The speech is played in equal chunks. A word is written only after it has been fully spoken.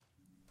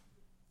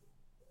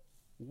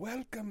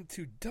Welcome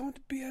to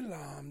Don't Be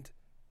Alarmed,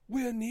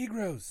 We're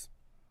Negroes,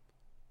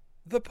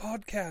 the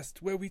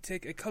podcast where we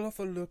take a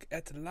colorful look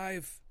at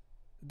life,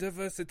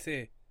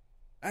 diversity,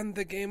 and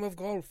the game of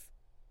golf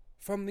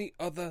from the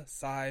other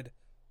side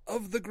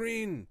of the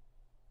green.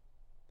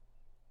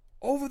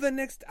 Over the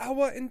next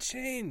hour and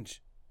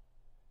change,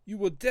 you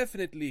will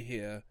definitely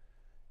hear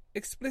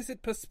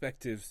explicit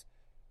perspectives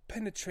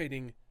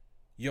penetrating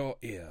your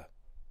ear.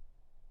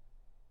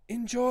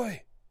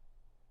 Enjoy!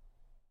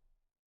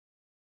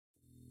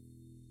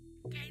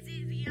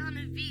 KZZ on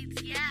the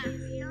beats, yeah.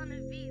 On the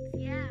beats,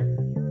 yeah.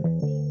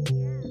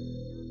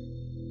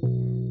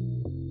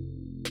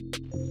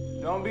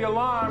 Don't be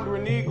alarmed, we're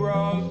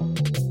Negroes.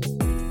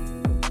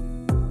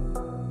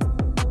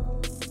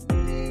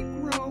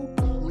 Negro,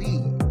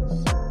 please.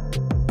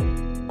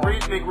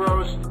 Breathe,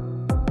 Negroes.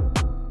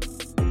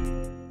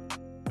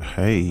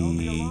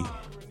 Hey,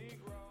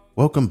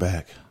 welcome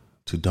back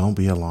to Don't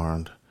Be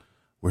Alarmed,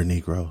 We're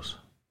Negroes.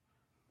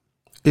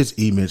 It's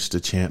E-Mitch the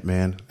Champ,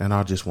 man, and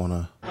I just want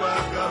to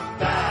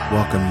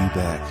welcome you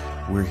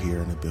back. We're here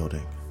in the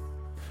building,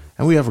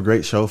 and we have a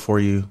great show for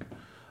you.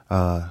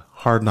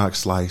 Hard Knock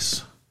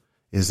Slice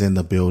is in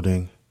the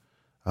building.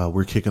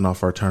 We're kicking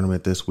off our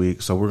tournament this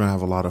week, so we're going to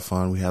have a lot of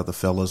fun. We have the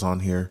fellas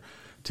on here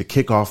to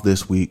kick off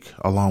this week,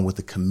 along with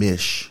the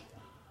commish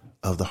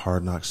of the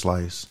Hard Knock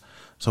Slice.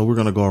 So we're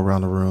going to go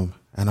around the room,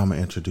 and I'm going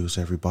to introduce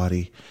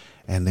everybody,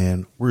 and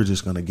then we're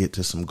just going to get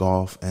to some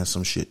golf and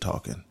some shit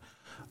talking.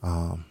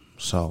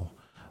 So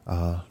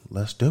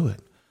let's do it.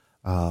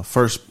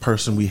 First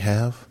person we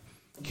have,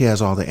 he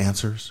has all the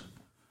answers,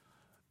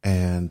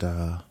 and,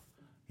 the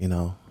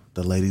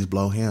ladies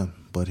blow him,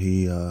 but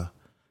he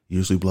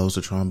usually blows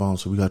the trombone.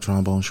 So we got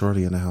Trombone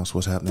Shorty in the house.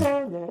 What's happening?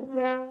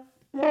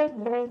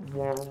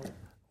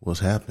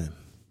 What's happening?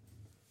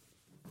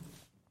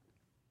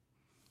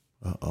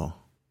 Uh-oh.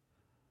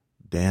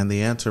 Dan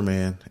the answer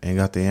man ain't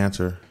got the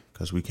answer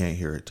because we can't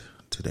hear it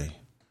today.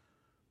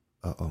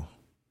 Uh-oh.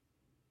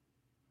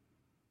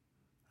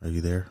 Are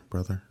you there,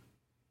 brother?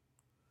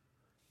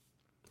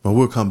 Well,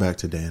 we'll come back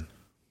to Dan.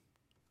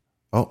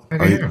 Oh,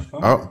 are you?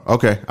 Oh,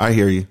 okay. I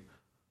hear you.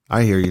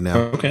 I hear you now.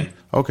 Okay.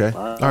 All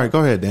right.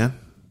 Go ahead, Dan.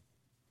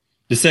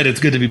 Just said it's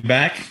good to be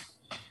back.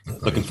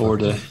 Looking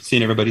forward to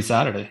seeing everybody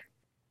Saturday.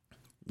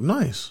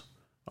 Nice.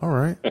 All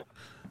right.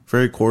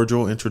 Very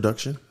cordial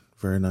introduction.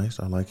 Very nice.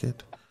 I like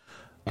it.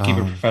 I keep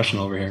it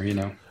professional over here, you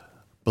know.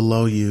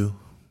 Below you,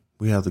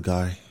 we have the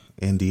guy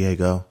in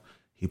Diego.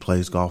 He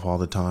plays golf all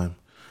the time.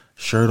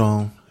 Shirt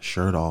on,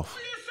 shirt off.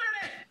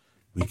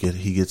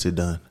 He gets it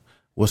done.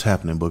 What's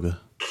happening, Booger?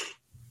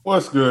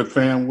 What's good,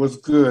 fam? What's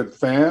good,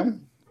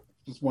 fam?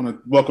 Just want to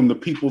welcome the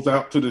peoples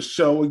out to the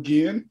show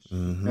again.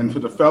 Mm-hmm. And for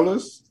the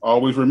fellas,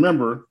 always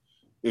remember,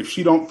 if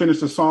she don't finish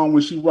the song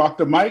when she rocked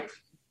the mic,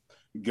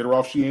 get her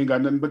off. She ain't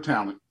got nothing but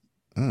talent.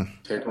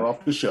 Take her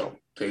off the show.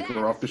 Take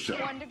her off the show.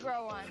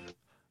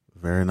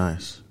 Very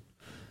nice.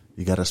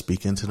 You got to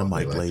speak into the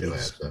mic,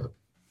 ladies.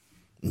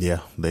 Yeah,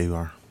 they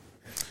are.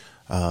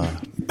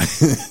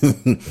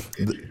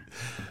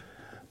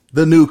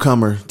 The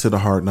newcomer to the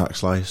Hard Knock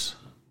Slice.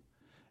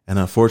 And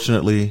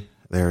unfortunately,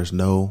 there's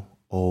no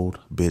old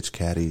bitch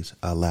caddies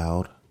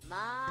allowed.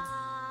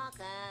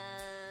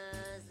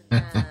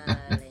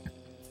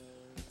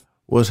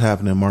 What's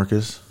happening,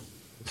 Marcus?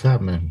 What's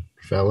happening,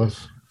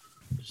 fellas?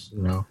 Just,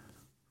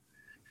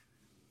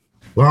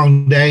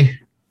 long day,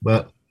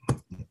 but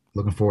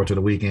looking forward to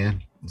the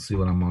weekend. Let's see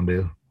what I'm going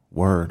to do.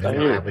 Word.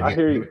 I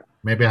hear you.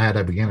 Maybe I had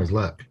that beginner's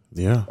luck.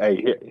 Yeah.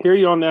 Hey, hear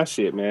you on that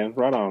shit, man.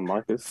 Right on,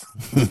 Marcus.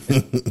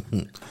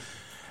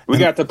 We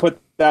got to put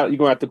that. You're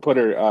gonna have to put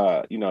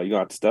her. You're gonna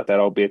have to stuff that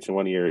old bitch in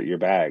one of your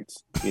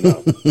bags. I'm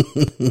gonna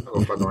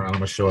fuck around. I'm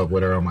gonna show up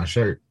with her on my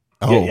shirt.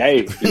 Oh. Yeah,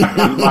 hey, you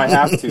might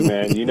have to,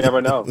 man. You never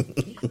know.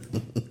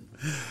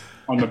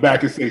 On the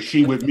back, it says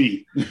 "She with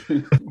me."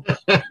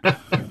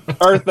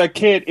 Eartha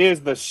Kitt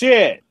is the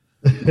shit.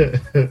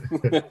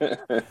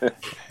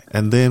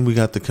 And then we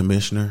got the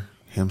commissioner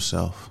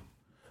himself,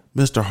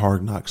 Mr.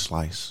 Hard Knock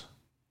Slice,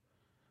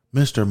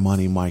 Mr.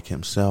 Money Mike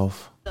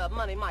himself.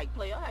 Money Mike,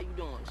 player, how you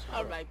doing?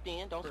 All right,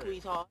 then, don't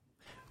squeeze hard.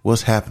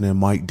 What's happening,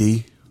 Mike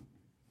D?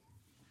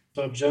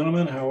 What's up,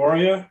 gentlemen? How are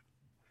you?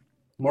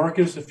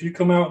 Marcus, if you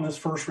come out in this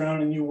first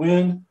round and you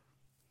win,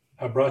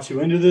 I brought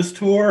you into this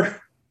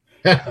tour,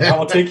 and I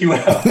will take you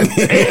out.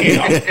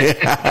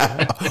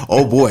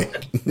 Oh, boy.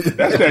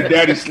 That's that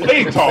daddy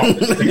slave talk.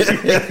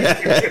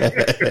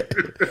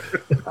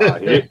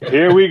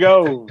 Here we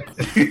go.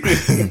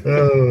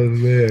 Oh,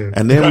 man.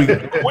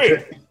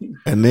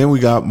 And then we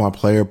got my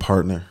player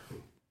partner,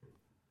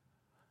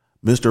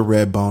 Mr.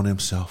 Redbone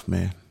himself,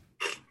 man.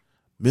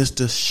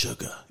 Mr.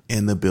 Sugar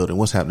in the building.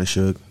 What's happening,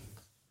 Suge?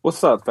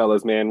 What's up,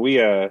 fellas, man? We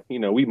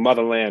we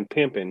motherland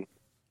pimping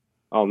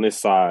on this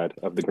side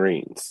of the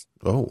greens.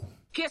 Oh.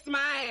 Kiss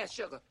my ass,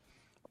 sugar.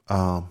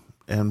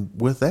 And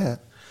with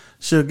that,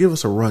 Suge, give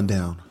us a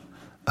rundown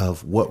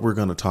of what we're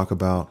going to talk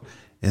about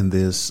in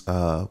this,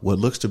 what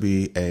looks to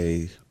be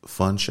a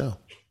fun show.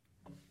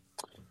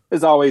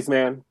 As always,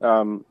 man,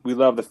 we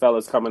love the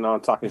fellas coming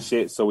on talking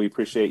shit, so we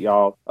appreciate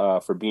y'all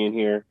for being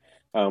here.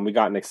 We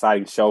got an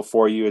exciting show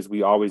for you as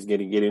we always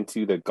get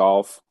into the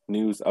golf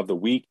news of the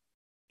week.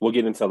 We'll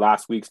get into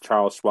last week's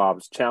Charles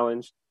Schwab's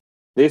Challenge,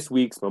 this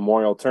week's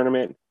Memorial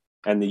Tournament,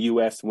 and the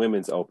U.S.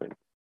 Women's Open.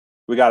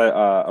 We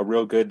got a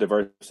real good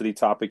diversity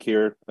topic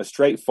here, a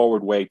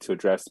straightforward way to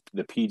address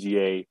the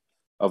PGA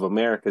of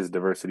America's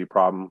diversity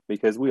problem,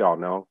 because we all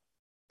know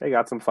they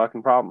got some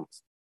fucking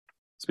problems.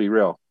 Let's be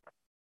real.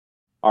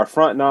 Our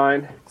front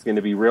nine is going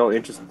to be real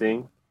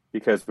interesting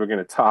because we're going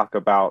to talk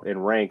about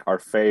and rank our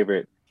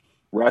favorite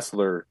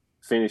wrestler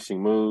finishing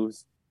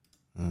moves.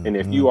 Mm-hmm. And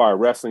if you are a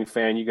wrestling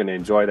fan, you're going to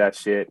enjoy that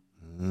shit.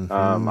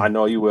 Mm-hmm. I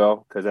know you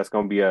will, because that's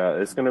going to be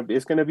it's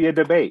going to be a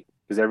debate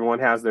because everyone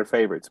has their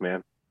favorites,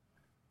 man.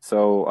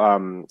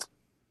 So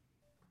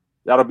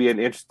that'll be an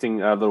interesting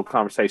little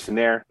conversation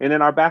there. And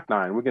then our back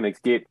nine, we're going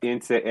to get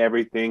into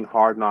everything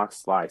Hard Knock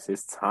Slice.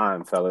 It's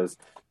time, fellas,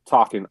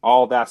 talking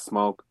all that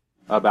smoke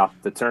about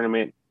the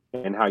tournament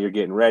and how you're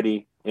getting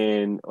ready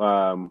and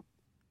how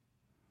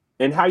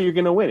you're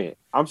going to win it.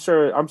 I'm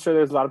sure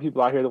there's a lot of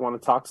people out here that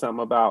want to talk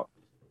something about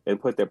and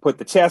put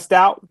the chest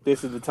out.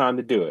 This is the time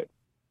to do it.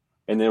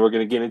 And then we're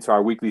going to get into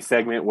our weekly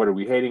segment. What are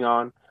we hating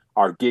on?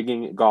 Our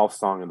gigging golf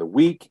song of the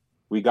week.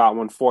 We got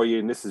one for you,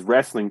 and this is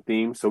wrestling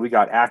themed. So we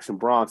got Action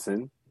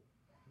Bronson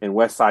and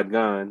West Side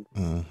Gun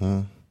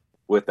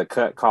with a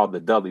cut called the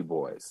Dudley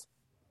Boys.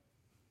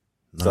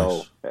 Nice.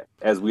 So,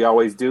 as we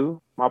always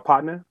do, my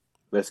partner,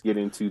 let's get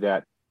into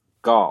that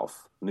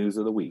golf news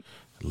of the week.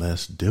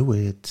 Let's do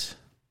it.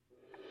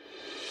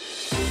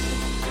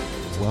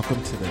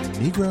 Welcome to the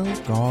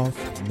Negro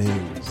Golf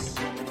News.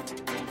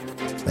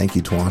 Thank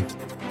you, Twan.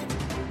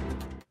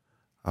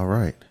 All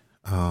right.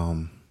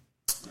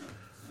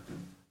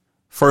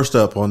 First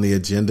up on the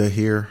agenda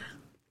here,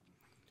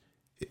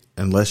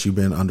 unless you've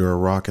been under a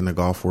rock in the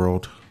golf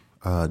world,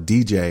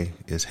 DJ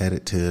is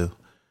headed to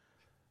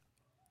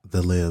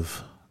the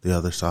Live, the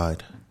other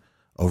side,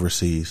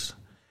 overseas.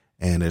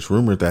 And it's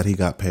rumored that he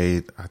got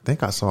paid, I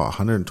think I saw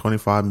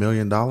 $125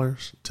 million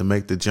to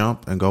make the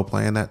jump and go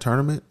play in that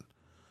tournament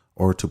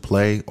or to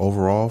play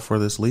overall for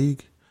this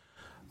league.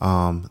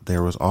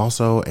 There was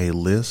also a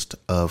list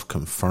of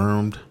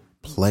confirmed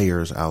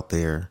players out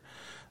there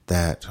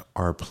that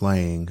are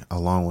playing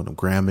along with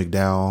Graham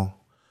McDowell.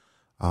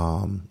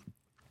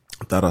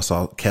 That I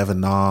saw Kevin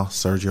Na,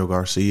 Sergio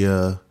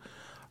Garcia,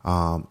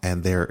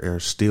 and there are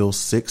still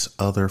 6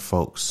 other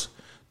folks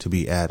to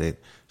be added.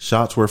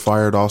 Shots were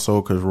fired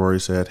also because Rory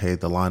said, hey,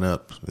 the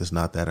lineup is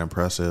not that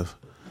impressive.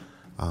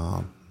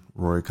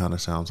 Rory kind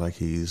of sounds like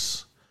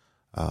he's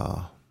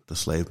the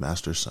slave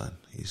master's son.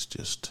 He's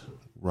just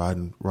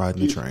riding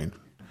the train.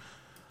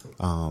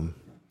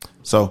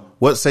 So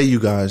what say you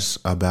guys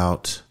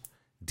about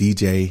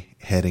DJ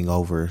heading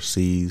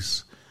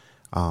overseas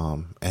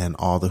and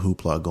all the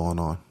hoopla going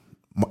on?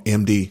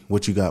 MD,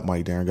 what you got,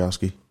 Mike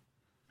Darengowski?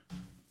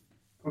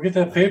 Go get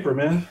that paper,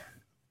 man.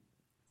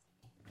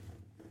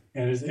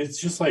 And it's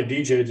just like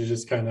DJ to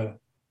just kind of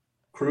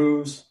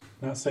cruise,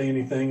 not say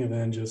anything, and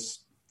then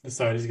just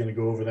decide he's going to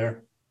go over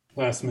there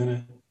last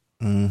minute.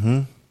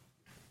 Mm-hmm.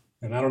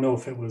 And I don't know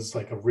if it was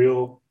like a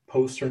real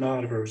post or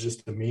not, if it was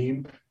just a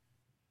meme,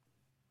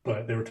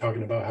 but they were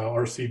talking about how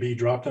RCB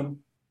dropped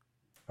him,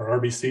 or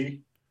RBC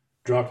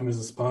dropped him as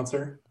a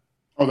sponsor.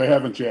 Oh, they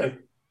haven't yet.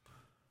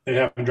 They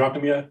haven't dropped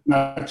him yet?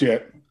 Not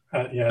yet.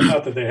 Yeah,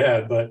 not that they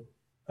had, but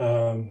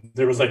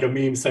there was like a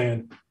meme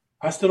saying,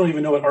 I still don't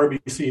even know what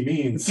RBC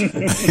means.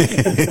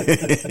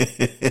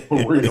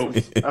 For real.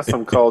 That's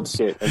some cold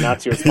shit. And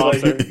that's your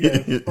sponsor?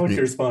 Fuck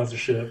your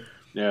sponsorship.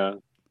 Yeah.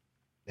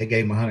 They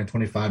gave him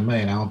 $125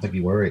 million. I don't think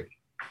he worried.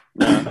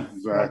 Yeah,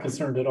 not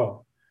concerned at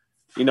all.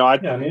 You know, I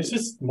mean, it's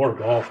just more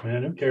golf,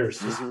 man. Who cares?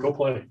 Just go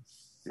play.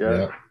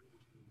 Yeah.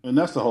 And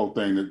that's the whole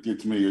thing that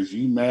gets me is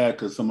you mad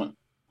because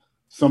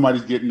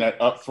somebody's getting that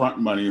upfront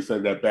money instead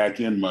of that back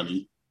end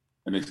money,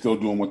 and they're still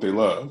doing what they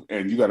love.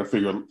 And you got to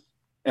figure.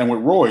 And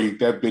with Roy,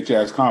 that bitch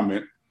ass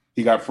comment,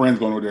 he got friends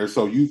going over there.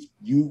 So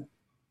you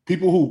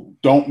people who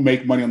don't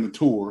make money on the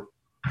tour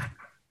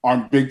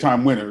aren't big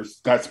time winners,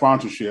 got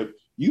sponsorship.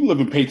 You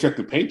living paycheck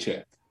to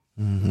paycheck,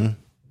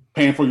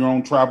 paying for your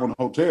own travel and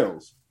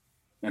hotels.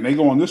 And they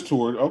go on this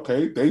tour.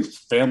 Okay, they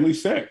family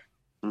set.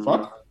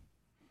 Fuck.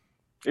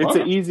 It's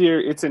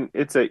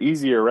an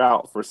easier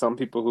route for some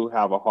people who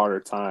have a harder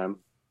time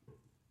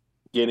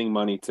getting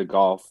money to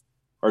golf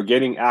or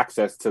getting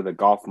access to the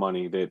golf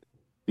money that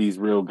these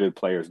real good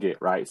players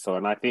get, right? So,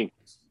 and I think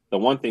the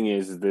one thing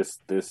is this,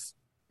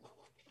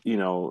 you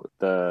know,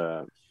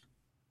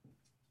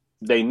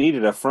 they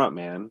needed a front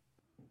man,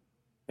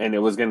 and it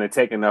was going to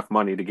take enough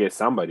money to get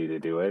somebody to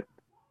do it.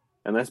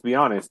 And let's be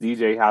honest,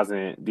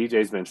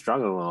 DJ's been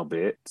struggling a little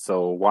bit.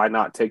 So why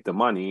not take the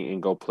money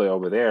and go play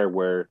over there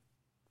where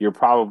you're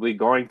probably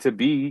going to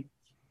be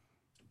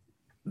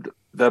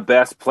the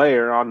best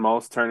player on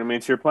most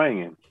tournaments you're playing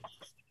in?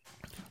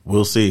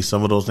 We'll see.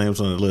 Some of those names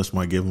on the list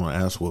might give them an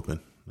ass whooping.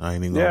 I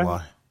ain't even gonna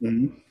lie.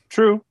 Mm-hmm.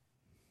 True.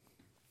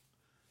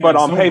 But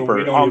on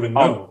paper,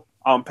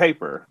 on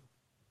paper.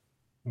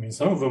 I mean,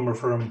 some of them are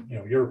from,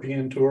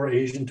 European tour,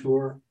 Asian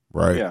tour.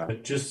 Right. Yeah.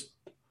 But just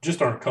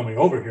just aren't coming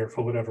over here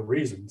for whatever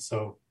reason.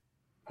 So,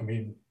 I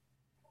mean,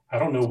 I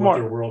don't know Smart. what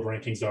their world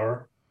rankings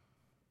are,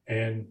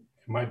 and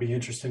it might be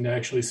interesting to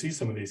actually see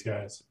some of these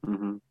guys.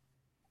 Mm-hmm.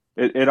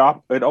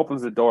 It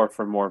opens the door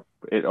for more.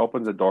 It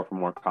opens the door for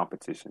more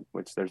competition,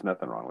 which there's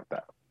nothing wrong with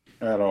that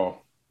at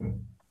all.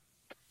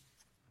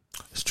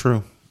 It's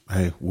true.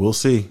 Hey, we'll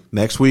see.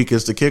 Next week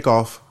is the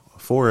kickoff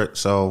for it.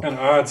 So, What kind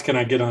of odds can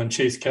I get on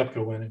Chase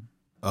Koepka winning?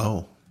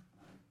 oh,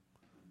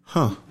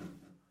 huh?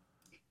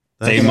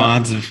 Same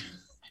odds of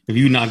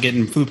you not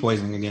getting food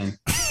poisoning again.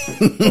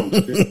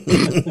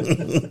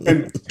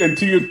 and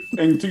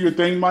to your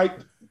thing, Mike,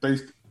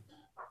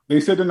 they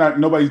said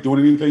nobody's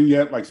doing anything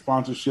yet, like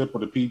sponsorship or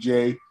the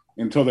PGA,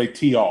 until they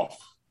tee off.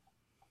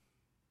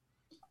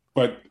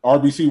 But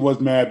RBC was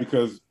mad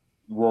because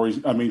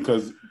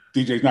because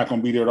DJ's not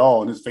going to be there at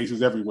all, and his face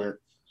is everywhere.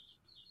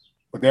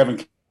 But they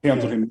haven't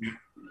canceled him yet.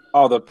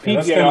 Oh, the PGA.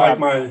 That's kind of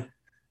like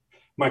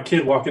my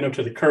kid walking up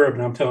to the curb,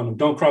 and I'm telling him,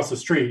 "Don't cross the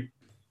street."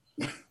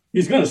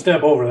 He's going to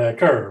step over that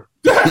curb.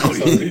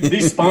 So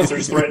these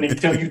sponsors threatening to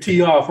tell you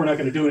tee off, we're not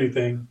going to do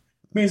anything,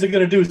 means they're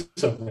going to do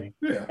something.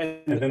 Yeah.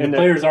 And then the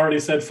players already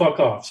said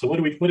fuck off. So what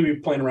are we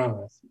playing around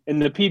with?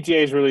 And the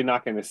PGA is really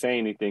not going to say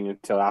anything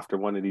until after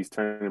one of these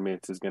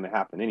tournaments is going to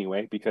happen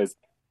anyway, because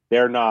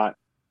they're not.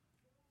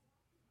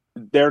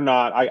 I'm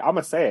going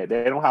to say it.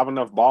 They don't have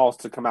enough balls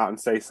to come out and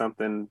say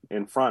something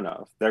in front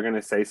of. They're going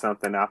to say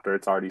something after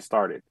it's already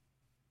started.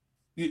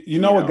 You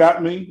know what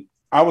got me?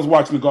 I was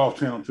watching the Golf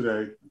Channel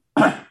today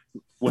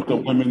with the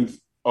Women's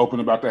Open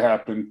about to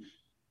happen.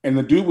 And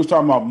the dude was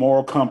talking about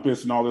moral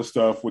compass and all this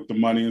stuff with the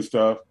money and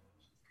stuff.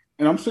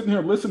 And I'm sitting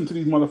here listening to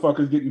these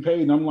motherfuckers getting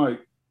paid. And I'm like,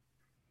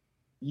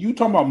 you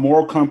talking about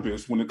moral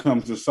compass when it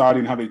comes to Saudi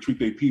and how they treat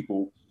their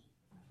people.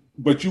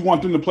 But you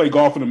want them to play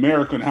golf in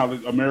America and how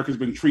America's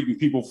been treating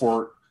people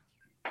for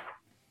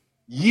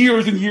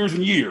years and years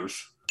and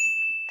years.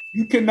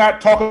 You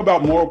cannot talk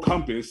about moral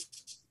compass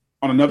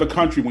on another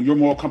country when your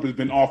moral compass has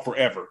been off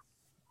forever.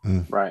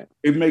 Right.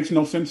 It makes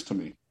no sense to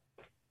me.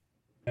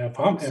 If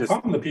I'm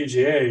the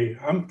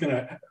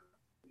PGA,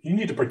 you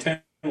need to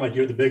pretend like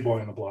you're the big boy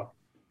on the block.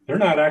 They're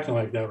not acting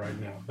like that right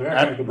now. They're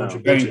acting like a bunch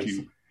of bitches. Thank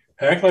you.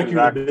 Act like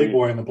you're the big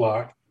boy on the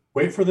block.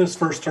 Wait for this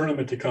first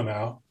tournament to come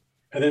out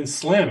and then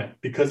slam it,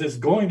 because it's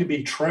going to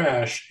be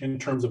trash in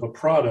terms of a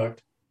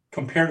product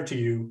compared to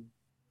you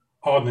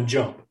on the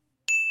jump.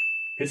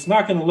 It's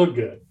not going to look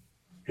good.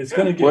 It's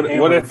going to get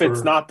What if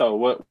it's not, though?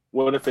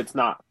 What if it's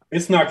not?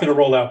 It's not going to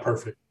roll out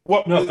perfect.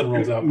 Well, nothing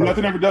rolls out perfect.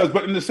 Nothing ever does.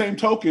 But in the same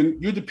token,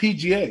 you're the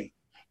PGA.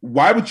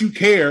 Why would you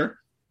care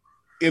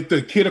if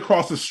the kid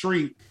across the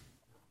street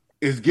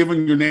is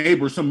giving your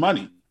neighbor some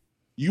money?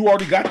 You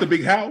already got the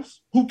big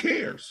house. Who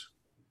cares?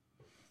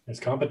 It's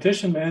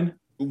competition, man.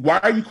 Why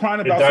are you crying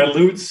about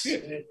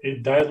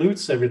it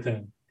dilutes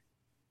everything.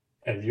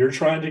 And you're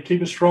trying to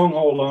keep a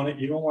stronghold on it.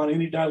 You don't want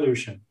any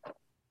dilution.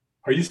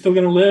 Are you still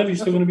going to live? Are you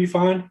still going to be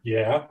fine?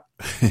 Yeah.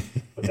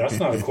 But that's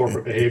not a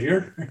corporate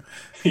behavior.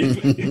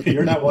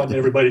 You're not wanting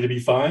everybody to be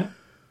fine.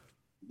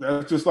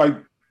 That's just like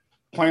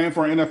playing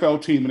for an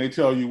NFL team and they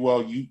tell you,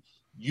 well,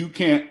 you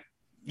can't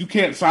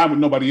sign with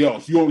nobody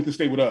else. You only can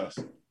stay with us.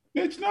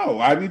 Bitch, no,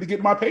 I need to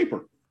get my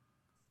paper.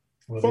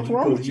 Well, What's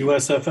wrong with you?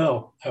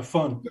 USFL. Have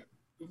fun.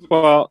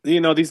 Well,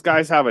 these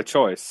guys have a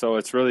choice, so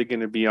it's really going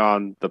to be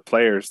on the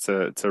players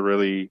to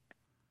really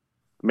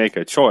make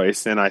a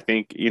choice. And I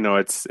think,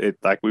 it's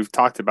like we've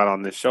talked about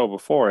on this show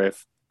before,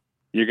 if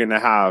you're going to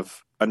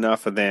have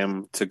enough of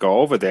them to go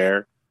over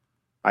there,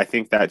 I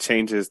think that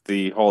changes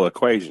the whole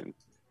equation.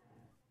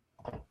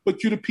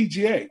 But you're the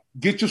PGA.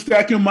 Get your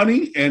stack of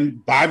money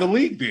and buy the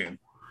league then.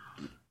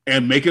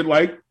 And make it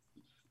like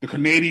the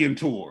Canadian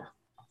tour,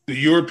 the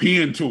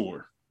European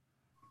tour.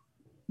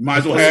 Might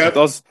as well have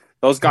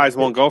those guys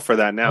won't go for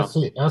that now.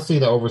 I see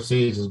the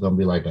overseas is going to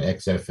be like the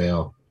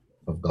XFL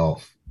of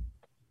golf.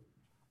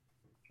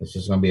 It's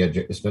just going to be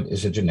it's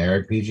a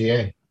generic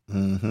PGA.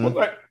 Mm-hmm.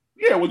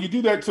 Well, you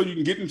do that so you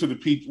can get into the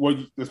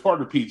it's part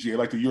of the PGA,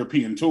 like the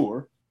European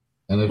tour.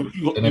 And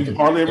you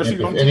hardly ever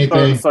see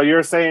anything. So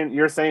you're saying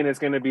it's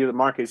going to be the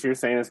Marcus. You're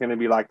saying it's going to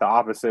be like the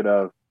opposite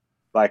of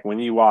like when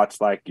you watch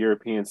like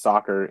European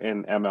soccer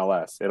in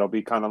MLS. It'll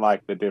be kind of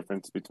like the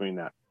difference between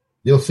that.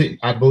 You'll see.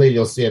 I believe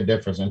you'll see a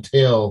difference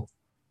until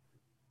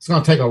it's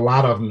going to take a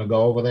lot of them to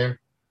go over there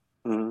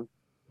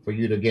for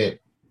you to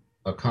get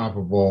a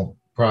comparable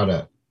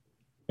product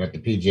that the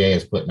PGA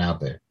is putting out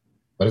there.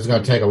 But it's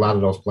going to take a lot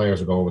of those players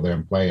to go over there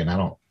and play, and I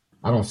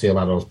don't see a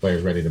lot of those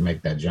players ready to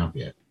make that jump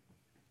yet.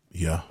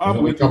 Yeah,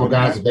 a couple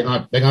guys they're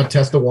going to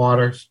test the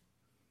waters.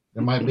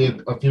 There might be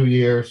a few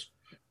years.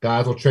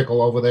 Guys will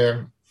trickle over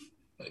there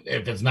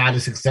if it's not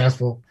as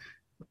successful.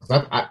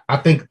 I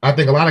think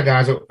a lot of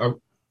guys are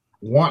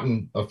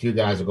wanting a few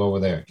guys to go over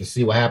there to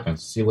see what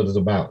happens, see what it's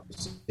about,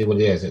 see what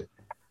it is.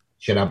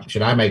 Should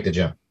I make the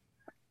jump?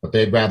 But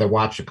they'd rather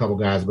watch a couple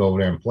guys go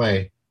over there and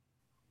play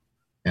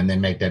and then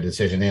make that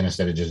decision then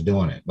instead of just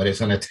doing it. But it's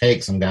going to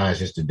take some guys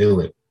just to do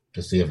it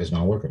to see if it's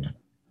going to work or not.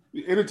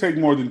 It'll take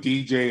more than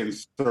DJ and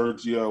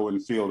Sergio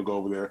and Phil to go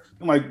over there.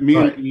 And like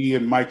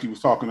and Mikey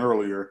was talking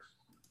earlier,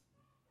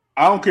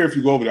 I don't care if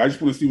you go over there. I just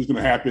want to see what's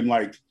going to happen.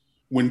 Like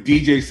when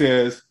DJ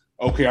says,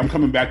 "Okay, I'm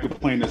coming back to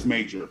playing this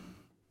major,"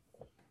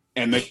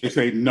 and they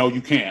say, "No,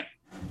 you can't."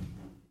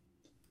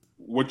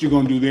 What you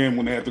going to do then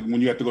when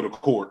you have to go to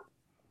court?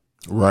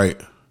 Right.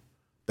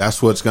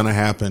 That's what's going to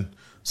happen.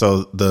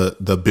 So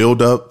the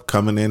build up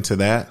coming into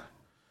that,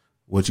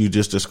 what you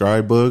just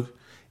described, Boog,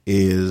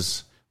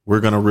 is we're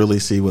going to really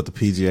see what the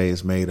PGA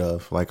is made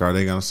of. Like, are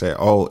they going to say,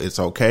 "Oh, it's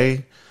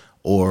okay,"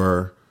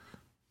 or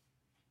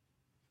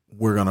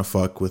we're going to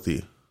fuck with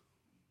you?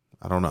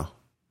 I don't know.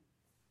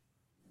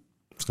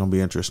 It's going to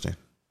be interesting.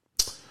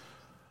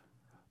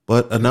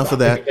 But enough of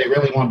that. If they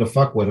really wanted to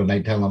fuck with him,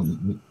 they tell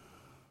him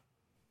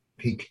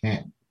he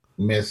can't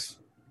miss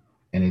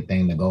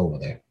anything to go over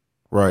there.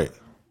 Right.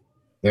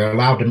 They're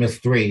allowed to miss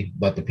 3,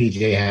 but the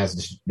PGA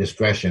has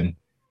discretion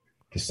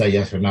to say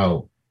yes or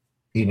no,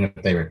 even if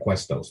they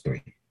request those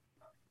 3.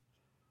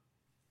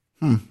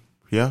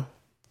 Yeah,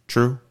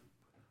 true.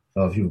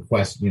 So if you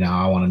request,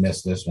 I want to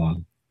miss this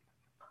one,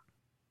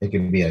 it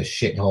could be a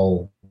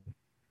shithole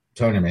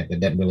tournament that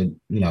doesn't really,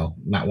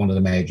 not one of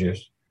the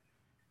majors,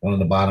 one of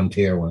the bottom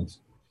tier ones.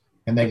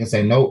 And they can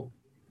say, "Nope,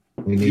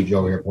 we need you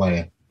over here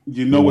playing."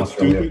 You know what's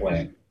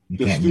stupid?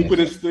 The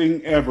stupidest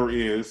thing ever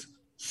is,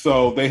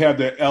 so they have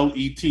the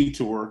LET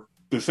tour,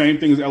 the same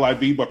thing as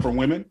LIV, but for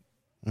women.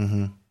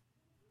 Mm-hmm.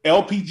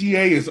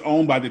 LPGA is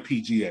owned by the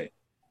PGA.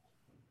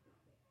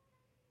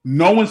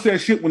 No one said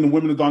shit when the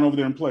women have gone over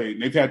there and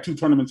played. They've had 2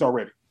 tournaments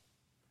already.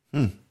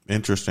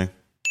 Interesting.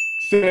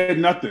 Said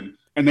nothing.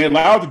 And they're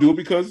allowed to do it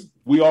because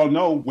we all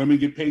know women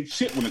get paid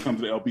shit when it comes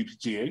to the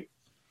LPGA.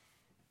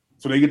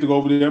 So they get to go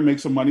over there, make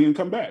some money, and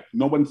come back.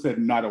 No one said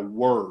not a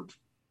word.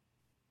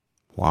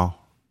 Wow.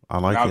 I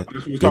like it.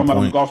 That's what we're talking about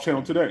on the Golf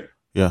Channel today.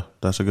 Yeah,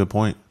 that's a good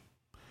point.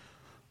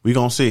 We're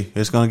going to see.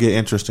 It's going to get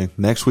interesting.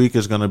 Next week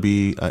is going to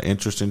be an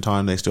interesting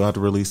time. They still have to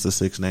release the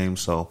 6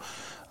 names, so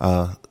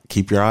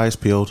keep your eyes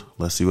peeled.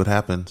 Let's see what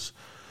happens.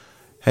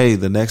 Hey,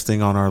 the next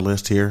thing on our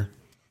list here,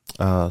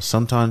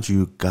 sometimes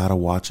you got to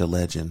watch a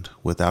legend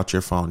without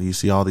your phone. You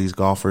see all these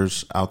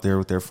golfers out there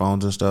with their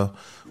phones and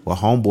stuff. Well,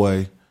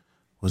 homeboy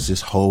was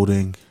just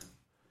holding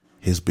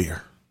his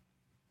beer.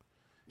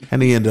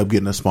 And he ended up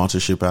getting a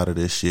sponsorship out of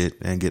this shit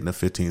and getting a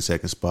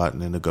 15-second spot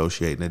and then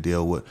negotiating a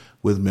deal with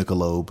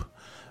Michelob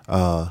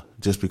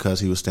just because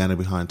he was standing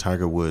behind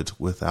Tiger Woods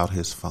without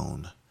his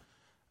phone.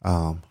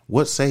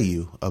 What say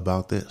you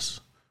about this?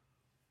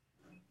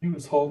 He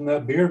was holding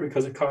that beer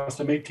because it cost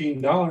him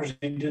 $18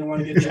 and he didn't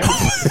want to get jacked.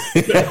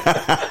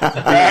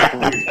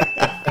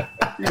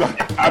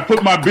 I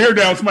put my beer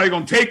down, somebody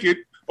going to take it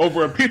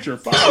over a pitcher.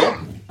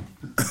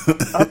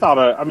 I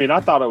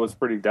thought it was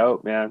pretty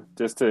dope, man.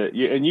 Just to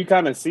you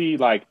kind of see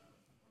like,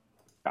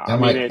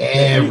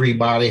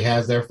 everybody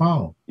has their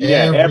phone.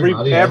 Yeah,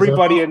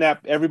 everybody in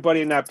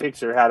that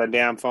picture had a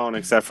damn phone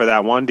except for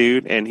that one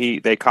dude, and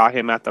they caught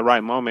him at the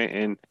right moment.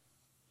 And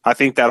I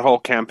think that whole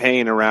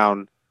campaign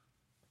around,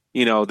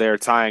 they're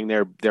tying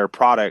their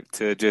product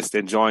to just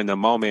enjoying the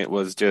moment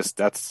was just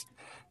that's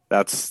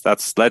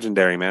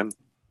legendary, man.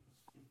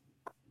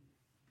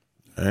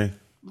 Hey,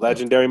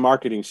 legendary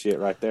marketing shit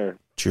right there.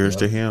 Cheers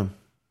to him.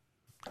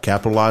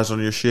 Capitalize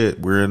on your shit.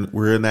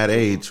 We're in that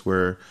age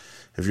where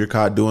if you're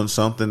caught doing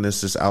something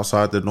that's just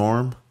outside the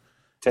norm,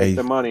 take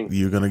the money.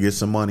 You're gonna get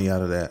some money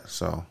out of that.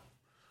 So,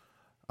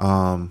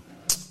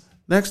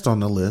 next on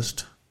the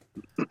list,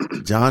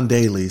 John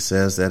Daly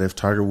says that if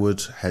Tiger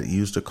Woods had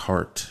used a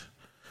cart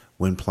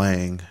when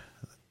playing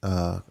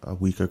a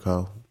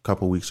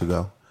couple weeks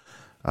ago,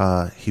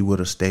 he would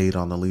have stayed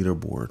on the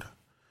leaderboard.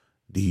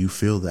 Do you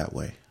feel that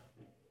way?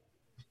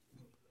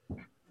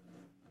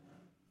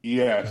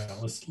 Yes.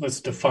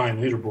 Let's define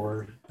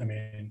leaderboard. I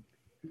mean,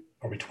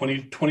 are we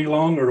 20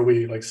 long or are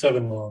we like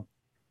 7 long?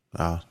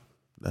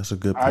 That's a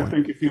good point. I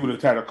think if he would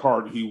have had a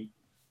card, he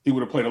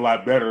would have played a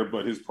lot better,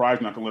 but his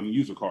pride's not going to let him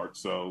use a card.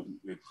 So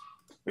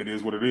it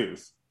is what it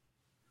is.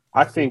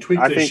 I think should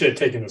have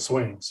taken a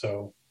swing.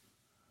 So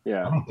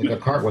yeah, I don't think a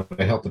cart would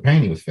have helped the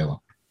pain he was feeling.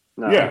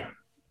 No. Yeah.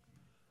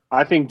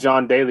 I think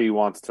John Daly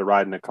wants to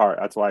ride in a cart.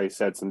 That's why he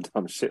said some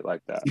dumb shit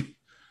like that.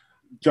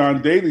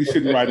 John Daly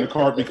shouldn't ride in a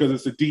car because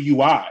it's a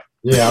DUI.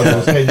 Yeah, I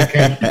was going to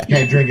say you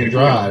can't drink and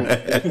drive.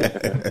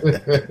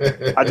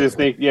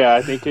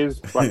 I think his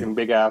fucking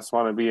big ass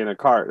want to be in a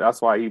cart.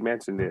 That's why he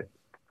mentioned it.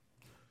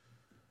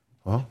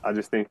 Well, I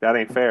just think that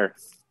ain't fair.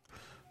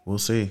 We'll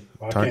see.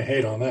 Well, I can't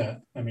hate on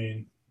that. I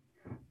mean,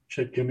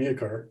 shit, give me a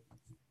cart.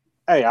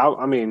 Hey, I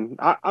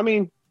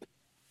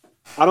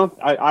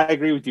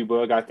agree with you,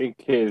 Boog.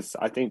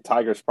 I think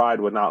Tiger's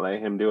pride would not let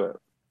him do it.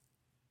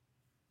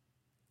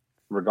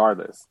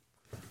 Regardless.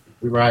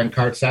 We riding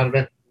cart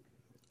Saturday?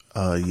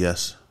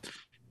 Yes.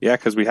 Yeah,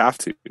 because we have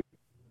to.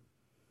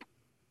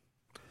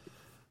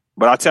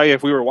 But I'll tell you,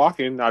 if we were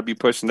walking, I'd be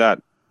pushing that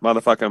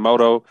motherfucking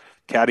Moto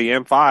Caddy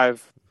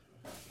M5.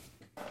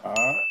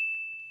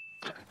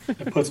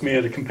 It puts me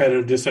at a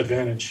competitive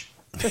disadvantage.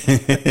 I'm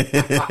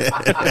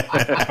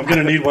going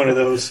to need one of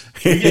those.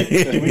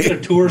 Can we get a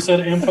tour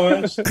set of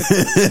M5s?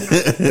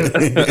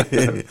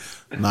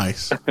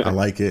 Nice. I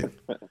like it.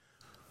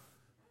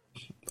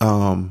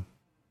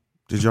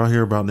 Did y'all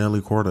hear about Nelly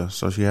Korda?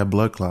 So she had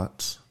blood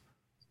clots,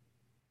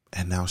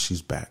 and now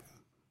she's back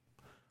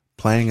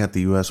playing at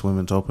the U.S.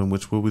 Women's Open,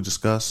 which we'll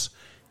discuss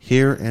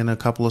here in a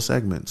couple of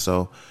segments.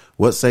 So,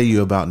 what say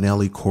you about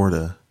Nelly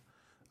Korda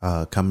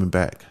coming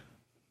back?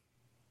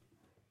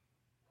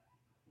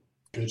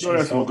 Good. So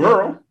that's my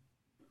girl.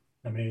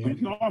 I mean,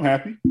 No, I'm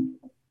happy.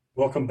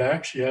 welcome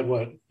back. She had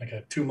like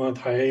a 2-month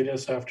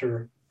hiatus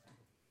after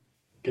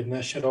getting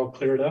that shit all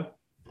cleared up.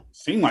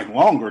 Seemed like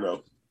longer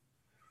though.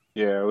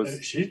 Yeah, it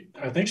was.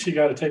 I think she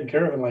got it taken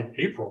care of in like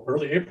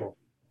early April.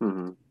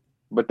 Mm-hmm.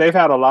 But they've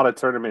had a lot of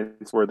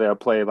tournaments where they'll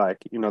play like,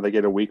 they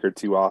get a week or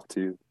two off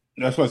too.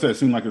 That's what I said. It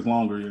seemed like it's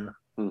longer. Yeah.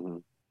 Mm-hmm.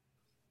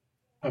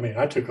 I mean,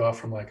 I took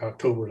off from like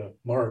October to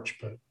March,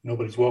 but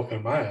nobody's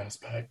welcoming my ass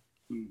back.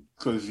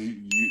 Because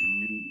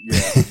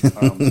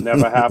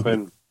Never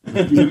happened.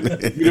 you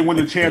didn't win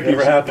the championship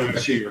Never happened.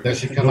 last year. Does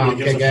she come out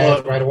and kick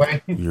ass right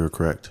away? You're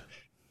correct.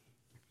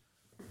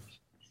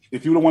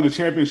 If you would have won the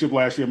championship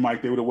last year,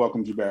 Mike, they would have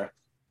welcomed you back.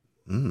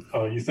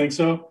 Oh, you think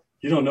so?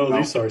 You don't know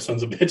these sorry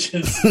sons of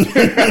bitches.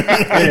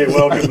 Hey,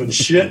 welcome and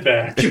shit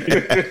back.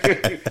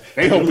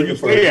 They hoping you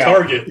for a stay out.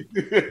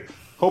 target.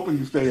 Hoping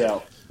you stay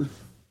out.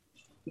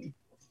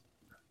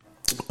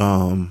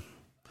 I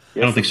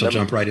don't think she'll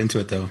jump right into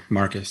it though,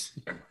 Marcus.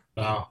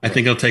 No. I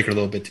think it'll take her a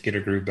little bit to get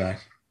her groove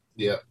back.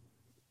 Yeah.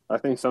 I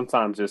think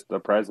sometimes just the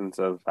presence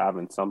of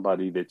having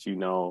somebody that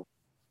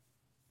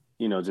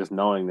just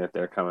knowing that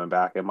they're coming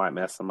back, it might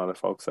mess some other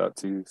folks up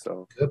too.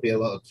 So Could be a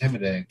little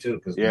intimidating too,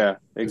 because yeah,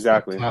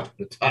 exactly.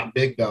 The top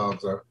big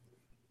dogs are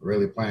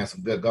really playing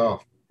some good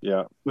golf.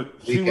 Yeah, but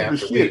she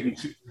was a shit.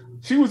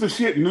 She was a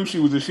shit and knew she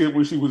was a shit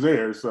when she was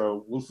there.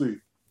 So we'll see.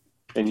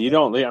 And you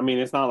don't. I mean,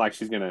 it's not like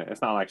she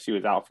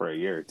was out for a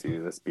year or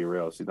two. Let's be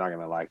real. She's not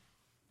gonna like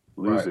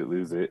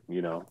lose it.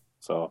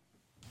 So.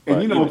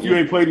 And if you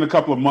ain't played in a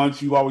couple of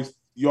months, you always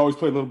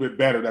play a little bit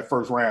better that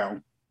first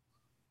round.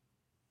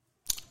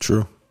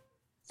 True.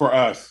 For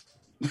us.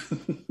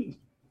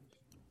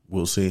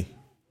 We'll see.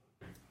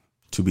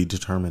 To be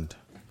determined.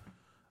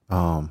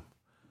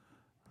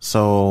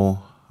 So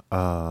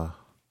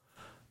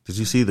did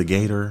you see the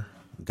Gator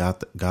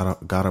got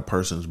a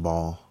person's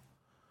ball?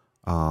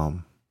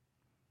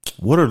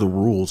 What are the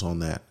rules on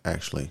that,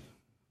 actually?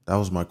 That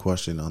was my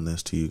question on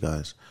this to you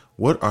guys.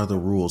 What are the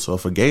rules? So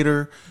if a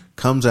Gator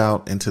comes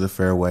out into the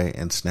fairway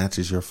and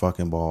snatches your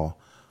fucking ball,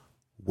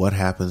 what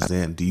happens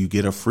then? Do you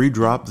get a free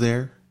drop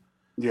there?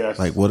 Yes.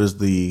 Like what is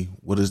the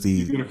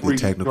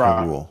technical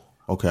drop. rule?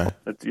 Okay.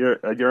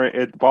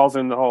 It ball's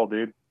in the hole,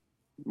 dude.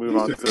 Move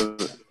on to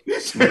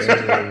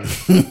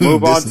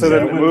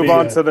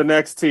the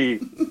next tee.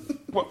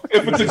 Well,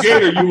 if it's a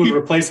Gator, you would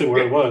replace it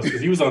where it was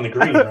because he was on the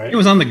green, right? He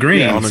was on the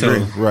green. Yeah, on the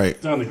green. Right.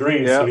 He's on the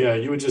green. Yeah. So yeah,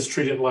 you would just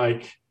treat it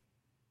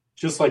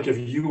just like if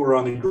you were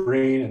on the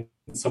green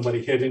and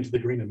somebody hit into the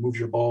green and moved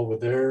your ball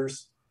with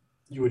theirs,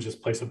 you would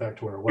just place it back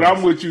to where it was. But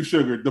I'm with you,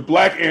 Sugar. The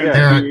black ant.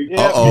 Uh-oh. You get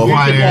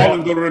the ball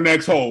and go to the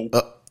next hole.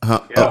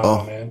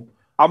 Oh man.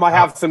 I might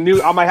have some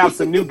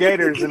new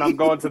Gators, and I'm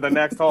going to the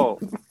next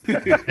hole.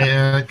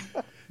 And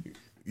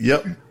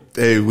Yep.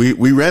 Hey,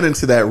 we ran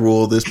into that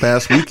rule this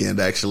past weekend,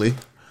 actually.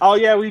 Oh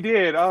yeah, we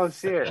did. Oh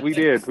shit, we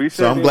did.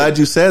 So I'm glad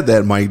you said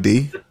that, Mike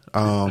D.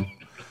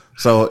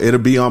 So it'll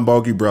be on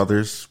Bogey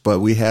Brothers, but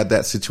we had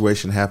that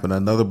situation happen.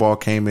 Another ball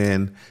came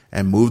in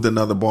and moved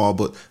another ball,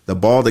 but the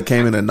ball that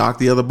came in and knocked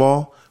the other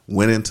ball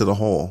went into the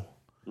hole.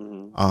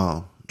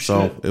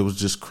 So it was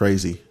just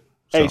crazy.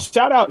 Hey,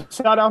 shout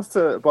outs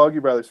to Bogey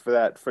Brothers for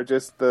that, for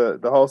just the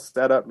whole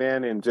setup,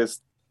 man, and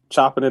just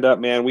chopping it up,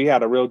 man. We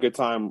had a real good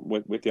time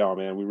with y'all,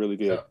 man. We really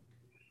did.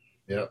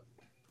 yeah.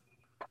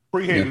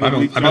 I've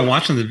been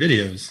watching the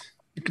videos.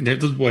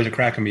 Those boys are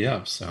cracking me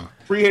up. So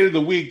Free hit of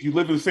the week. You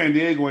live in San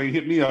Diego, ain't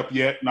hit me up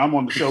yet, and I'm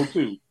on the show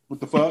too. What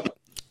the fuck?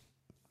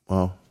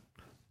 Well,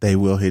 they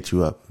will hit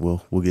you up. We'll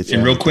get you.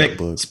 And real quick,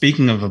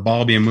 speaking of a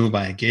ball being moved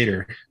by a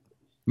Gator,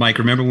 Mike,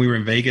 remember when we were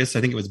in Vegas?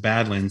 I think it was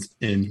Badlands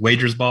in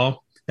Wager's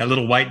ball. That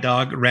little white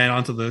dog ran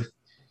onto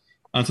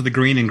the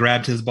green and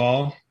grabbed his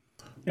ball.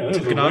 Yeah, there's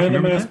a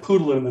random ass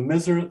poodle in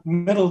the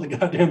middle of the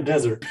goddamn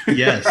desert.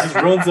 Yes. Just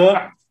runs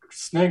up,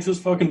 snags his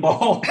fucking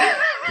ball.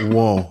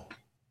 Whoa.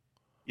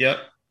 Yep.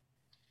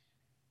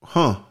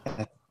 Huh.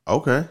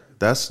 Okay.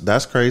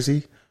 That's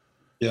crazy.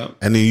 Yep.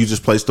 And then you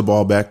just placed the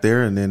ball back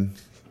there, and then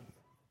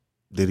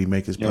did he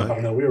make his I putt?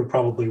 don't know. We were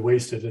probably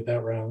wasted at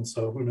that round,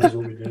 so who knows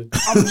what we did.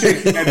 I'm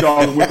chasing that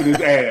dog and whipping his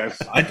ass.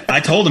 I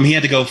told him he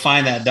had to go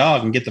find that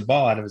dog and get the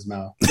ball out of his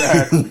mouth.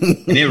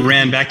 And it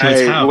ran back to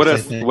its house.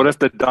 What if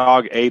the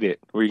dog ate it?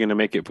 Were you going to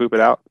make it poop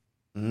it out?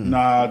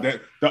 Nah,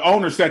 the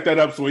owner set that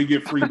up so he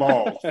get free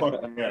balls.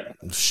 Fuck that.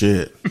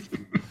 Shit.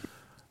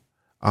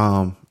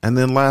 And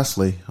then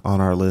lastly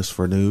on our list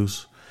for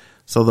news,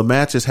 so the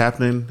match is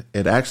happening.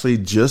 It actually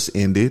just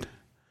ended.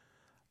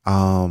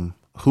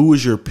 Who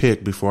was your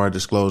pick before I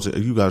disclose it?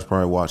 You guys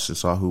probably watched and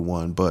saw who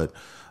won, but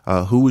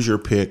who was your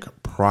pick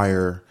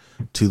prior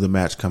to the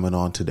match coming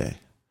on today?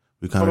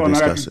 We kind of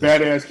discussed it. I got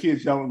these badass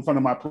kids yelling in front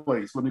of my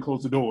place. Let me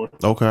close the door.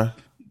 Okay.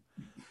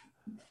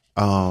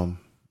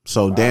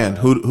 So Dan,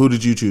 who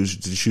did you choose?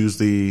 Did you choose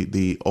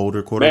the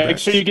older quarterback? Make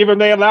sure you give them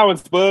their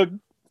allowance,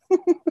 bud.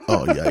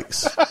 Oh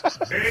yikes!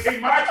 Hey,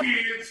 my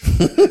kids.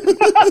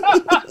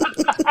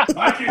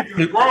 My kids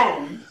are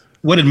grown.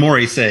 What did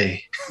Maury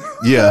say?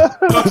 Yeah.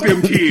 Fuck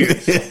them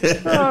kids.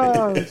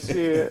 Oh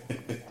shit!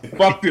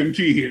 Fuck them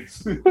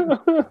kids.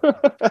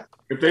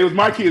 If they was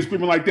my kids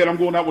screaming like that, I'm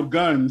going out with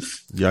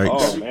guns. Yikes!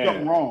 Oh, There's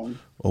something wrong.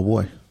 Oh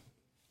boy.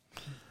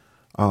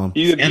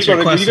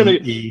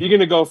 You're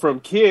gonna go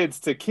from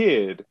kids to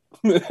kid.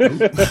 Hey,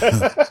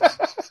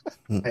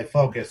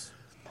 focus.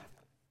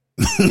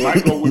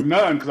 I go with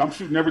none because I'm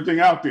shooting everything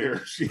out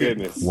there. Shit.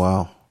 Goodness.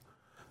 Wow.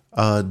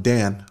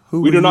 Dan,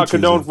 who We were do you not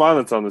condone choosing?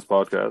 violence on this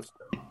podcast.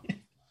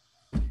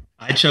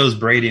 I chose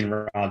Brady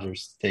and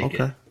Rodgers. Take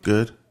Okay, it.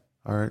 good.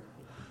 All right,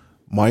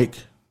 Mike.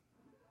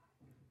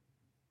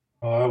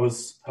 I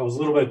was a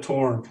little bit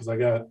torn because I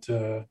got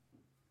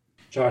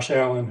Josh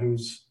Allen,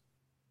 who's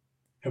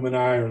him and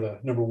I are the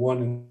number 1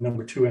 and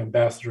number 2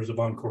 ambassadors of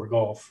Encore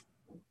Golf.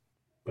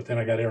 But then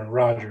I got Aaron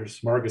Rodgers,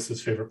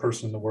 Marcus's favorite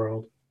person in the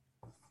world.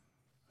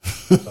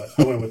 But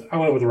I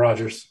went with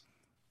Rodgers.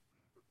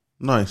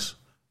 Nice.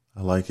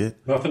 I like it.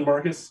 Nothing,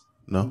 Marcus?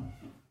 No.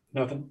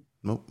 Nothing?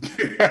 Nope.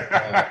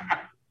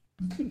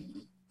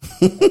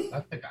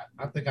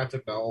 I think I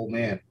took the old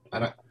man.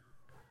 I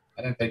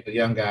didn't think the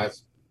young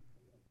guys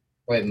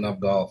played enough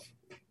golf.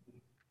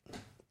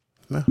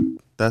 No,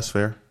 that's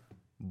fair.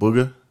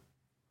 Booger.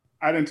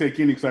 I didn't take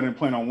any because I didn't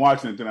plan on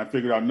watching it. Then I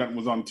figured out nothing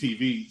was on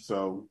TV.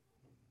 So,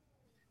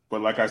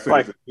 but like I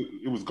said,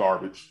 it was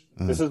garbage.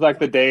 This is like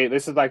the day.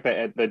 This is like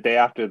the day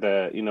after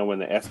the when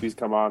the ESPYs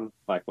come on.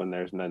 Like when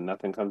there's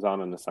nothing comes on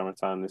in the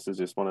summertime. This is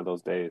just one of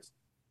those days.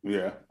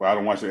 Yeah, but I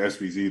don't watch the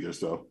ESPYs either.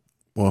 So,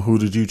 Well, who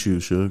did you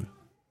choose, Suge?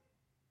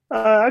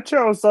 I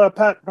chose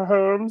Pat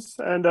Mahomes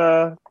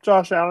and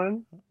Josh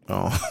Allen.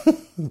 Oh,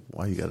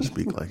 why you got to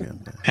speak like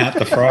him? Man? Pat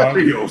the Frog.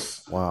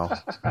 Wow.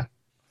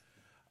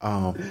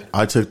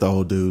 I took the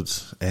old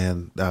dudes,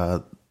 and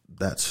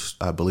that's,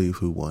 I believe,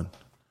 who won.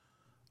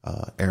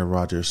 Aaron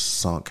Rodgers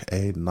sunk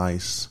a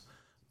nice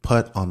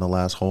putt on the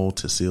last hole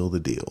to seal the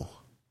deal.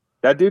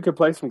 That dude could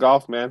play some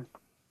golf, man.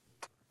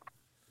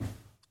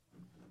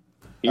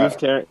 He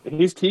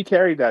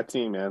carried that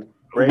team, man.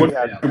 Brady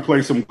can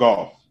play some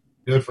golf.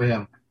 Good for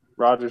him.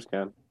 Rodgers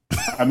can.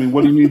 I mean,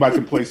 what do you mean by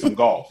can play some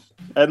golf?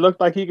 It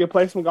looked like he could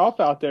play some golf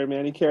out there,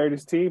 man. He carried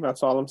his team.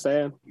 That's all I'm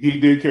saying. He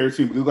did carry his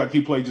team. It looked like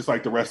he played just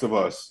like the rest of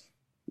us.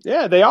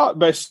 Yeah, they all.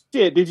 But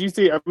shit, did you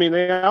see? I mean,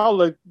 they all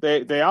look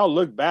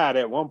bad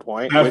at one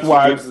point. That's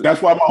why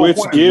my whole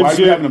point is why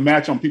you having a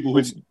match on people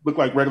who look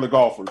like regular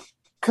golfers.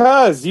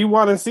 Cause you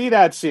want to see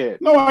that shit.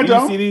 No, I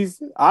don't. You see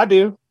these? I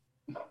do.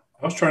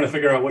 I was trying to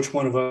figure out which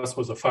one of us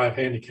was a 5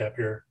 handicap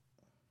here.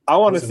 I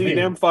want to see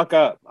them fuck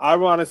up. I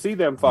want to see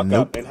them fuck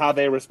Nope. up and how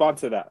they respond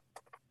to that.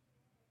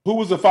 Who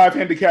was a 5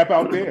 handicap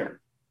out there?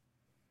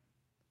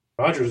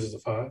 Rodgers is a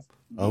 5.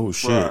 Oh,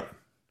 shit. Bruh.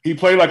 He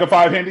played like a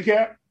 5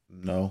 handicap?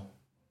 No.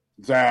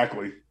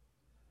 Exactly.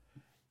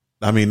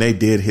 I mean, they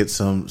did hit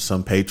some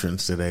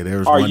patrons today. There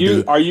was Are one you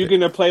dude. are you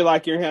gonna play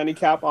like your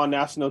handicap on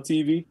national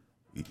TV?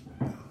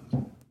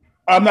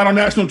 I'm not on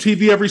national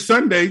TV every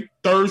Sunday,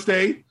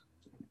 Thursday,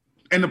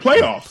 and the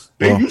playoffs.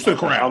 They used to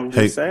crowd. I'm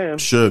Hey, just saying.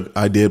 Suge,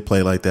 I did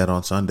play like that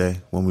on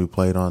Sunday when we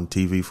played on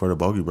TV for the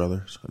Bogey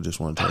Brothers. I just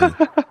want to tell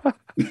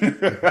you.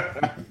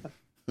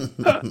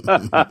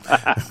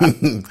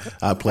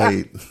 I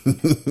played.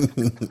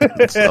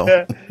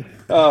 So,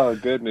 Oh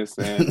goodness,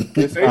 man!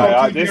 This They guy,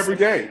 on TV every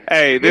day.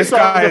 Hey, They this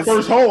started guy the is.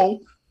 first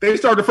hole. They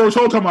started the first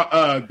hole talking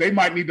about they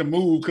might need to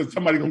move because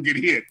somebody gonna get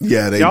hit.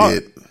 yeah, they Y'all-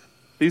 did.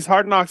 These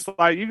Hard Knocks,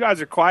 like you guys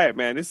are quiet,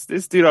 man. This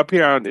dude up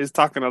here is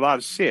talking a lot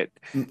of shit.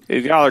 And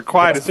y'all are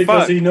quiet That's as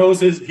because fuck. he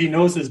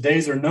knows his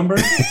days are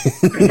numbered,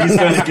 and he's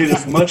got to get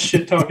as much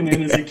shit talking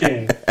in as he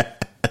can.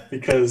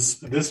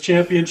 Because this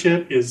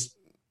championship is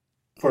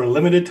for a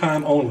limited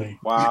time only.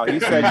 Wow,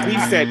 he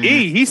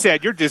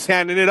said you're just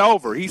handing it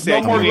over. He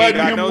said more you ain't letting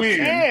got him no win.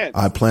 chance.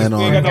 I plan You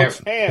ain't got on. no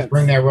chance.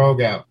 Bring that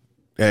rogue out.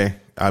 Hey,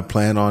 I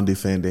plan on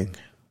defending.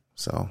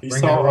 So He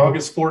Bring saw that rogue.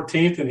 August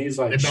 14th, and he's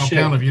like, It don't shit.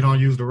 count if you don't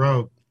use the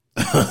rogue.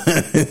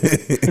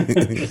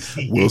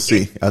 we'll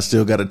see. I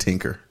still got to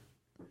tinker.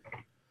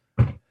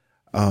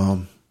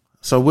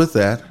 So with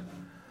that,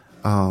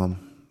 I'm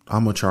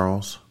a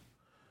Charles,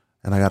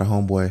 and I got a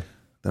homeboy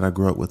that I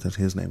grew up with, and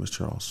his name is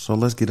Charles. So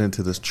let's get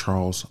into this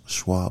Charles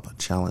Schwab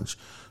challenge.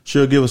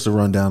 Sure, give us the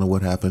rundown of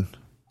what happened.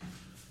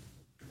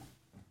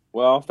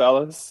 Well,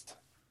 fellas,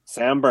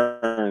 Sam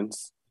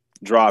Burns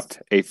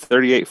dropped a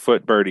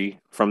 38-foot birdie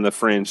from the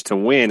fringe to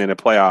win in a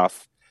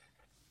playoff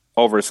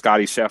over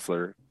Scotty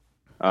Scheffler,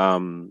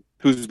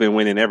 who's been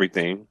winning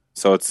everything.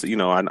 So it's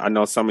I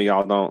know some of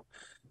y'all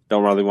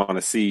don't really want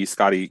to see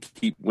Scotty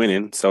keep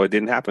winning, so it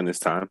didn't happen this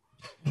time.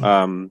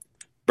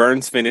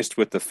 Burns finished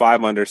with the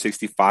 5 under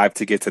 65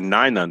 to get to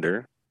 9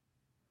 under.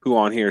 Who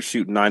on here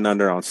shoot 9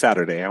 under on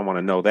Saturday? I want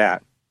to know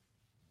that.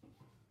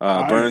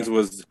 Burns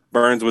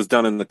was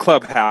done in the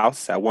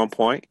clubhouse at one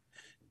point.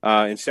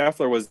 And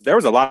Scheffler there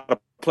was a lot of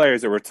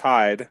players that were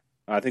tied.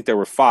 I think there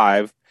were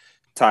 5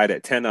 tied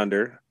at 10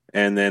 under.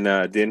 and then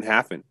it didn't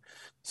happen.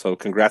 So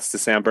congrats to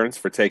Sam Burns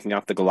for taking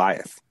out the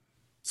Goliath.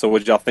 So what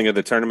did y'all think of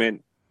the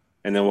tournament?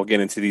 And then we'll get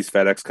into these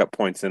FedEx Cup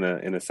points in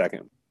a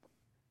second.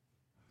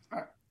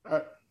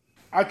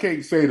 I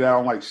can't say that I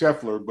don't like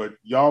Scheffler, but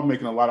y'all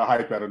making a lot of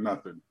hype out of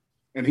nothing.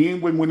 And he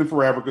ain't been winning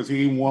forever because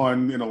he ain't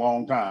won in a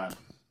long time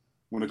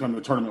when it comes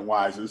to tournament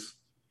wises.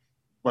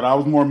 But I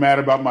was more mad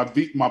about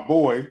my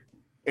boy,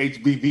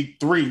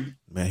 HBV3.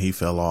 Man, he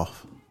fell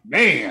off.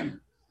 Man,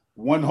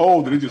 one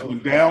hole that it just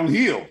went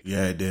downhill.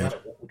 Yeah, it did.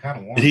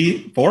 Did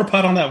he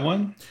 4-putt on that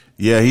one?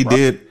 Yeah, he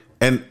did.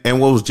 And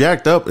what was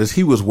jacked up is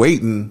he was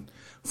waiting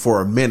for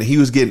a minute. He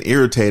was getting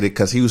irritated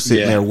because he was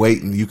sitting there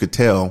waiting. You could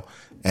tell.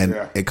 And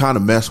it kind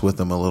of messed with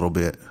him a little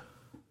bit.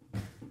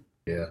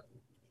 Yeah.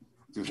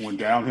 Just went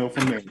downhill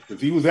from there. Because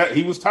he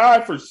was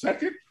tied for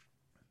second.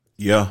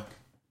 Yeah.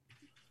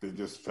 It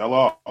just fell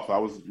off. I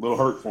was a little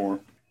hurt for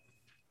him.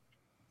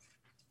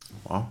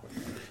 Well,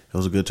 it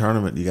was a good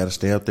tournament. You got to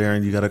stay up there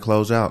and you got to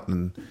close out.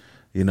 And,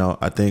 you know,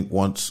 I think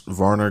once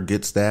Varner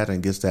gets that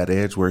and gets that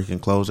edge where he can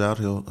close out,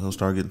 he'll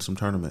start getting some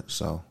tournaments.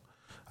 So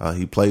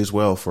he plays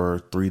well for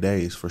 3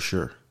 days for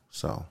sure.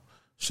 So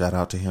shout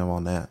out to him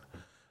on that.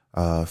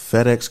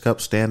 FedEx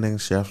Cup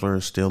standings, Scheffler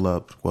is still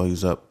up. Well,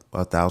 he's up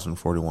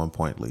 1,041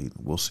 point lead.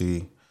 We'll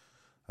see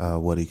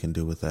what he can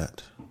do with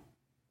that.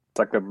 It's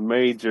like a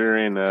major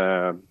and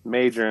a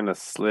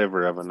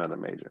sliver of another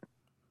major.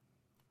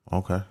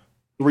 Okay.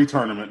 3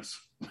 tournaments.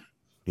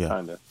 Yeah.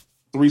 Kinda.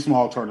 3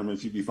 small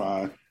tournaments, you'd be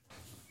fine.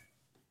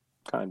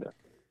 Kinda.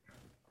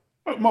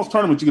 Most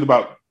tournaments you get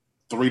about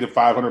 300 to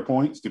 500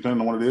 points, depending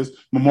on what it is.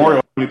 Memorial,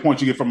 how many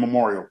points you get from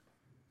Memorial?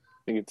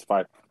 I think it's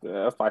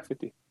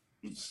 550.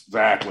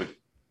 Exactly.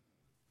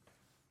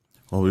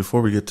 Well,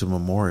 before we get to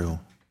Memorial,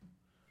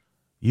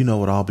 you know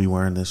what I'll be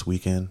wearing this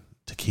weekend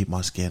to keep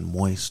my skin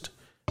moist,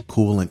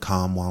 cool, and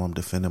calm while I'm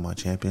defending my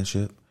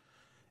championship?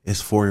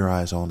 It's For Your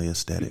Eyes Only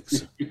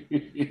Aesthetics.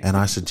 And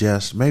I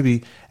suggest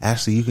maybe,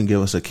 Ashley, you can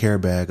give us a care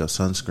bag of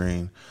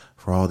sunscreen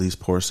for all these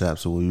poor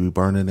saps who will be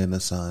burning in the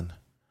sun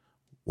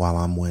while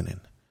I'm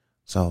winning.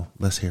 So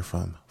let's hear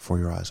from For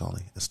Your Eyes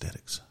Only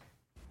Aesthetics.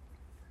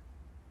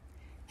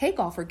 Hey,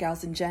 golfer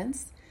gals and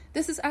gents.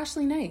 This is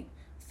Ashley Knight,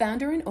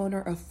 founder and owner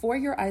of For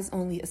Your Eyes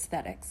Only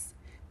Aesthetics.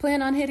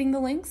 Plan on hitting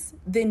the links?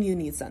 Then you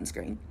need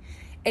sunscreen.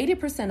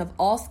 80% of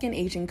all skin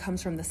aging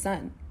comes from the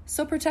sun,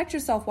 so protect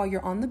yourself while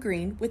you're on the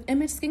green with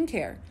Image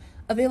Skincare,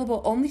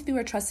 available only through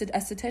a trusted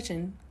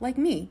esthetician like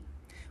me.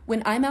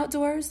 When I'm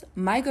outdoors,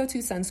 my go-to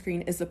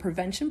sunscreen is the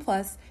Prevention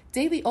Plus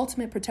Daily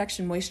Ultimate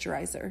Protection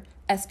Moisturizer,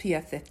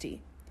 SPF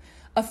 50.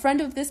 A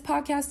friend of this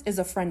podcast is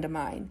a friend of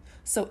mine,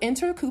 so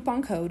enter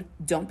coupon code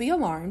Don't Be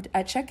Alarmed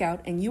at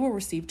checkout and you will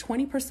receive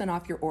 20%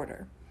 off your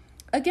order.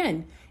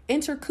 Again,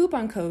 enter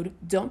coupon code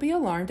Don't Be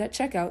Alarmed at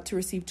checkout to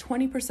receive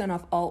 20%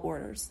 off all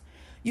orders.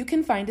 You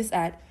can find us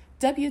at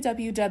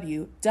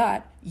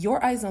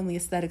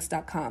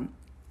www.youreyesonlyaesthetics.com.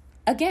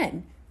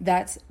 Again,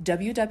 that's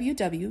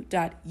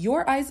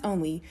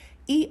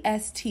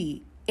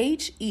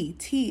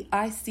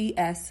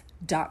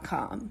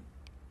www.youreyesonlyaesthetics.com.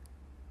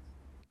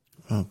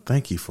 Well,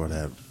 thank you for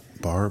that,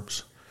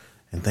 Barbs.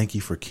 And thank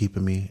you for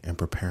keeping me and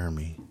preparing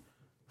me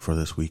for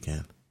this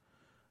weekend.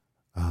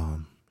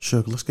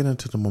 Shug, let's get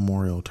into the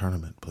Memorial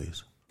Tournament,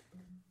 please.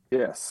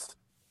 Yes.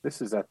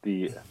 This is at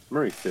the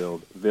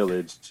Murrayfield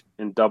Village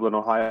in Dublin,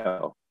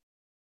 Ohio.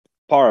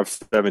 Par of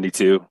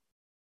 72,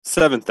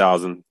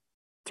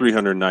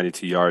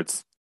 7,392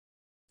 yards.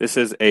 This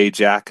is a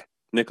Jack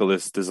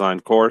Nicklaus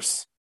designed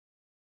course.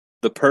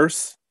 The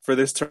purse for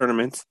this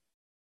tournament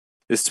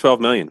is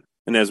 $12 million.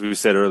 And as we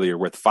said earlier,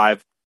 worth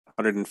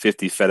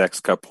 550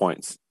 FedEx Cup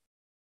points.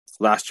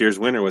 Last year's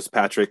winner was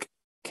Patrick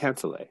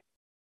Cantlay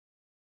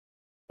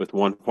with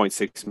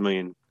 $1.6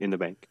 million in the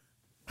bank.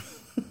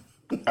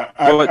 I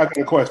got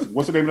a question.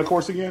 What's the name of the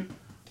course again?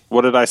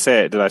 What did I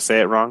say? Did I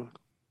say it wrong?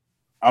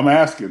 I'm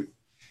asking.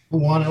 Who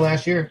won it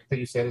last year? I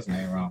think you said his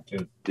name wrong,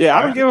 too. Yeah,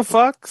 I don't give a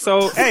fuck.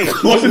 So, hey.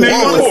 What's the name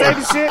of the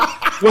course?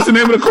 What's the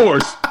name of the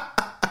course?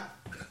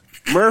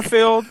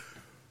 Murrayfield.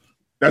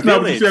 That's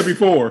not what you said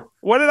before.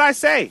 What did I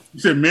say? You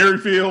said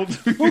Merrifield.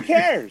 Who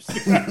cares?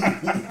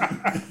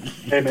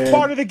 Hey, man.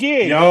 Part of the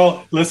gig.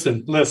 Y'all,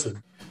 listen.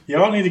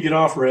 Y'all need to get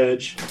off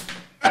Reg.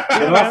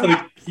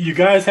 You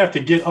guys have to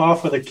get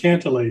off of the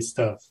Cantlay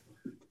stuff.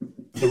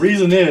 The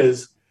reason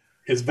is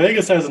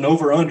Vegas has an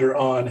over-under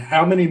on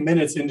how many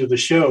minutes into the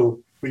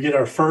show we get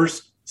our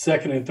first,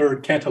 second, and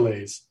third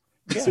Cantlays.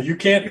 Yeah. So you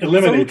can't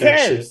eliminate that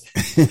shit.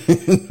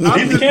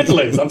 Leave the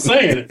Cantlays. I'm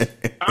saying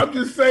it. I'm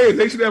just saying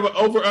they should have an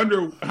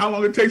over-under how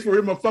long it takes for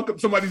him to fuck up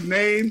somebody's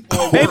name.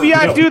 Maybe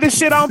I do this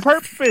shit on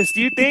purpose.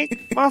 Do you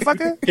think,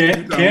 motherfucker?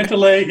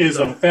 Cantlay is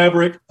a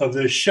fabric of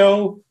this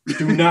show.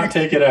 Do not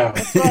take it out.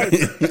 That's right.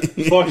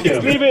 Fuck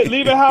him.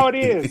 Leave it how it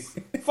is.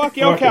 Fuck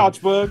your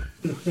couch, bug.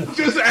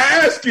 Just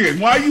asking.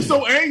 Why are you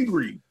so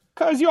angry?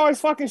 Because you always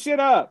fucking shit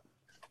up.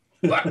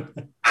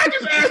 I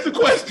just asked the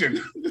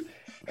question.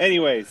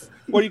 Anyways,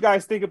 what do you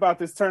guys think about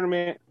this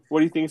tournament? What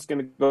do you think is going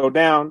to go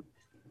down?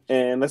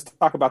 And let's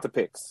talk about the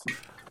picks.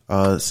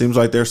 Seems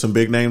like there's some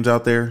big names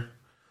out there.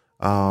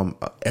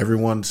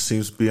 Everyone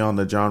seems to be on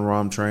the John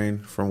Rahm train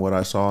from what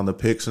I saw in the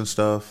picks and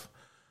stuff.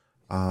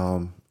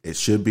 It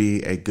should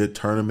be a good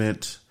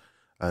tournament.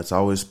 It's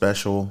always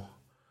special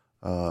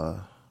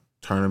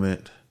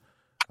tournament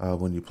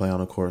when you play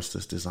on a course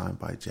that's designed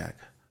by Jack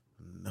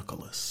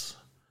Nicklaus.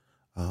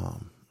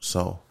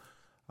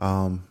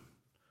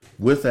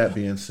 With that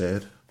being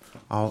said,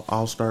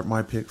 I'll start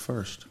my pick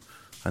first.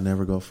 I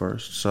never go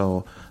first.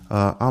 So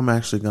I'm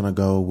actually going to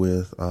go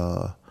with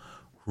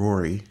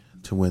Rory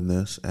to win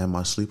this, and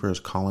my sleeper is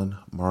Colin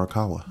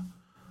Morikawa.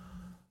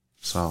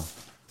 So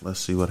let's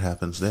see what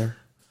happens there.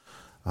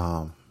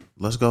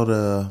 Let's go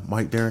to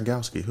Mike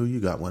Darengowski. Who you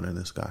got winning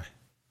this guy?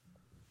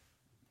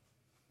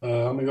 I'm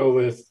going to go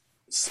with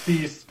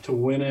Spieth to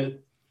win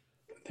it.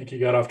 I think he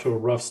got off to a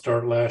rough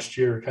start last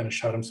year, kind of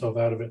shot himself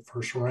out of it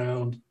first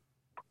round,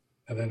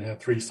 and then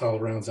had 3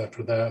 solid rounds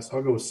after that. So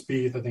I'll go with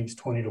Spieth. I think he's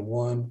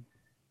 20-1.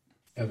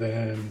 And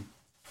then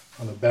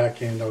on the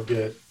back end, I'll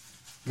get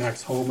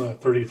Max Homa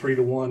at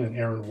 33-1 and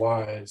Aaron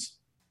Wise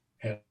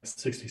at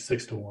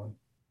 66-1.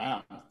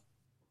 Wow.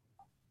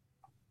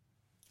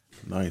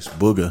 Nice.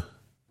 Booger.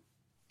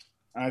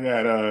 I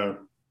got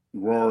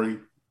Rory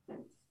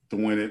to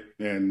win it,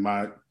 and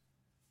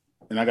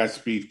I got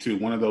Spieth too.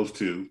 One of those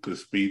two,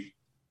 because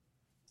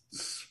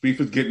Spieth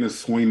is getting his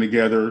swing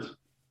together,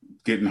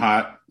 getting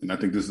hot, and I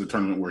think this is a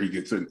tournament where he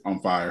gets it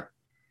on fire.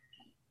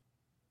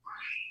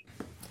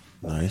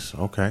 Nice.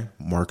 Okay,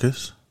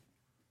 Marcus.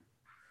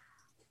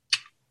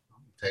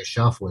 Take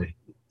Schauffele.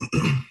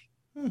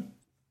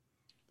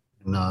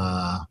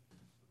 And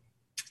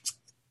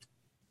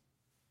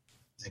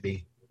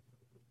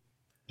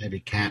maybe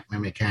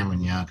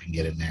Cameron Young can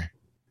get in there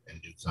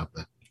and do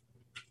something.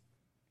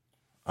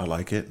 I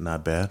like it.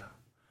 Not bad.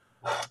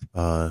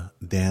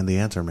 Dan, the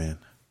answer man.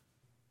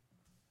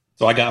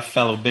 So I got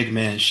fellow big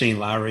man Shane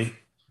Lowry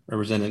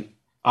representing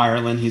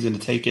Ireland. He's going to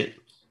take it.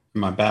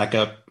 My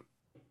backup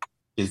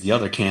is the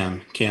other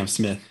Cam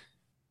Smith.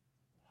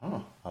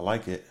 Oh, I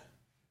like it.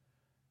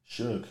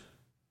 Shug.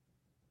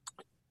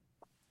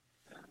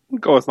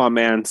 Go with my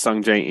man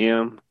Sung J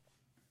M.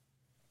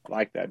 I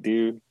like that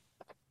dude.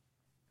 I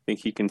think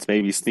he can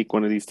maybe sneak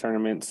one of these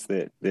tournaments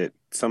that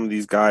some of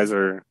these guys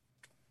are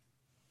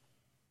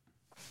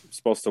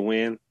supposed to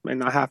win. May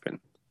not happen.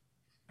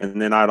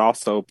 And then I'd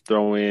also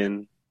throw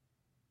in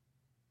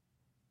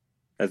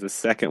as a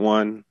second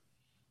one,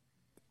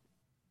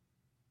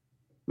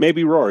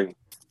 maybe Rory.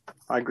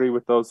 I agree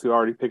with those who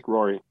already picked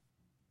Rory.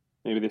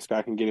 Maybe this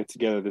guy can get it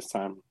together this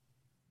time.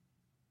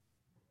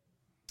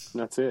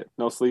 And that's it.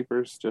 No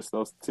sleepers, just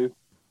those two.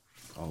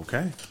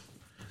 Okay.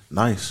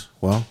 Nice.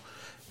 Well,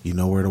 you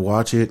know where to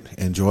watch it,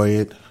 enjoy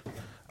it,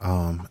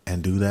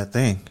 and do that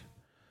thing.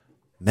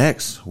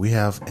 Next, we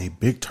have a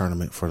big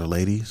tournament for the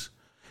ladies.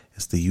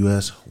 It's the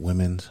U.S.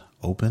 Women's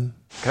Open.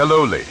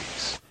 Hello,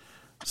 ladies.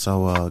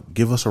 So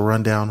give us a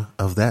rundown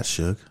of that,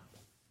 Shug.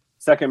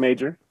 Second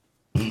major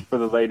for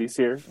the ladies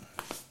here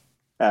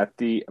at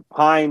the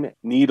Pine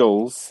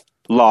Needles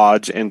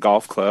Lodge and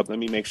Golf Club. Let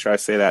me make sure I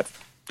say that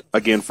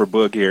again for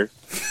Boog here.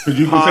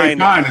 You can say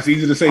Pine. It's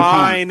easy to say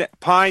Pine.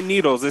 Pine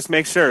Needles. Let's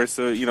make sure.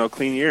 So,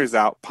 clean your ears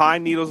out.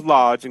 Pine Needles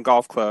Lodge and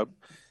Golf Club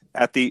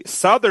at the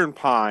Southern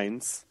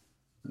Pines,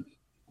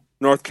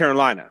 North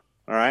Carolina.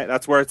 All right.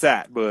 That's where it's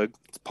at, Boog.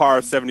 It's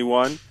par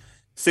 71,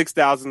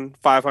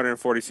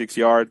 6,546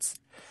 yards.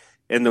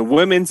 And the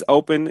Women's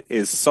Open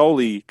is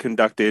solely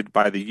conducted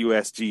by the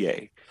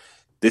USGA.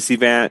 This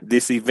event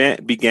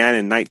began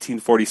in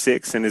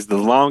 1946 and is the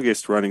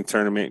longest running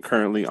tournament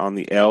currently on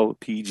the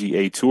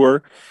LPGA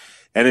Tour.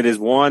 And it is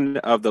one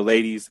of the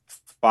ladies'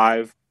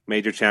 5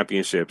 major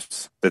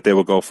championships that they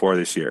will go for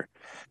this year.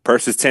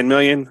 Purse is $10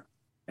 million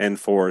and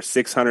for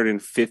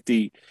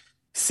 650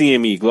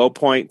 CME Glow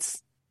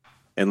points.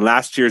 And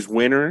last year's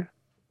winner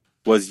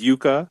was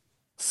Yuka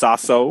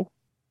Saso.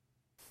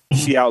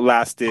 She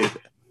outlasted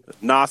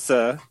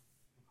Nasa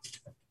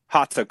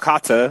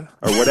Hatakata,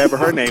 or whatever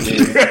her name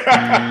is,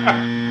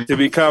 to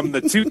become the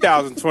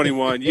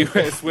 2021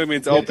 U.S.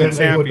 Women's Open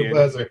champion.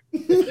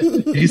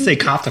 Did you say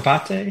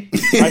Katapate?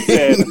 I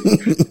said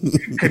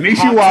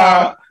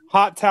Konnichiwa.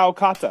 Hot Tao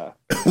Kata.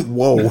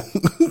 Whoa.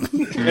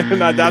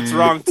 No, that's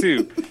wrong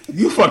too.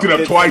 You fucked it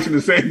up twice in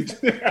the same.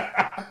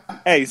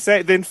 Hey,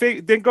 then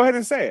go ahead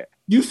and say it.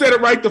 You said it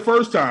right the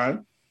first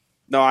time.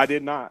 No, I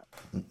did not.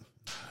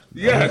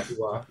 Yes.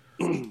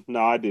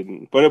 No, I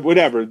didn't. But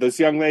whatever. This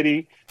young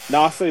lady,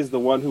 Nasa, is the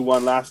one who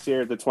won last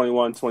year, the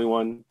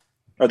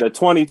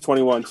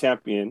 2021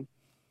 champion.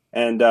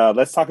 And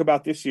let's talk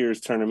about this year's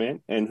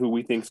tournament and who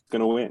we think's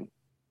going to win.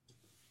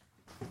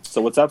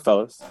 So what's up,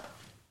 fellas?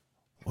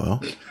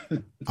 Well,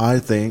 I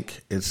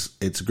think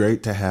it's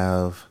great to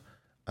have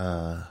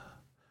the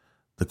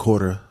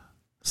Korda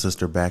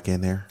sister back in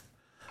there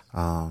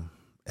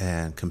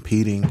and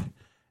competing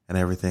and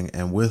everything.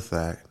 And with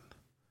that,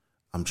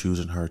 I'm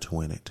choosing her to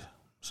win it.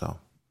 So,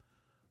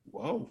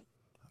 whoa,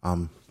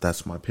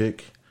 that's my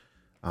pick.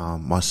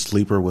 My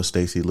sleeper was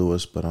Stacey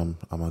Lewis, but I'm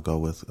gonna go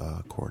with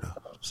Korda.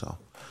 So,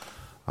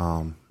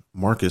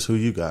 Marcus, who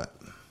you got?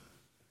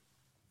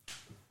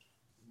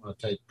 I'm gonna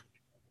take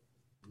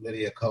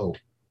Lydia Ko.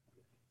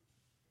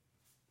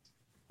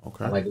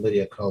 Okay. I like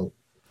Lydia Ko.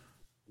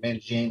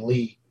 Minjin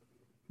Lee.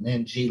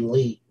 Min Jin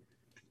Lee.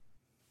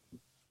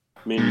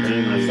 My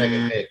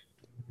second pick.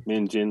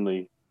 Min Jin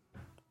Lee.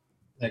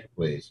 Next,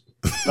 please.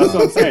 That's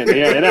what I'm saying.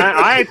 Yeah, and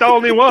I ain't the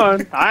only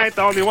one. I ain't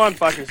the only one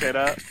fucking shit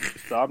up.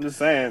 So I'm just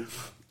saying.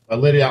 But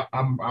Lydia,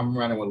 I'm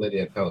running with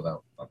Lydia Ko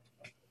though. I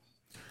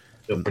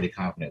feel pretty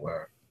confident with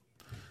her.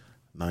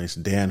 Nice.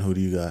 Dan, who do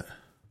you got?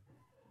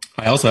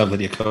 I also have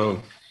Lydia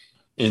Ko.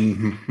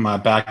 And my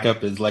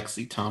backup is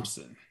Lexi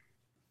Thompson.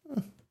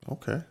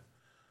 Okay.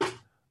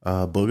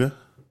 Booga?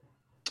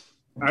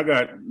 I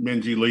got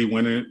Minji Lee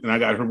winning, and I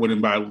got her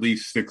winning by at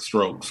least 6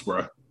 strokes,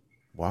 bro.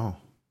 Wow.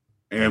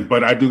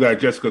 But I do got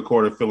Jessica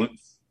Korda filling.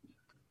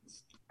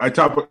 I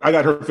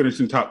got her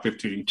finishing top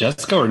 15.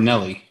 Jessica or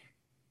Nelly?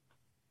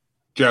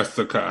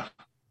 Jessica.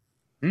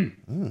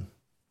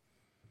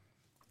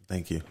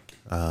 Thank you.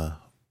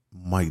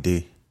 Mike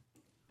D.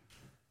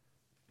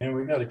 And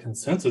we got a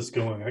consensus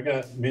going. I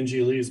got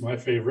Minji Lee as my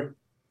favorite.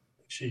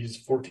 She's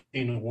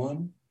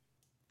 14-1.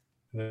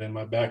 And then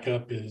my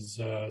backup is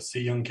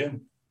Si Young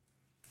Kim.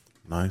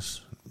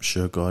 Nice.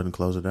 Sure, go ahead and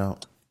close it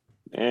out.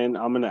 And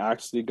I'm going to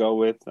actually go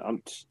with,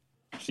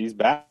 she's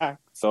back.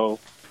 So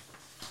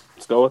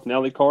let's go with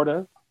Nelly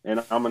Korda.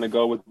 And I'm going to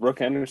go with Brooke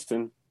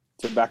Henderson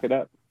to back it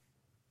up.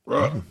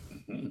 Like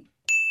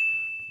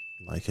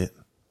it.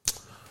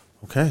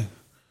 Okay.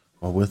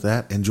 Well, with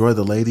that, enjoy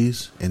the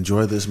ladies.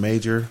 Enjoy this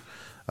major.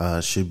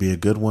 Should be a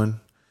good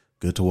one.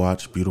 Good to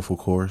watch. Beautiful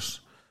course.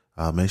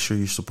 Make sure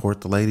you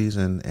support the ladies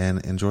and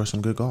enjoy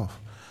some good golf.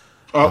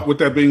 With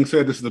that being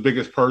said, this is the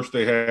biggest purse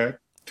they had.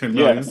 10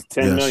 million. Yes,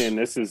 10 million.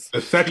 This is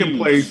the second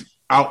place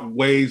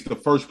outweighs the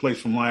first place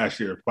from last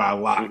year by a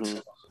lot. Mm-hmm.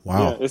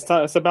 Wow. Yeah,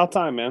 it's about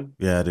time, man.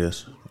 Yeah, it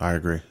is. I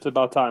agree. It's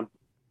about time.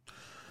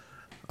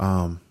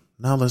 Now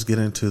let's get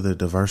into the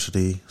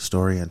diversity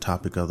story and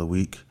topic of the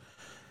week.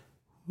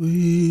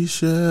 We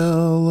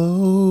shall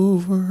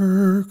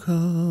overcome.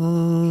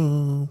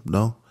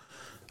 No,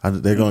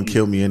 they're going to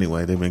kill me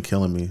anyway. They've been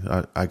killing me.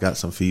 I got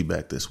some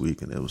feedback this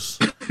week, and it was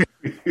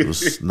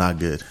not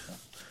good.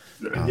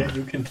 And yet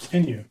you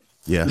continue.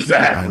 Yeah,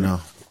 exactly. I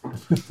know.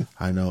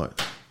 I know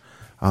it.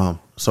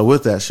 So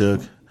with that,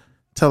 Suge,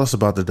 tell us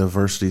about the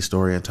diversity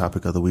story and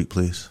topic of the week,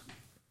 please.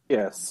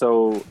 Yeah,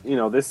 so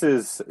this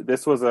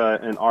was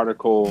an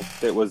article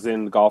that was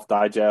in Golf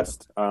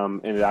Digest,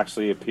 and it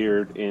actually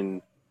appeared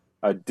in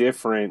a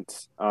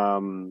different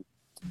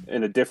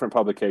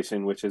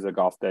publication, which is a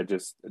Golf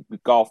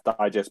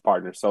Digest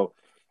partner. So,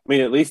 I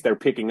mean, at least they're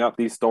picking up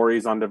these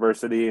stories on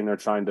diversity and they're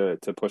trying to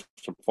push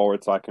them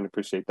forward. So I can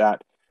appreciate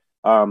that.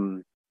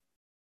 So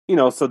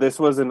this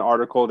was an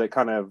article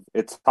that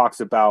it talks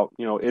about,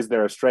 is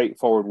there a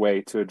straightforward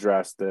way to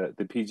address the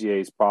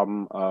PGA's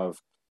problem of,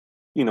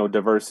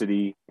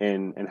 diversity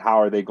and what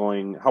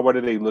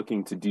are they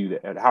looking to do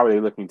that? How are they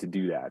looking to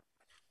do that?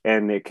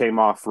 And it came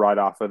right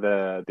off of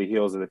the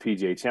heels of the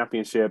PGA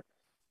Championship,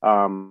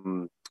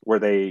 where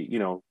they,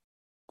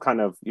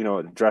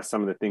 addressed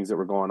some of the things that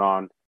were going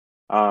on.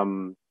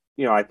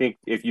 I think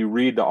if you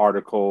read the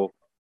article,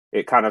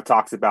 it kind of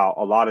talks about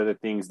a lot of the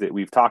things that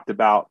we've talked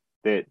about,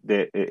 that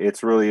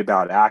it's really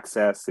about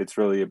access. It's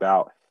really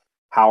about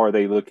how are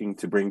they looking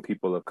to bring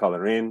people of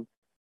color in?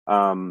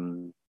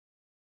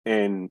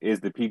 And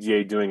is the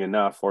PGA doing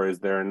enough, or is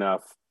there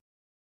enough,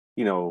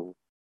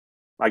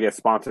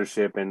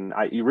 sponsorship? And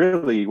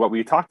what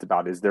we talked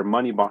about is there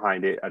money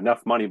behind it,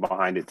 enough money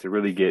behind it to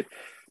really get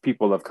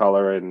people of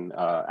color and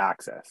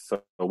access.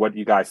 So what do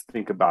you guys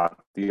think about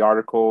the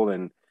article,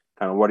 and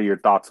kind of what are your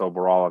thoughts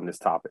overall on this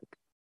topic?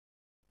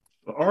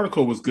 The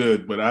article was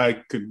good, but I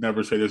could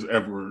never say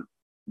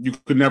you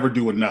could never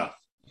do enough.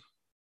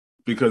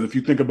 Because if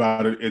you think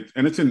about it,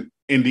 it's in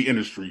the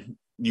industry,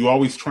 you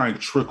always try and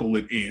trickle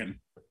it in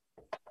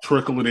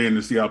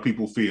to see how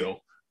people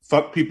feel.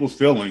 Fuck people's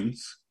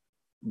feelings.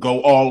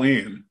 Go all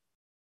in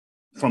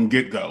from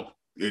get-go.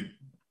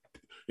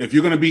 If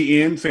you're going to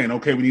be in saying,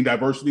 okay, we need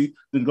diversity,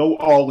 then go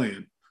all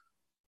in.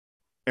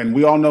 And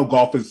we all know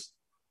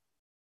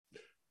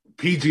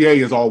PGA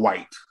is all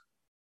white.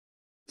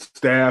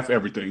 Staff,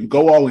 everything.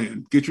 Go all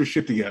in. Get your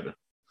shit together.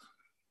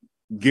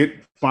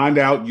 Find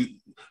out.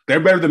 They're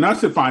better than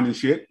us at finding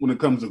shit when it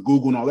comes to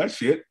Google and all that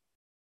shit.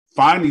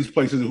 Find these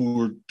places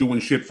who are doing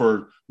shit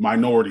for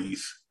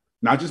minorities,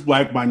 not just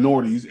black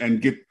minorities,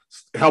 and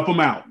help them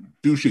out.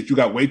 Do shit. You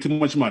got way too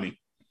much money.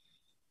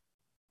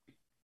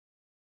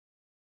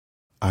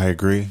 I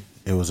agree.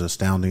 It was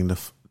astounding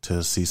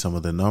to see some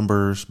of the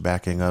numbers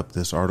backing up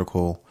this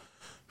article.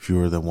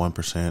 Fewer than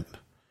 1%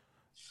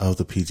 of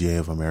the PGA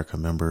of America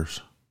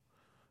members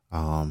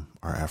are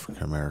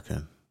African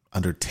American.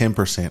 Under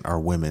 10% are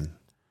women.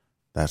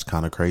 That's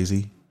kind of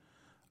crazy.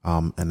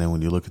 And then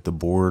when you look at the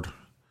board,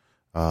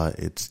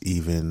 it's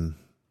even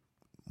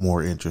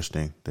more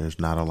interesting. There's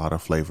not a lot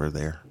of flavor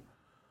there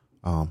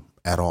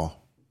at all.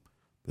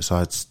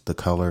 Besides the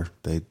color,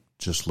 they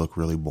just look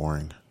really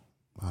boring.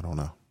 I don't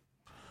know.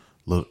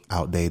 Look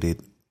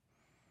outdated,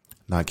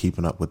 not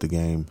keeping up with the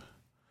game.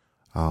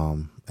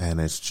 And and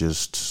it's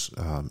just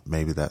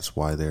maybe that's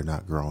why they're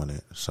not growing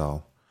it.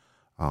 So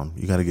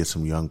you got to get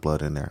some young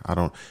blood in there.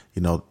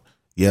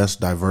 Yes,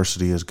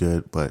 diversity is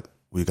good, but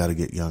we got to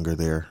get younger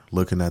there.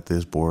 Looking at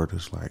this board,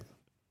 it's like,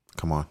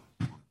 come on,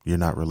 you're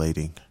not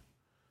relating.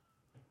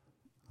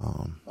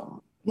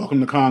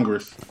 Welcome to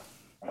Congress.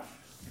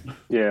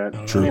 Yeah,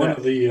 true. One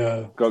of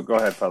the go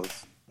ahead,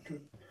 fellas.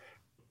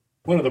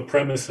 One of the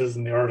premises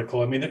in the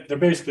article, I mean, they're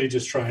basically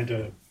just trying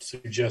to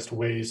suggest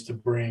ways to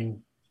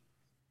bring,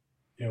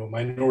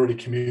 minority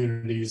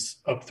communities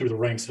up through the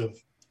ranks of,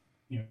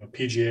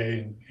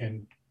 PGA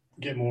and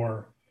get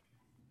more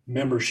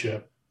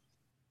membership.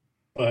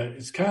 But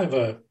it's kind of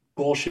a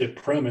bullshit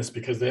premise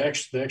because they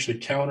actually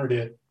countered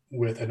it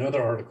with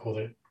another article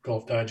that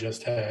Golf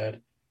Digest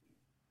had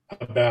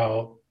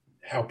about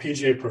how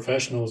PGA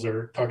professionals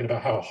are talking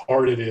about how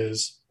hard it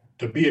is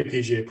to be a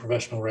PGA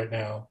professional right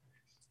now,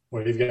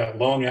 where you've got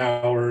long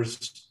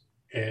hours.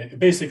 And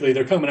basically,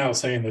 they're coming out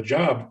saying the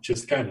job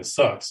just kind of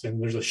sucks, and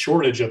there's a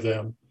shortage of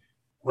them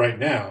right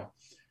now.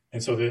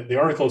 And so the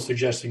article is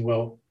suggesting,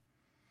 well,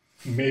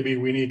 maybe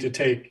we need to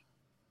take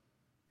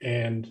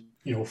and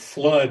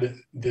flood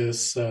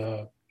this,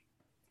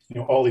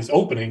 all these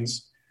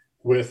openings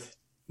with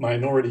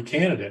minority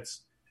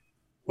candidates.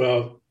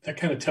 Well, that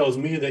kind of tells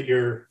me that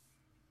you're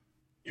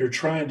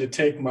trying to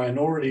take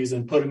minorities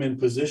and put them in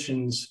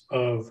positions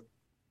of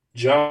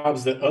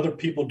jobs that other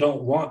people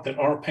don't want that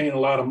aren't paying a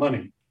lot of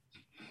money.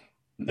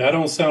 That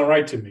don't sound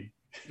right to me.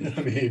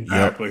 I mean,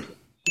 Exactly.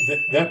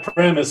 That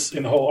premise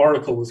in the whole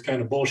article was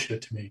kind of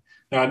bullshit to me.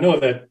 Now I know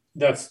that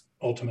that's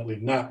ultimately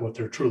not what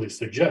they're truly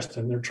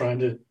suggesting. They're trying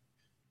to,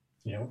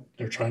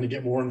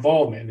 get more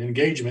involvement and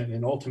engagement,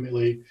 and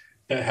ultimately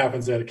that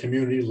happens at a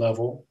community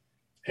level,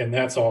 and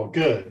that's all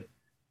good.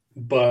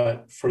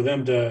 But for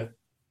them to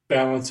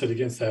balance it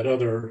against that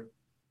other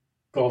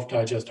Golf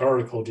Digest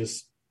article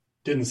just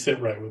didn't sit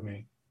right with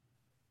me.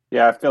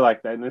 Yeah, I feel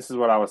like that, and this is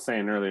what I was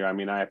saying earlier. I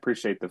mean, I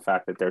appreciate the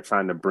fact that they're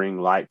trying to bring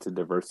light to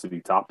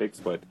diversity topics,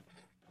 but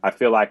I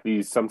feel like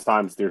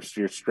sometimes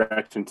you're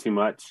stretching too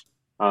much.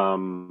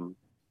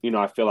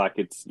 I feel like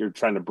you're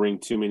trying to bring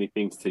too many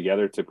things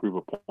together to prove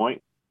a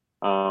point.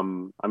 I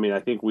mean, I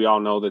think we all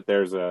know that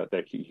there's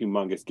that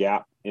humongous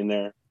gap in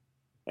there,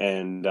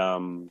 and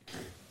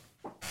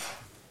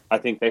I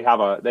think they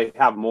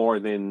have more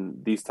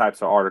than these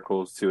types of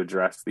articles to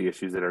address the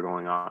issues that are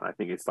going on. I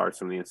think it starts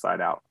from the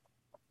inside out.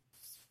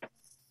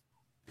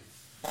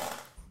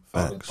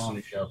 The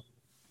Tony Show.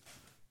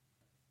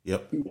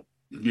 Yep.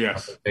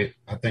 Yes.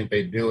 I think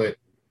they do it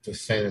to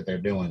say that they're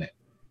doing it.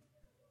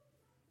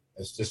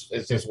 It's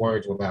just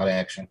words without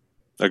action.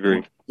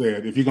 Agree.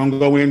 Said, if you're gonna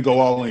go in, go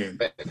all in.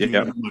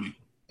 Yeah. Money.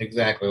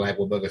 Exactly like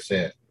what Booker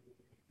said.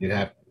 They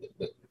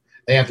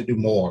have to do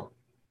more,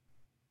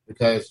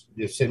 because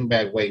you're sitting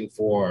back waiting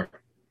for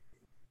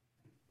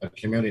a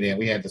community, and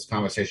we had this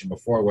conversation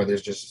before where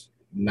there's just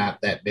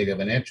not that big of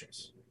an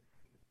interest.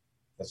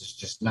 Because it's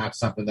just not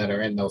something that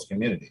are in those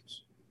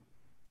communities.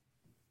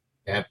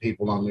 You have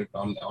people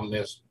on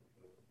this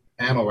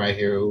panel right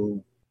here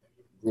who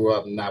grew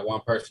up and not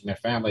one person in their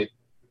family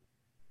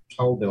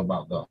told them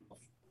about golf.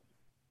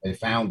 They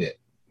found it.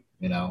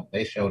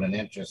 They showed an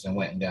interest and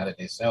went and got it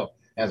themselves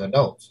as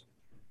adults.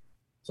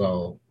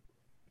 So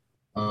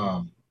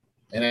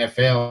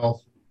NFL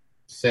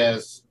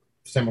says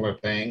similar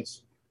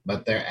things,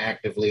 but they're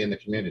actively in the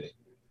community.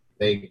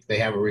 They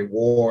have a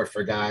reward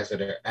for guys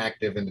that are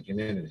active in the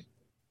community.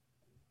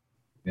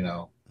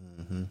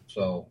 Mm-hmm.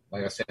 So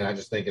like I said, I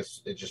just think it's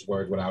just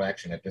words without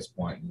action at this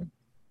point.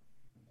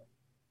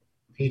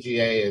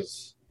 PGA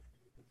is,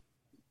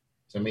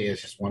 to me,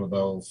 it's just one of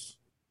those.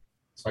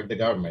 It's like the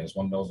government. It's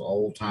one of those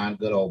old time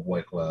good old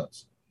boy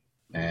clubs,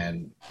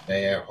 and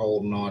they are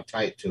holding on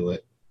tight to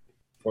it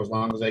for as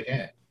long as they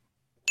can.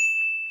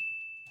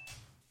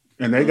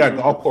 And they got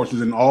golf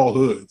courses in all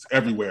hoods,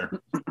 everywhere.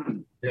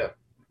 Yeah,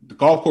 the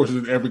golf courses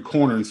in every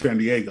corner in San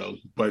Diego,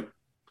 but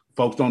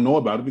folks don't know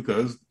about it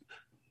because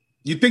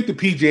you think the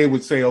PGA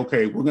would say,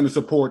 okay, we're going to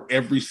support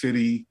every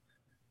city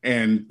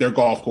and their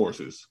golf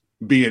courses,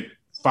 be it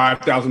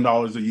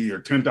 $5,000 a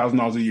year,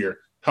 $10,000 a year,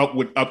 help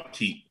with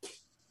upkeep,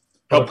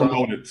 help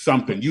promote it,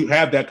 something. You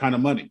have that kind of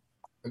money.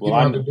 You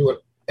don't have to do it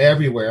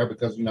everywhere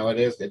because,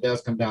 it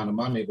does come down to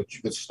money, but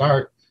you could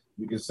start,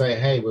 you could say,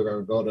 hey, we're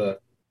going to go to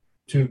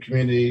 2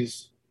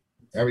 communities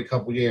every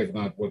couple of years.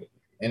 We're going to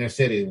inner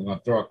city, we're going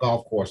to throw a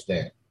golf course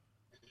there.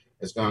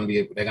 It's going to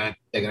be, they're going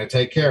to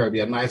take care of it, be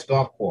a nice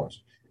golf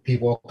course.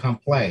 People will come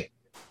play.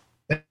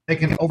 They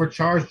can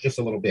overcharge just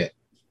a little bit.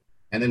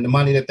 And then the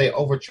money that they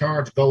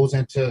overcharge goes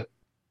into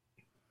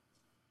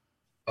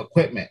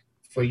equipment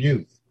for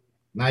youth.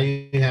 Now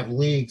you have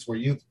leagues where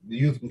the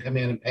youth can come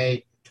in and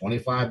pay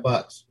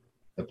 $25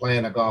 to play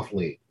in a golf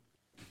league.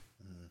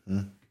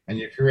 Mm-hmm. And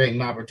you're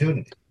creating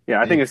opportunity.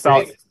 Yeah, I think it's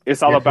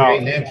all about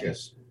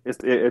interest. It's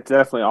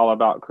definitely all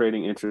about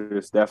creating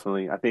interest.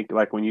 Definitely. I think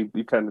like when you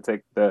kind of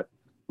take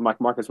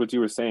Marcus, what you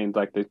were saying,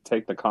 like they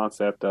take the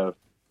concept of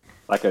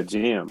like a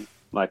gym,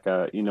 like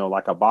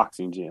a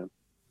boxing gym,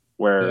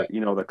 where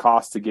the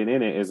cost to get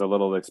in it is a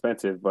little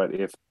expensive, but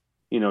if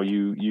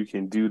you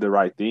can do the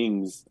right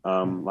things,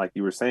 like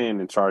you were saying,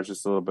 and charge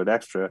just a little bit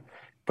extra,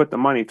 put the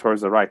money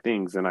towards the right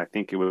things, and I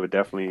think it would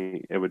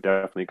definitely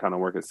kind of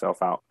work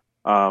itself out.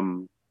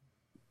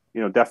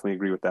 Definitely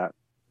agree with that.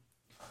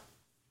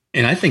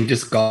 And I think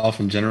just golf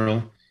in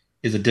general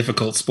is a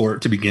difficult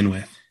sport to begin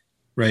with,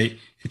 right?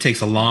 It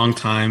takes a long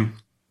time,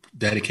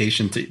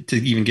 dedication to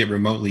even get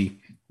remotely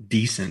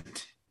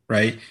decent,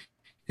 right?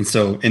 And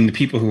the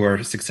people who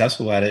are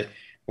successful at it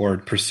or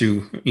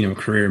pursue, a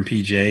career in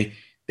PGA,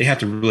 they have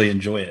to really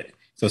enjoy it.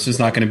 So it's just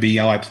not going to be,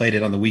 I played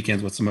it on the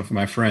weekends with some of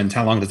my friends.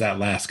 How long does that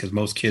last? Because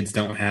most kids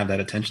don't have that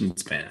attention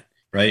span,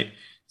 right?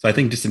 So I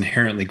think just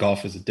inherently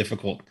golf is a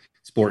difficult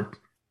sport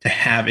to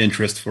have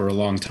interest for a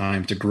long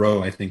time, to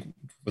grow, I think,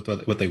 with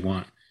what they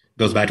want. It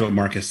goes back to what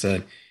Marcus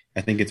said.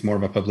 I think it's more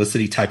of a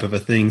publicity type of a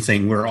thing,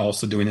 saying we're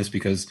also doing this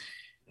because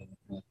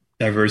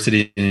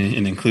diversity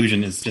and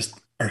inclusion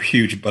are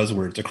huge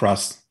buzzwords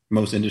across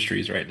most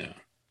industries right now.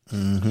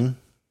 Mm-hmm.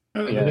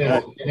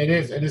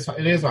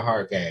 It is a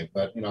hard game,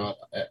 but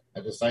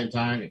at the same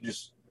time, you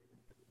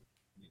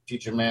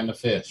teach a man to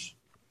fish.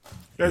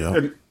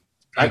 Yeah.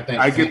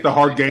 I get the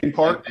hard game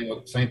part.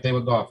 Same thing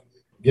with golf.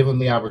 Give them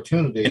the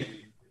opportunity,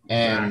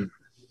 and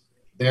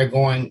you're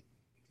going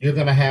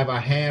to have a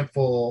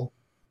handful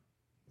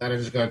that are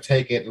just going to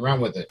take it and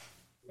run with it.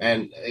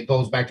 And it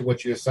goes back to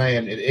what you're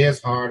saying. It is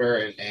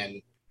harder,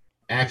 and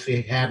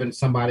actually having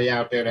somebody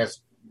out there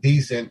that's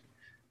decent.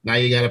 Now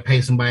you got to pay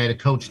somebody to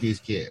coach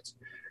these kids.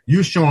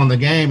 You show them the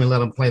game and let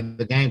them play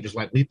the game just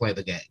like we play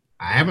the game.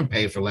 I haven't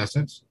paid for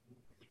lessons,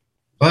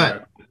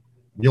 but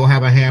you'll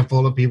have a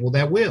handful of people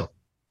that will.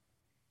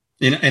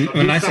 And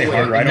when I say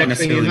harder, I don't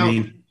necessarily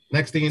mean.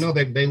 Next thing you know,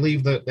 they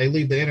leave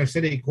the inner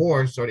city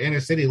course or the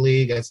inner city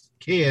league as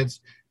kids.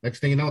 Next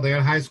thing you know, they're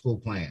in high school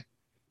playing.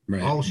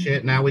 Right. Oh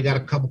shit! Now we got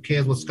a couple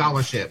kids with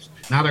scholarships.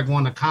 Now they're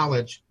going to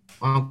college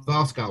on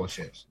golf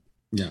scholarships.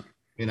 Yeah,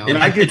 and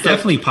it's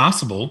definitely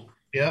possible.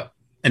 Yeah.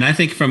 And I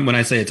think from when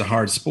I say it's a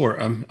hard sport,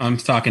 I'm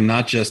talking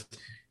not just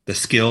the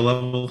skill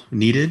level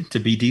needed to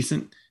be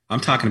decent.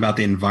 I'm talking about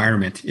the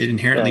environment. It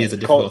inherently is a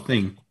difficult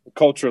thing.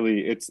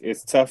 Culturally, it's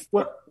tough.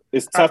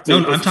 It's tough.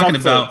 I'm talking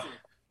about.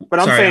 But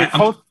I'm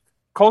saying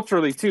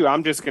culturally too.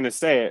 I'm just going to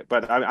say it,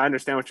 but I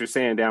understand what you're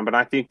saying, Dan. But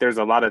I think there's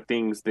a lot of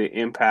things that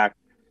impact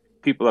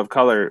people of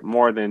color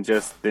more than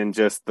just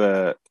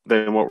what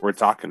we're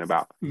talking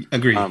about.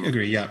 Agree.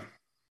 Yeah.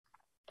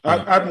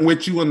 I'm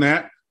with you on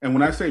that. And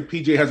when I say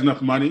PGA has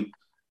enough money,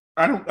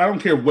 I don't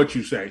care what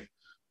you say.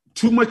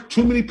 Too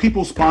many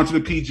people sponsor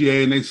the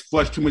PGA and they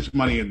flush too much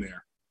money in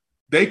there.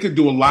 They could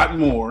do a lot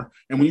more.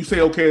 And when you say,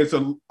 okay, it's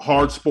a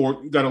hard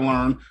sport, you got to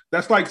learn.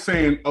 That's like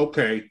saying,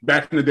 okay,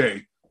 back in the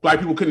day, black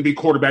people couldn't be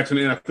quarterbacks in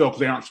the NFL because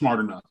they aren't smart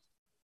enough.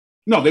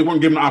 No, they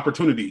weren't given an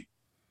opportunity.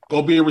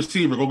 Go be a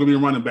receiver. Go be a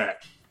running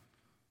back.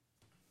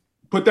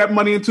 Put that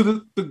money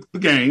into the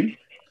game.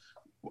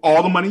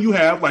 All the money you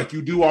have, like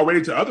you do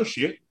already to other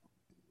shit.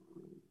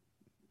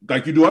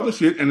 Like you do other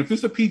shit. And if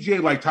it's a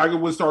PGA, like Tiger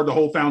Woods started the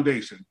whole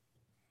foundation,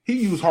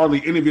 he used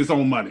hardly any of his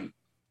own money. And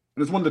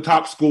it's one of the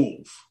top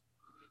schools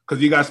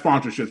because you got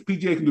sponsorships.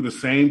 PGA can do the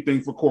same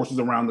thing for courses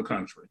around the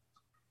country.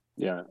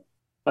 Yeah.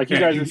 Like you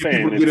guys are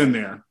saying. People get in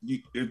there.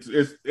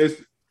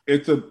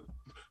 It's a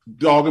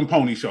dog and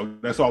pony show.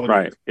 That's all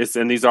it is.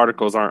 And these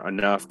articles aren't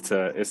enough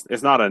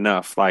it's not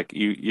enough. Like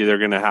they're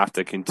going to have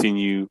to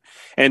continue.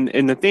 And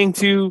the thing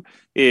too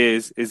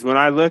is when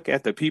I look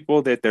at the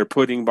people that they're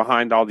putting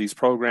behind all these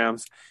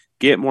programs,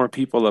 get more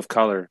people of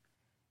color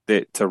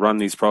to run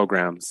these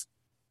programs.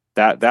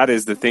 That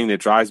is the thing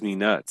that drives me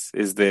nuts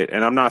is that,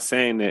 and I'm not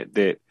saying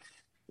that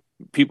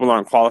people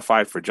aren't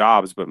qualified for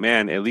jobs, but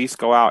man, at least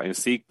go out and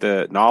seek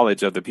the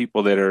knowledge of the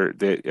people that are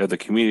the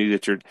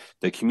community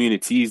the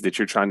communities that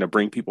you're trying to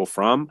bring people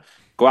from.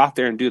 Go out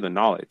there and do the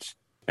knowledge,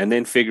 and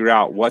then figure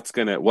out what's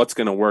gonna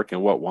work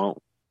and what won't,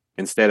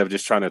 instead of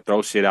just trying to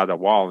throw shit out the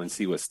wall and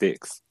see what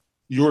sticks.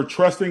 You're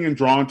trusting and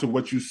drawn to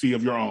what you see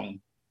of your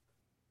own.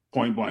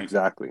 Point blank.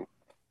 Exactly.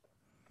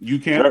 You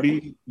can't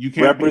be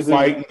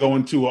white and go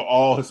into an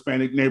all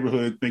Hispanic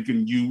neighborhood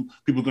thinking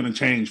people are going to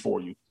change for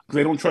you because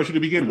they don't trust you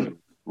to begin with.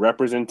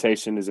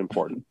 Representation is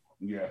important.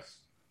 Yes.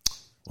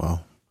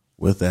 Well,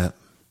 with that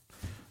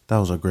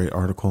was a great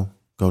article.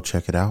 Go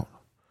check it out.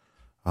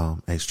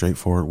 A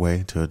straightforward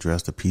way to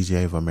address the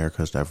PGA of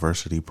America's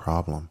diversity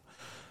problem.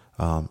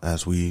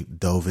 As we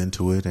dove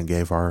into it and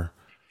gave our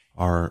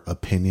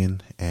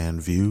opinion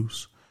and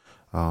views,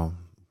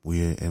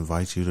 we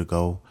invite you to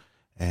go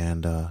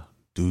and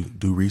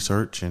do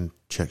research and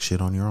check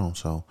shit on your own.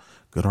 So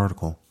good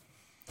article.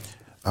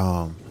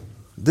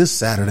 This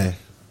Saturday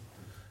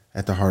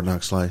at the Hard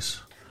Knock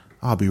Slice,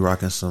 I'll be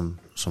rocking some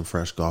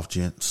fresh Golf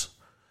Gents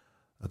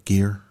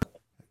gear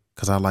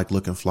because I like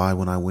looking fly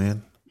when I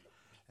win.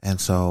 And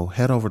so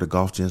head over to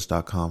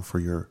golfgents.com for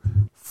your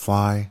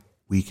fly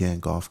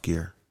weekend golf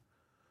gear.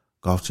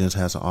 Golf Gents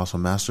has an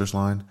awesome Masters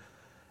line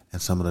and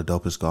some of the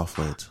dopest golf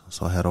weights.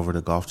 So head over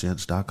to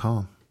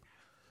golfgents.com.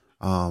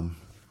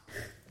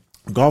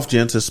 Golf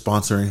Gents is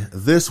sponsoring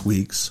this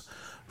week's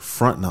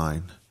Front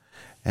Nine.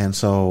 And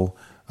so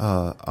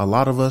a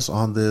lot of us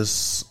on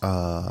this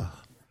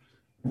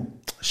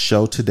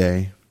show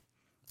today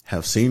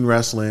have seen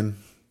wrestling,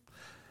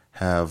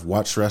 have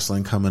watched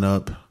wrestling coming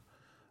up,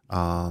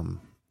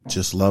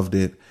 just loved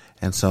it.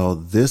 And so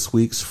this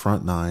week's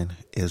Front Nine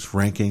is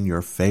ranking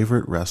your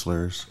favorite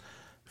wrestlers'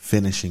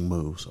 finishing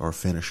moves, or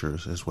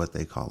finishers is what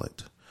they call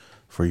it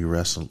for you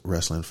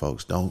wrestling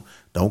folks.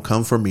 Don't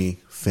come for me,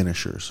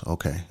 finishers.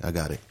 Okay, I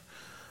got it.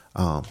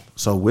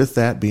 So with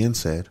that being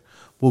said,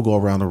 we'll go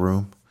around the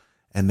room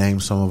and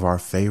name some of our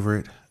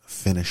favorite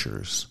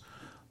finishers.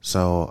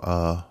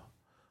 So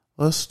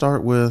let's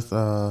start with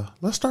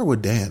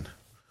Dan.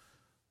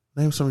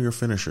 Name some of your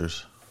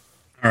finishers.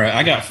 All right,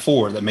 I got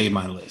 4 that made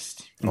my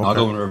list. And I'll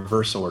go in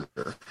reverse order.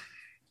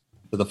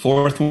 So the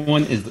 4th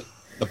one is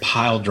the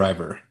pile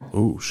driver.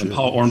 Oh, shit. And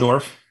Paul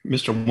Orndorff,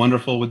 Mr.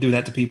 Wonderful, would do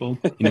that to people.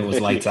 It was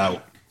lights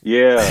out.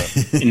 Yeah.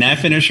 And that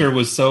finisher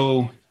was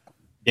so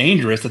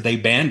dangerous that they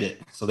banned it.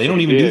 So they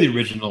don't even do the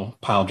original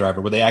pile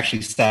driver where they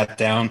actually sat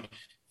down,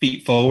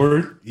 feet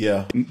forward.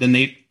 Yeah. Then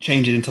they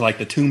changed it into like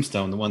the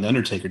tombstone, the one the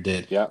Undertaker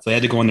did. Yeah. So they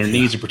had to go on their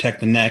knees to protect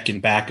the neck and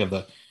back of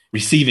the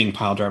receiving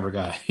pile driver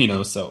guy,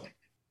 so.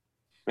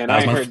 Man,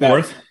 that was my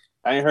 4th.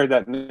 I ain't heard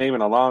that name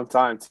in a long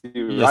time,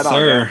 too. Yes, right on,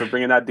 sir. man, for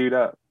bringing that dude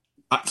up.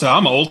 So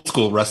I'm an old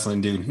school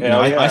wrestling dude.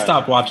 I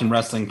stopped watching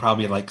wrestling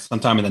probably like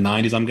sometime in the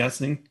 90s, I'm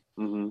guessing.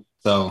 Mm-hmm.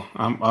 So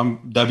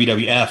I'm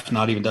WWF,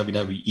 not even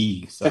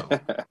WWE. So,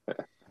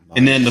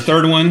 and then the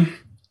 3rd one,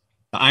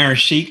 the Iron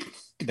Sheik,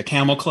 the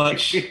camel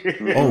clutch.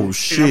 Oh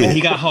shit!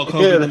 He got Hulk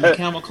Hogan in the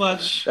camel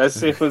clutch. That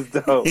shit was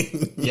dope.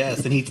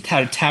 Yes, and he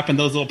started tapping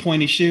those little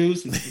pointy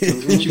shoes and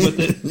hit you with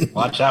it.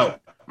 Watch out.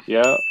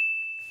 Yeah.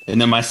 And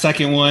then my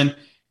 2nd one,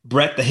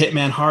 Bret the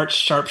Hitman Hart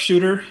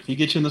sharpshooter. He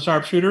gets you in the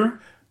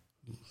sharpshooter.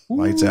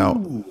 Lights out.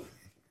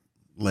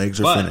 Legs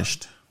are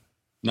finished.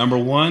 Number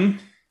 1,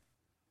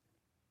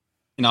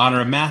 in honor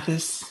of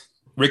Mathis,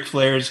 Ric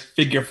Flair's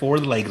figure 4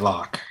 leg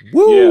lock.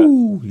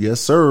 Woo! Yeah. Yes,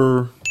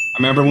 sir. I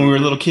remember when we were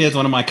little kids,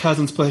 one of my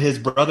cousins put his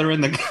brother in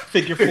the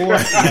figure 4. And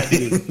that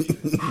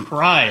dude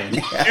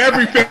crying.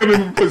 Every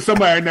family put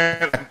somebody in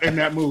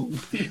that move.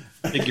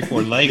 Figure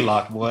 4 leg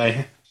lock,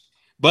 boy.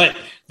 But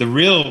the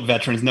real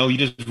veterans know you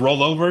just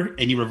roll over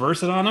and you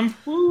reverse it on them.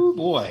 Woo,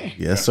 boy.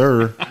 Yes,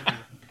 sir.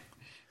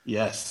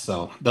 Yes.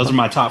 So those are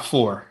my top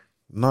 4.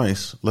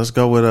 Nice. Let's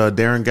go with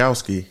Darren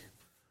Gowski.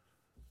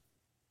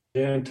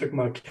 Dan took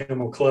my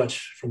camel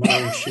clutch from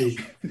Iron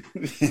Sheik.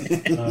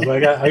 But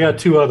I got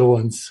 2 other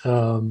ones.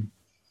 Brutus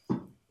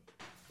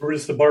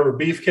the Barber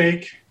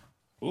Beefcake.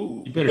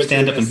 Ooh, you better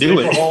stand up and do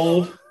it.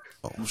 Hold.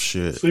 Oh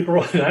shit! Sleeper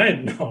hold. I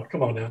didn't know.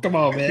 Come on now. Come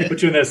on, man.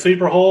 Put you in that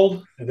sleeper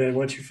hold, and then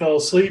once you fell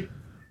asleep,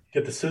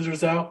 get the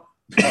scissors out,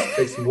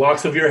 take some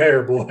locks of your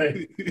hair,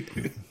 boy.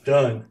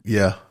 Done.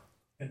 Yeah.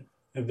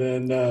 And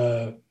then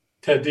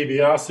Ted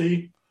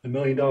DiBiase, the $1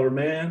 Million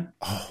Man.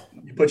 Oh.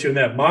 You put you in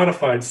that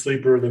modified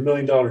sleeper, the $1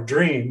 Million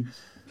Dream.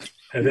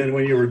 And then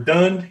when you were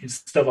done, you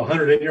stuff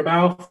 100 in your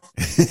mouth,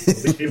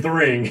 leave the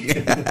ring.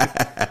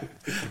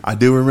 I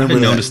do remember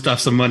that. To stuff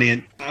some money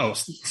in. Oh,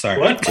 sorry.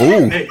 What?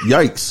 Oh, Hey.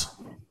 yikes.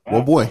 Wow.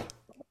 Oh, boy.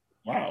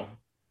 Wow.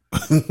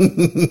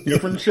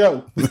 Different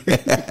show.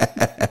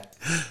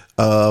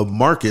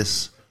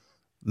 Marcus,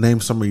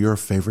 name some of your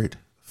favorite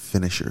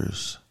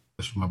finishers.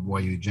 My boy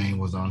Eugene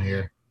was on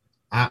here.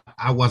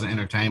 I wasn't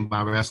entertained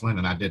by wrestling,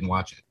 and I didn't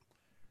watch it.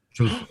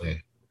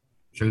 Truthfully,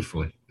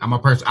 I'm a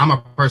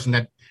person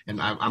that, and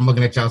I'm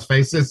looking at y'all's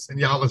faces, and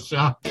y'all are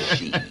shocked.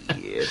 But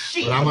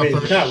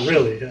not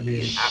really. I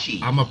mean,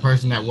 I'm a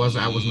person that I was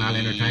not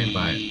entertained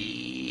by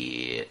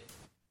it.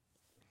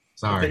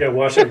 Sorry. I think I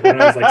watched it when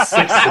I was like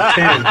 6 to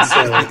 10.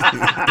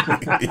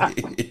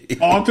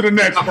 So On to the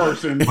next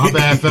person. My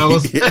bad,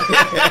 fellas.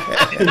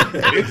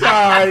 It's all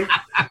right.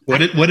 What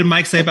did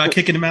Mike say about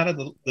kicking him out of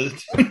the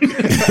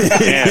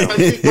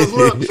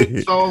Look,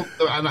 so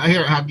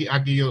here I'll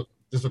give you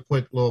just a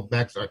quick little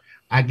backstory.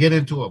 I get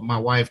into it with my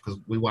wife because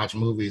we watch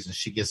movies and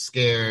she gets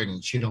scared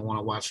and she don't want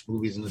to watch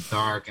movies in the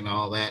dark and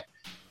all that.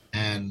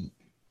 And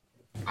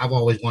I've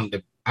always wanted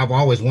to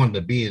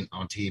be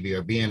on TV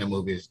or be in the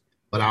movies,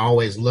 but I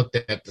always looked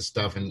at the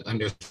stuff and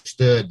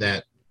understood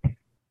that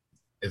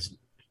it's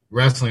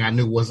wrestling. I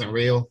knew wasn't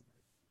real.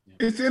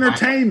 It's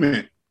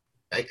entertainment.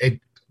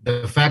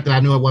 The fact that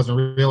I knew it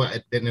wasn't real,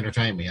 it didn't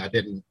entertain me. I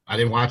didn't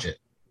watch it.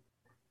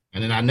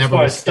 And then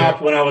I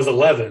stopped when I was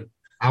 11.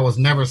 I was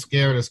never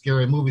scared of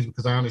scary movies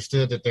because I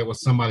understood that there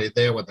was somebody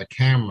there with a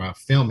camera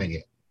filming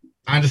it.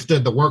 I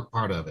understood the work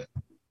part of it.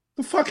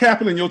 The fuck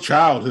happened in your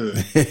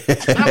childhood?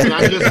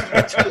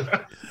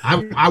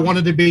 I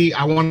wanted to be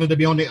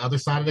on the other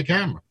side of the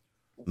camera.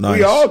 Nice.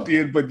 We all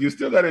did, but you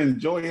still got to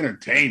enjoy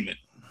entertainment.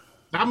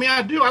 I mean,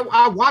 I do.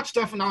 I watch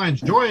stuff and I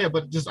enjoy it,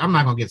 but I'm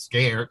not gonna get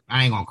scared.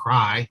 I ain't gonna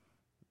cry.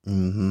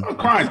 Mm-hmm.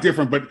 Crying's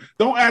different, but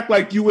don't act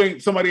like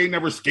somebody ain't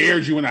never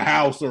scared you in a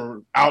house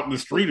or out in the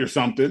street or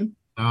something.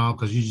 No,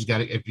 because you just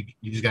gotta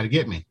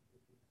get me,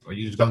 or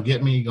you just gonna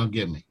get me. You're gonna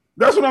get me.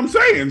 That's what I'm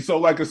saying. So,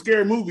 like a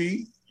scary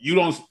movie, you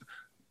don't.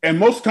 And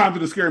most times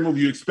in a scary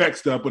movie, you expect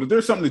stuff, but if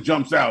there's something that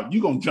jumps out,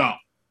 you gonna jump.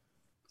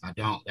 I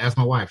don't. Ask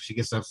my wife. She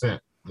gets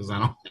upset. because I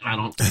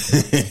don't.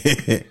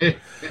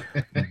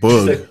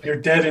 Bug. You're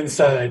dead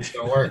inside.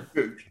 Don't work.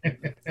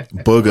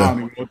 Booger.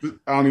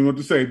 I don't even know what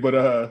to say,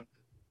 but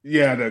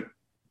yeah, the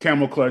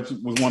Camel Clutch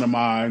was one of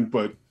mine,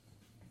 but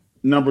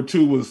number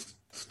 2 was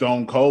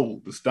Stone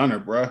Cold, the Stunner,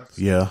 bruh.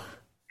 Yeah.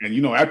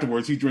 And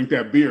afterwards he drink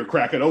that beer,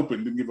 crack it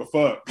open, didn't give a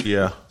fuck.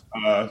 Yeah.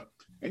 And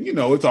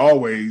it's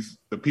always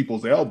the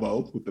people's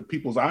elbow with the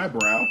people's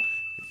eyebrow.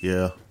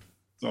 Yeah.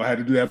 So I had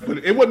to do that, but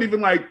it wasn't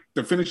even like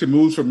the finishing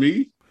moves for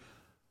me.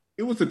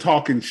 It was the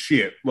talking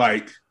shit,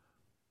 like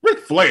Ric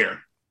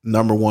Flair,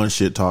 Number 1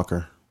 shit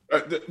talker.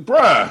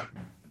 Bruh.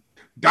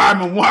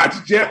 Diamond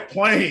Watch, jet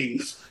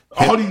planes,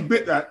 all these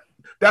bits.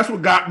 That's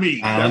what got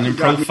me. Island That's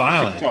what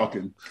got profiling. me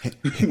talking.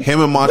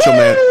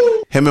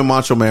 Him and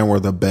Macho Man were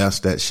the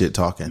best at shit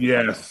talking.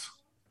 Yes.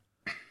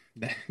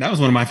 That was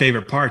one of my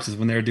favorite parts is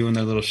when they were doing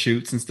their little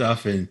shoots and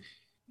stuff and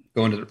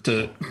going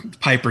to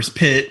Piper's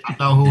Pit. I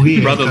know who he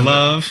is. Brother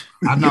Love.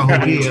 I know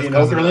who he is Gene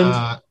because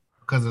Okerlund?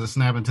 of the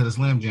snapping to the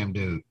Slim Jim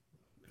dude.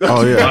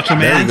 Oh yeah, Macho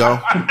there Man. you go.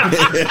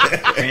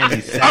 Randy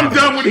I'm Savage.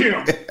 done with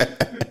him.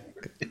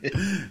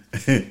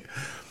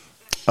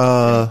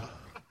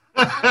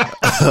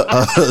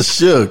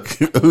 Shook.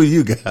 Who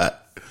you got?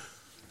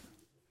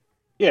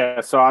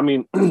 Yeah, so I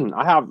mean,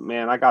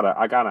 I got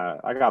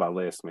a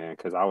list, man,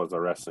 because I was a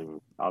wrestling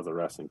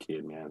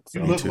kid, man. So.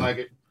 You look like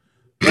it.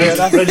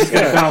 Yeah, Reggie's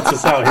gonna balance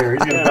us out here. He's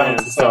gonna Yeah,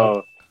 balance man. us out.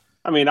 So,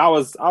 I mean, I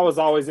was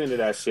always into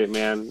that shit,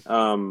 man.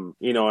 And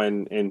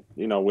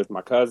with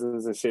my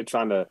cousins and shit,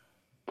 trying to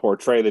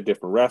portray the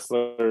different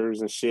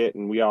wrestlers and shit,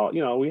 and we all,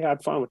 we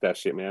had fun with that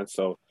shit, man.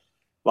 So,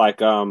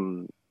 like,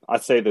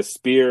 I'd say the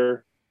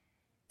spear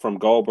from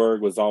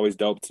Goldberg was always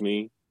dope to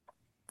me.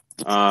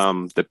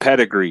 The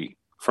pedigree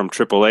from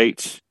Triple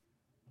H,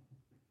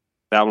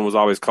 that one was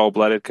always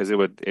cold-blooded because it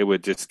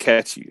would just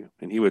catch you,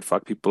 and he would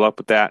fuck people up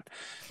with that.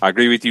 I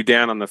agree with you,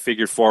 Dan, on the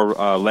figure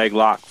 4 leg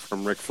lock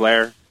from Ric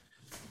Flair.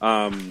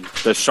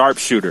 The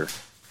sharpshooter,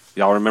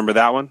 y'all remember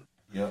that one?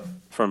 Yep.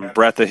 From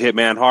Bret the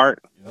Hitman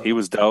Hart. Yep. He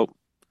was dope.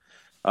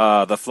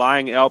 The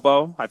flying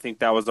elbow, I think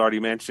that was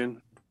already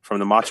mentioned, from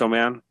the Macho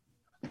Man.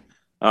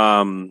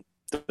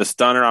 The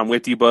stunner on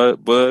With You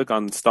Boog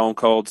on Stone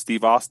Cold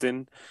Steve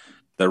Austin.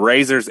 The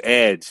Razor's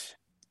Edge.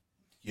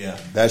 Yeah,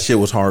 that shit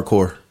was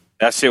hardcore.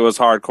 That shit was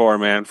hardcore,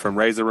 man, from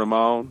Razor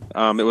Ramon.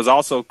 It was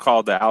also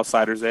called the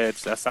Outsider's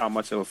Edge. That's how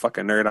much of a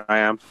fucking nerd I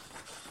am.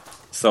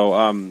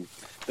 So,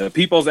 the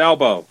People's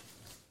Elbow.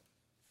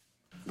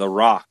 The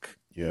Rock.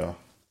 Yeah.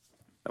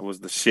 That was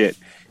the shit.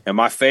 And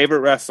my favorite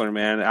wrestler,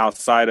 man,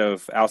 outside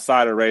of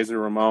Razor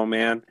Ramon,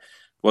 man,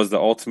 was the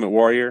Ultimate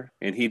Warrior,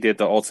 and he did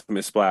the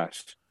Ultimate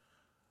Splash.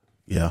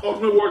 Yeah.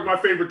 Ultimate Warrior is my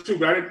favorite too,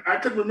 but I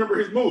couldn't remember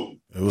his move.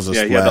 It was a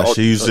splash.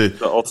 He used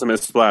the Ultimate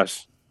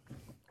Splash.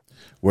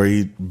 Where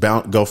you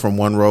go from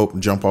one rope,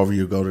 jump over,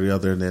 you go to the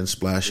other, and then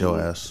splash your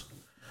ass.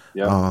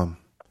 Yeah.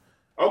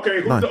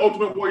 Okay, who's the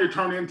Ultimate Warrior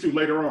turn into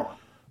later on?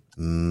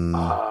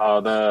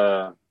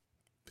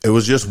 It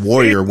was just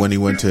Warrior when he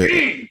went to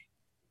Sting.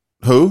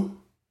 Who?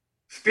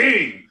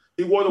 Sting.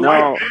 He wore the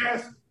white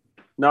mask.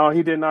 No,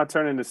 he did not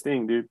turn into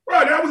Sting, dude.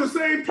 Right, that was the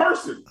same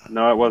person.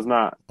 No, it was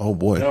not. Oh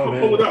boy.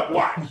 Pull it up.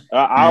 Watch.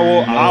 I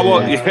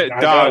will.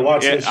 Dog,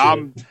 watch this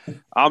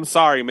I'm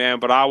sorry, man,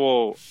 but I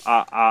will.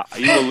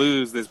 You will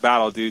lose this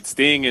battle, dude.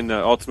 Sting and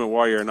the Ultimate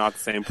Warrior are not the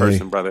same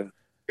person, brother.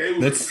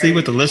 Let's see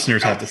what the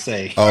listeners have to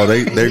say. Oh,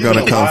 they're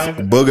gonna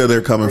come. Booger,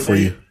 they're coming for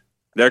you.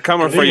 They're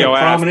coming for your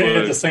ass. Prominent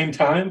at the same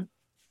time.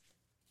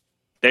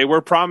 They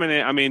were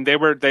prominent. I mean, they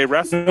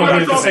wrestled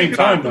at the same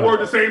time. At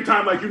the same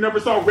time, like you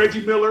never saw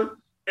Reggie Miller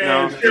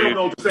and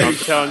Cheryl at the same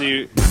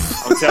time.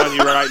 I'm telling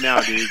you right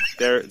now,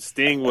 dude.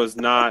 Sting was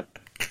not.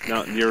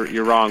 No,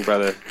 you're wrong,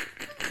 brother.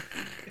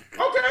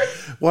 Okay.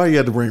 Why you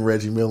had to bring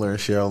Reggie Miller and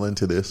Cheryl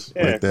into this?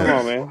 Yeah, like that? Come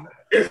on, man.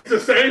 It's the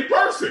same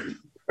person.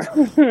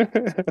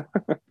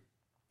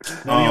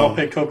 None of y'all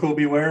pick Coco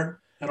Beware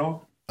at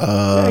all?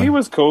 Yeah, he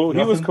was cool. Nothing?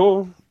 He was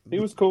cool. He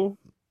was cool.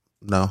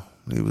 No,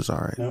 he was all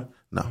right.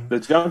 No. The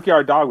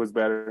Junkyard Dog was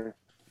better.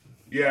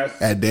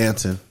 Yes. At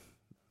dancing.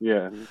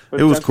 Yeah.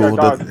 It was cool.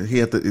 He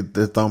had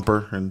the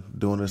thumper and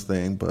doing his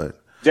thing,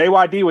 but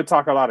JYD would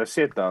talk a lot of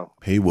shit, though.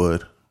 he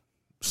would.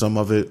 Some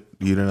of it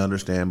you didn't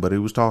understand, but he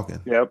was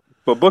talking. Yep.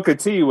 But Booker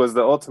T was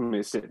the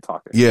ultimate shit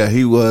talker. Yeah,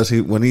 he was.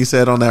 When he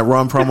said on that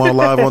Run promo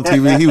live on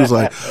TV, he was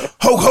like,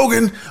 Hulk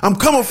Hogan, I'm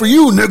coming for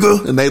you,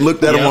 nigga. And they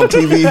looked at him on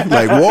TV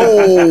like,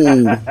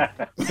 whoa.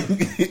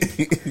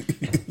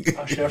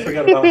 Actually, I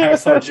forgot about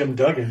Hacksaw Jim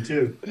Duggan,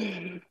 too.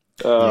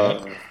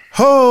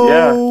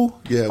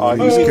 Ho!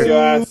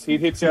 Yeah.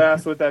 He'd hit your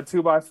ass with that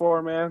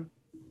 2x4, man.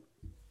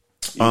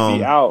 You'd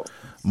be out.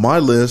 My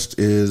list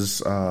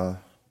is,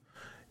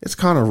 it's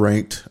kind of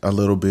ranked a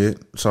little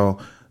bit. So,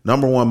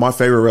 number one, my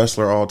favorite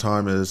wrestler all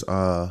time is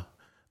The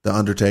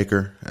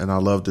Undertaker, and I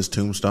love this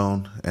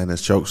tombstone and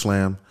his choke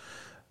slam.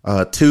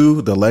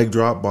 2, the leg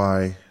drop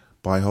by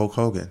Hulk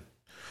Hogan.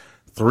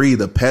 3,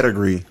 the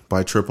pedigree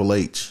by Triple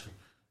H.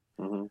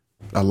 Mm-hmm.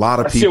 A lot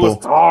of that people. Shit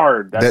was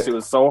hard. That shit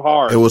was so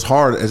hard. It was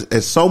hard.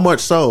 It's so much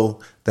so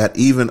that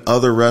even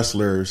other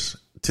wrestlers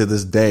to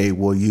this day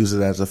will use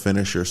it as a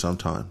finisher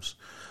sometimes.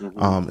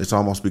 It's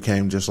almost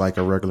became just like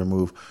a regular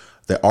move.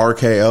 The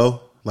RKO,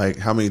 like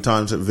how many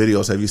times in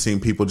videos have you seen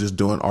people just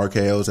doing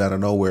RKOs out of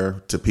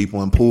nowhere to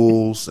people in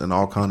pools and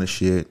all kind of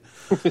shit?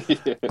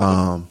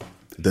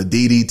 The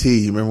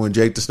DDT. You remember when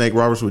Jake the Snake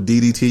Roberts would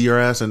DDT your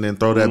ass and then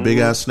throw that big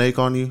ass snake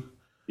on you?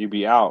 You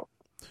be out.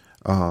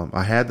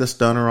 I had the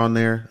stunner on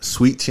there.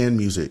 Sweet Chin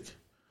Music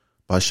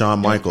by Shawn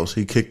Michaels.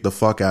 He kicked the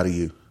fuck out of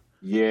you.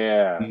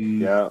 Yeah.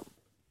 Yeah.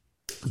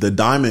 The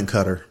Diamond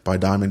Cutter by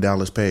Diamond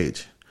Dallas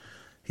Page.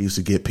 He used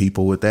to get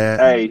people with that.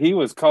 Hey, he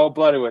was cold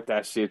blooded with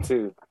that shit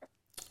too.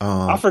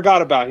 I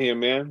forgot about him,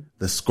 man.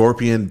 The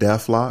Scorpion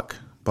Deathlock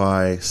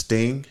by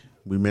Sting.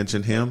 We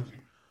mentioned him.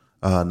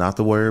 Not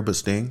the Warrior, but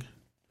Sting.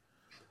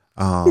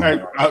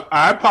 Hey,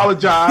 I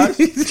apologize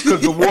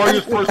because the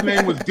Warrior's first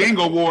name was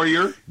Dingo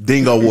Warrior.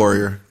 Dingo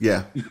Warrior,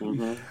 yeah.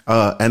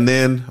 And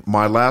then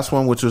my last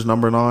one, which was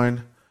number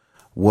 9,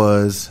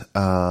 was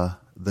the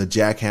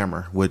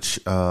Jackhammer, which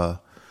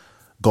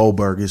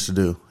Goldberg used to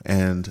do.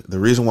 And the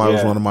reason why it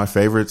was one of my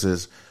favorites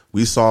is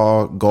we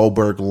saw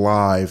Goldberg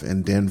live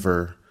in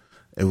Denver.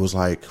 It was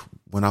like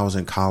when I was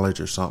in college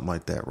or something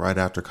like that, right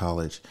after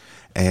college.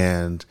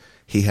 And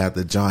he had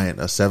the giant,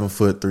 a 7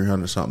 foot,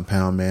 300 something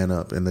pound man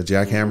up in the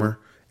jackhammer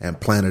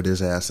and planted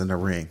his ass in the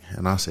ring.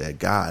 And I said,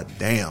 God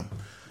damn,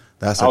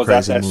 that's a crazy move. I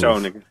was at that show,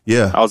 nigga.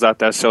 Yeah. I was at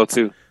that show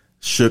too.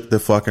 Shook the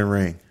fucking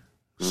ring.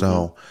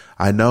 So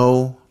I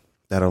know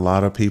that a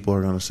lot of people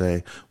are going to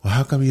say, well,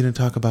 how come you didn't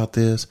talk about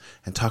this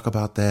and talk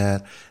about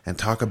that and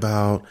talk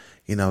about,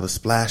 you know, the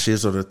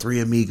splashes or the Three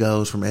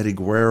Amigos from Eddie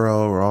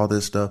Guerrero or all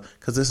this stuff?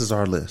 Because this is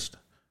our list,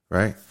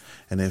 right?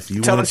 And if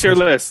you tell us your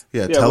list.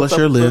 Yeah, tell us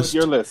your list.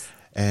 Your list.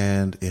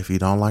 And if you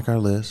don't like our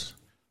list,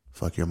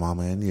 fuck your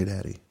mama and your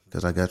daddy.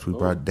 Because I guess we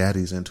brought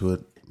daddies into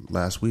it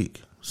last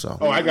week. So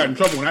I got in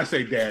trouble when I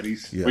say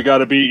daddies. Yeah. We got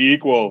to be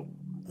equal.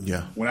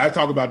 Yeah. When I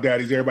talk about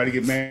daddies, everybody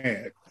get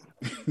mad.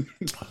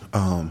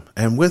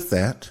 And with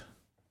that,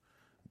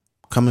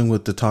 coming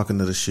with the talking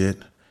to the shit,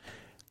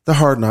 the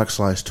Hard Knock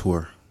Slice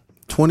Tour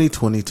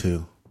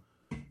 2022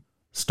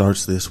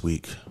 starts this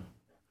week.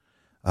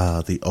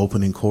 The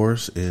opening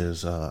course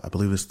is, I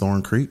believe it's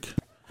Thorn Creek.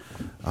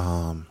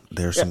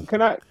 There's some.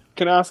 Can I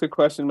ask a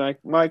question, Mike?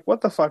 Mike,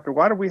 what the fuck?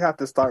 Why do we have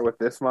to start with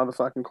this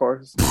motherfucking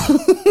course?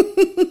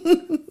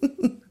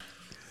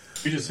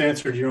 You just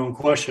answered your own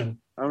question.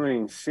 I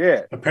mean,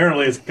 shit.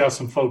 Apparently, it's got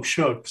some folks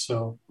shook.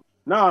 So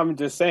no, I'm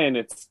just saying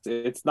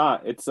it's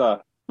not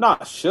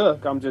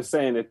shook. I'm just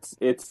saying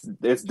it's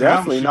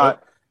definitely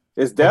not.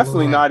 It's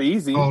definitely not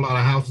easy. A whole lot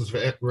of houses for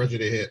Reggie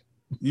to hit.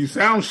 You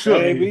sound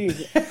shook.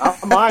 Maybe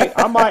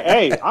I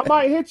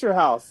might hit your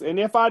house, and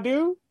if I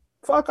do,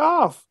 fuck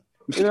off.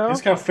 You know,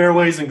 it's got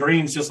fairways and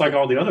greens just like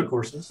all the other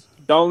courses.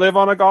 Don't live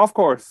on a golf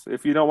course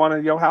if you don't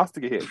want your house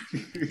to get hit.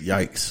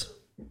 Yikes.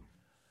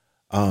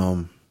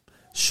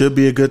 Should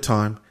be a good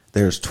time.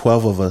 There's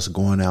 12 of us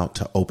going out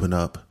to open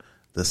up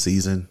the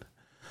season.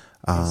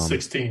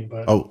 16,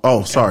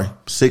 but sorry,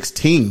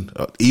 16,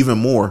 even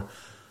more.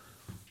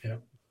 Yeah,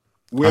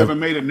 we haven't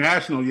made it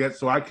national yet,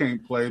 so I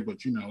can't play.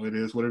 But you know, it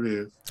is what it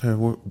is. Hey,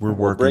 we're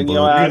working. Bring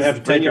you're gonna have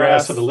to take your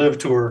ass to the live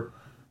tour.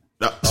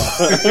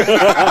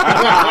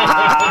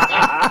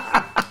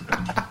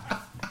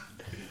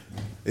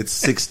 It's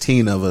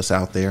 16 of us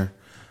out there.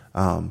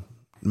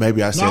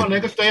 Maybe I said, no,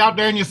 nigga, stay out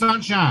there in your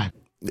sunshine.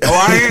 Oh,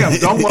 I am.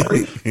 Don't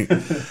worry.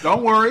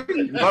 Don't worry.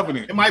 Loving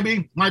it. It might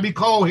be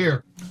cold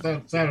here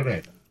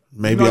Saturday.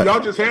 Maybe y'all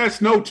just had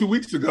snow 2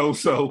 weeks ago,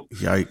 so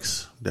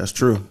yikes. That's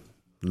true.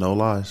 No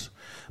lies.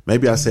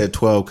 Maybe I said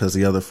 12 because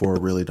the other 4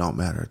 really don't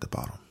matter at the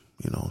bottom.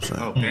 You know what I'm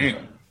saying? Oh,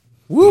 damn.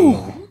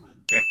 Woo.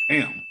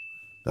 Damn.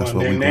 That's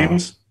what we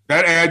names.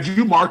 That adds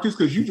you, Marcus,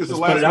 because you just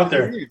put it out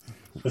there.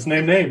 Let's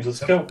name names.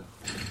 Let's go.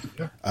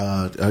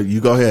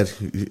 You go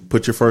ahead.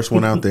 Put your first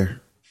one out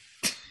there.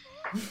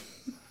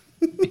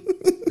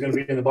 It's going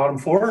to be in the bottom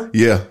 4?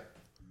 Yeah.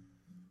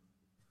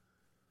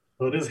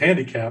 Well, it is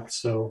handicapped,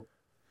 so.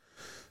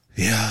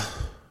 Yeah.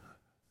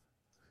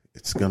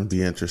 It's going to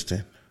be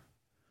interesting.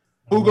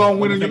 Who's going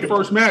to win in your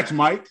first match,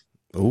 Mike?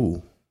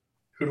 Ooh.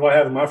 Who do I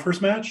have in my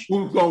first match?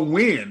 Who's going to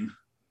win?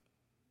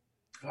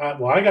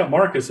 I got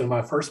Marcus in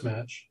my first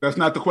match. That's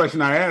not the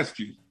question I asked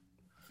you.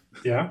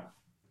 Yeah?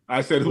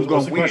 I said who's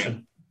going to win?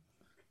 Question?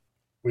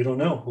 We don't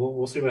know.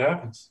 We'll see what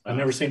happens. I've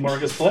never seen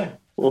Marcus play.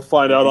 We'll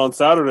find out on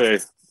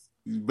Saturday.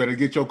 You better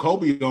get your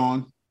Kobe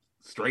on.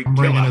 Straight. I'm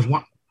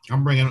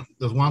bringing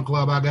this one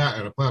club I got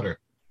and a putter.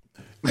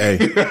 Hey,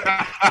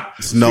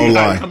 it's no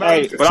lie.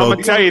 Hey, but I'm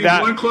gonna tell you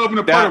that one club and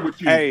a putter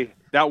with you. Hey,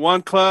 that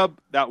one club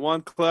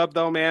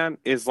though, man,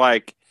 is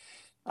like,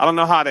 I don't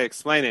know how to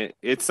explain it.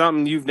 It's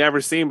something you've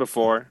never seen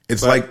before.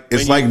 It's like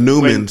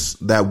Newman's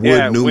that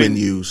wood Newman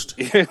used.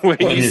 When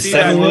you see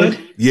that wood,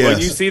 yes, when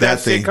you see that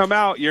thing shit come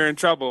out, you're in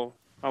trouble.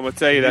 I'm gonna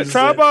tell you that.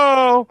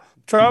 Trouble.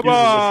 From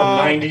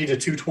 90 to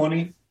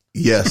 220.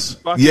 Yes.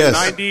 Fucking Yes.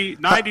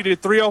 90 to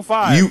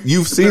 305.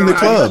 You've seen the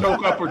club.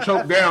 Choke up or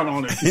choke down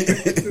on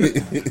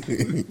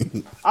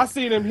it. I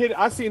seen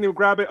him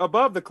grab it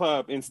above the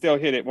club and still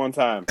hit it one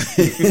time.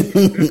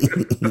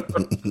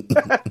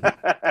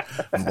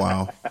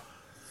 Wow.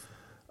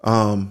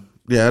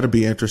 Yeah, it'll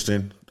be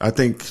interesting. I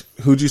think,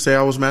 who'd you say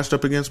I was matched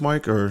up against,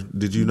 Mike, or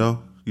did you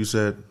know? You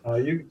said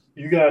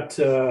You got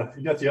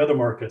the other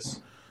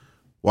Marcus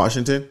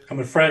Washington.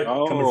 coming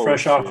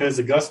fresh off his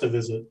Augusta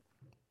visit.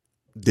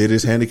 Did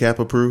his handicap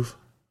improve?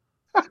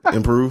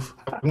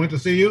 Went to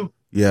see you.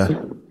 Yeah.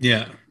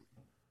 Yeah.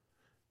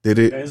 Did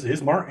it?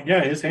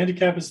 His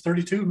handicap is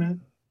 32, man.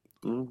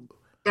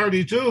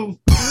 32.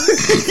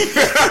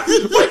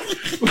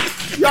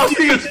 Y'all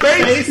see his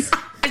face?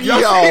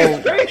 Y'all see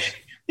his face?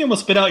 You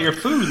almost spit out your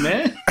food,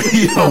 man.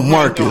 Yo,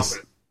 Marcus.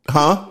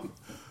 Huh?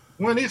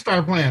 When he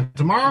start playing?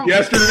 Tomorrow?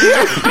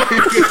 Yesterday.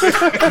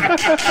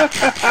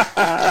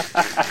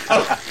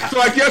 So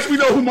I guess we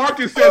know who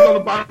Marcus says on the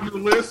bottom of the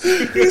list.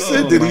 He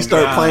said, did he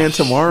start playing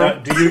tomorrow?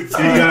 Do you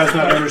guys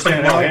not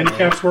understand how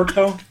handicaps work,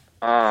 though?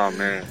 Oh,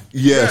 man.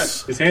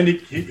 Yes. His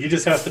he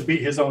just has to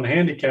beat his own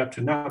handicap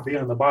to not be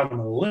on the bottom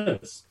of the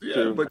list.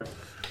 Yeah, but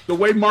the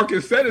way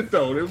Marcus said it,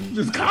 though, it was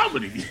just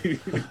comedy.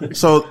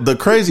 So the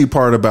crazy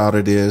part about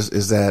it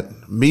is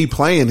that me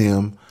playing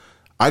him,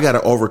 I got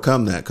to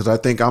overcome that because I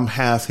think I'm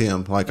half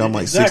him. Like I'm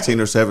like 16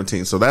 or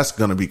 17. So that's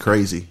going to be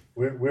crazy.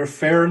 We're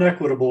fair and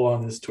equitable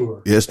on this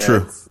tour. It's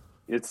true.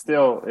 It's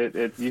still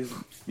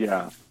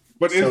yeah.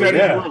 But is that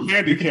a real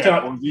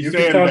handicap? Or is he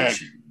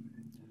sandbagging?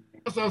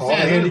 That's what I'm All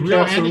saying.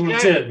 handicaps are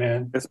legit,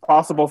 man. It's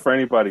possible for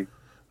anybody.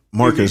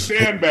 Marcus, Is he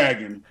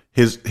sandbagging?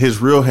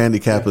 his real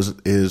handicap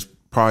is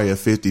probably a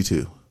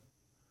 52.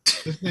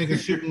 This nigga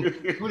shooting.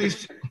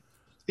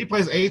 He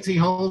plays 18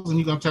 holes, and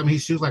you gonna tell me he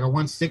shoots like a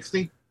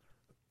 160?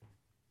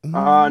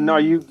 No,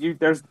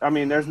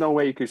 there's no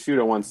way you could shoot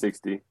a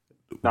 160.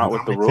 Not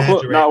with the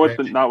rules.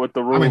 Not with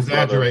the rules. I'm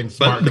exaggerating.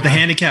 But the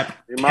handicap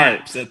It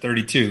caps at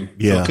 32.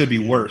 Yeah. So it could be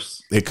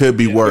worse. It could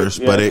be worse,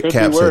 but it it could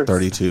caps be at worse.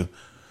 32.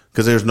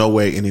 Because there's no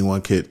way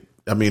anyone could.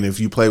 I mean, if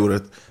you play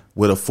with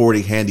a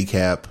 40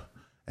 handicap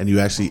and you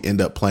actually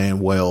end up playing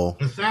well,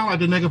 It sounds like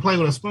the nigga play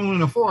with a spoon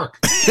and a fork.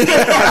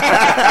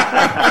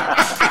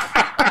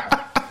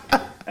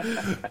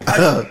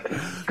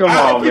 Come I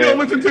hope on, you don't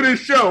man. listen to this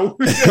show.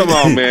 Come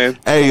on, man.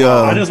 hey,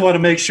 I just want to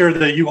make sure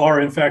that you are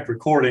in fact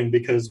recording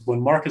because when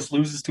Marcus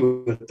loses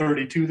to a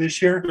 32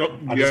 this year,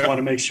 I just want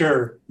to make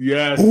sure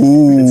Yes.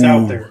 it's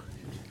out there.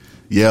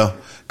 Yeah,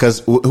 because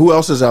who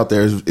else is out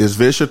there? Is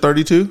Vish a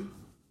 32?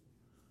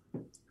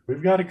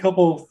 We've got a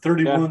couple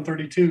 31,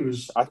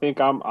 32s. I think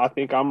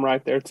I'm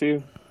right there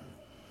too.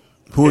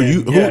 Who are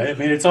you? Yeah, I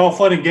mean, it's all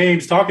fun and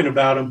games talking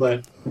about him,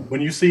 but when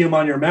you see him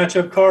on your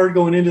matchup card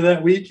going into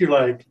that week, you're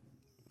like,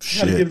 you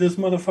got to give this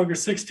motherfucker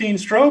 16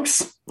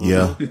 strokes?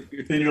 Yeah.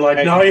 Then you're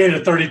like, no, he ain't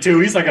a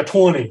 32. He's like a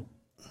 20.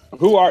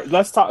 Who are the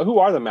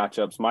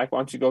matchups, Mike? Why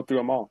don't you go through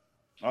them all?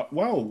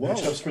 Whoa.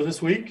 Matchups for this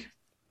week?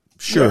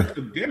 Sure.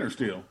 Yeah, dinner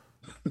still.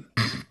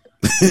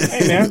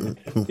 Hey, man,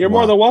 you're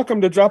more than welcome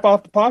to drop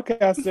off the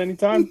podcast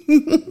anytime.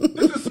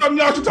 This is something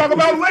y'all should talk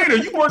about later.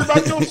 You worried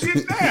about your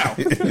shit now.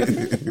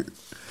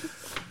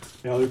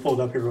 Yeah, we pulled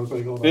up here real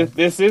quick. Hold on.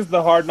 This is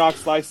the Hard Knock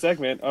Slice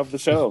segment of the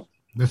show.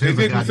 They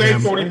didn't say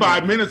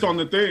 45 minutes on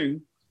the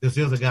thing. This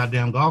is a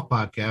goddamn golf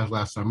podcast.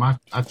 Last time I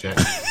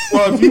checked.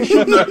 Well, if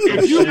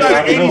you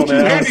got an 82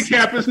 man.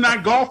 handicap, it's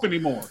not golf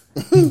anymore.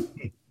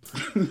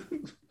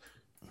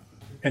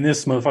 And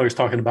this motherfucker's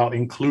talking about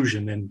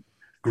inclusion and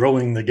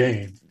growing the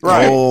game.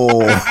 Right.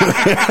 Oh.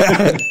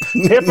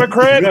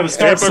 Hypocrite. You got to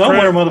start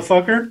somewhere,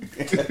 motherfucker.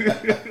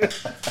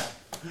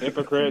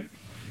 Hypocrite.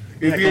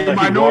 Is he a Like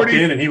minority? He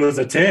walked in and he was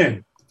a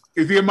 10.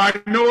 Is he a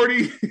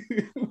minority?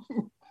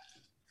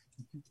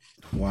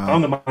 Wow.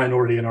 I'm the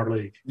minority in our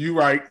league. You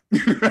right.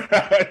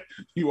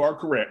 You are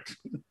correct.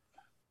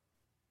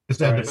 It's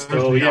that Right, diversity.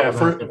 so, yeah, I was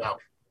asking about.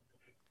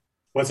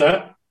 What's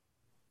that?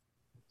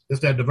 It's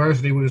that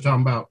diversity we was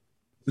talking about.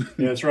 Yeah,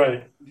 that's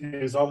right.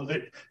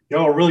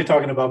 Y'all are really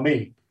talking about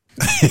me.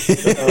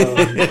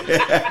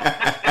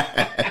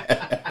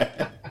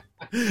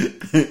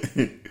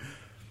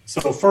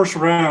 So first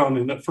round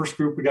in the first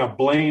group, we got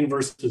Blaine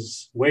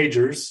versus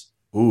Wagers.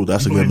 Ooh,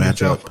 that's a good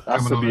matchup.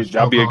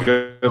 That'll be a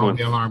good one.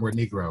 The alarm with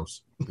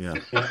Negroes. Yeah.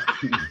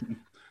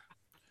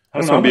 I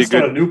don't know. I'm going to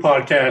start a new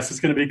podcast. It's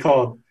going to be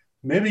called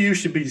Maybe You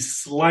Should Be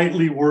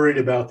Slightly Worried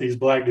About These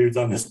Black Dudes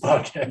on This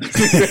Podcast.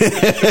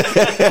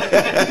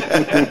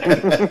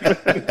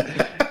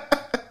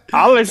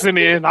 I'll listen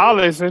in. I'll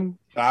listen.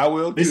 I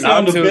will. They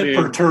sound a bit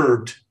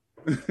perturbed.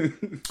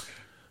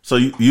 So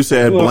you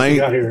said Who else we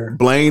got here?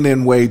 Blaine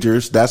and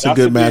Wagers. That's a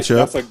good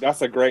matchup.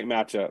 That's a great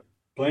matchup.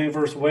 Blaine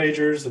versus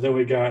Wagers. And then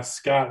we got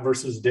Scott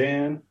versus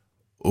Dan.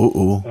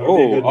 Ooh.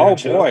 Oh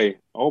boy.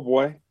 Oh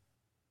boy.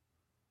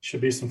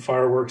 Should be some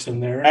fireworks in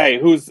there. Hey,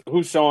 who's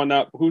showing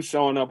up? Who's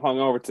showing up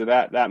hungover to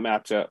that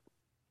matchup?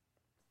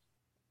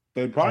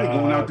 They're probably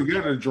going out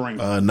together to drink.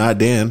 Not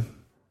Dan.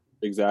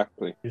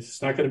 Exactly.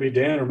 It's not going to be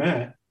Dan or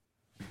Matt.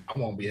 I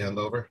won't be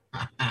hungover.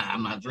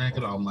 I'm not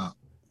drinking all month.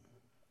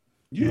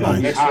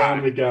 Next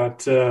round, we got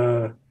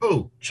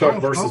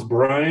Chuck versus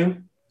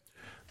Brian.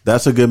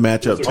 That's a good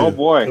matchup, too. Oh,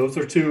 boy. Those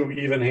are two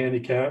even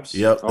handicaps.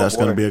 Yep, that's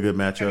going to be a good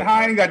matchup. And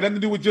I ain't got nothing to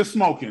do with just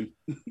smoking.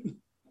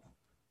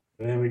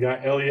 Then we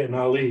got Elliot and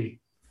Ali.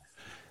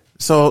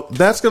 So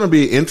that's going to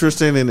be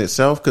interesting in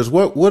itself because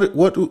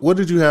what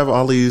did you have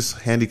Ali's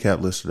handicap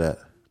listed at?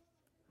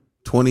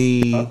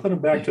 20. I put him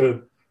back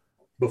to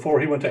before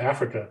he went to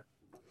Africa.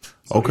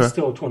 So okay. He's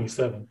still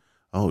 27.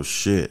 Oh,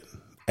 shit.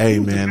 Hey,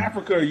 man. In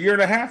Africa a year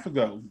and a half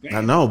ago. Damn.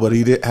 I know, but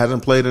he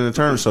hasn't played in a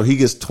tournament, so he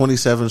gets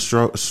 27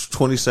 strokes.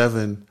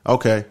 27.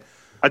 Okay.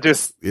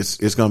 It's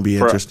going to be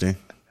interesting.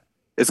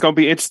 It's going to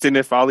be interesting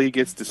if Ali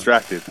gets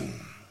distracted.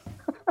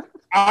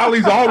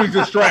 Ali's always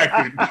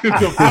distracted.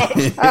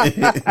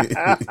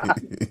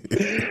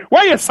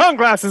 Wear your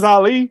sunglasses,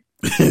 Ali.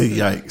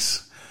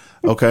 Yikes.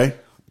 Okay.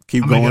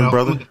 Keep going,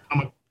 brother.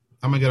 I'm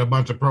going to get a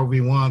bunch of Pro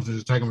V1s and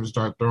just take them and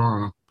start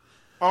throwing them.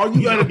 All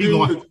you got to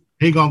do is...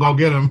 He gonna go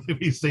get him if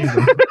he sees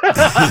him.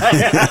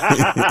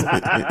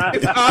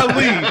 It's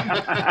Ali.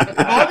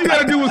 All you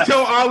gotta do is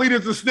tell Ali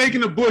there's a snake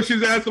in the bush.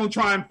 His ass gonna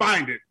try and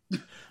find it.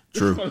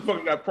 True. This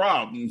motherfucker got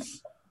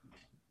problems.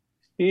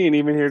 He ain't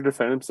even here to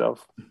defend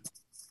himself.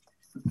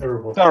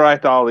 Terrible. It's all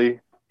right, Ali.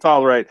 It's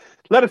all right.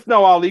 Let us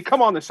know, Ali.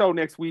 Come on the show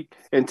next week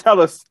and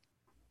tell us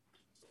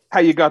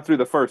how you got through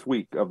the first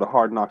week of the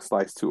Hard Knock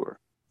Slice tour.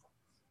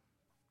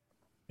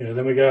 Yeah.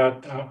 Then we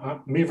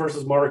got me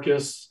versus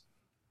Marcus,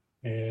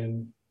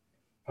 and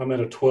I'm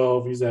at a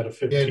 12. He's at a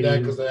 15. Yeah,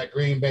 because of that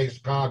Green Bay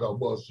Chicago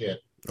bullshit.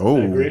 Oh,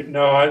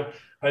 no,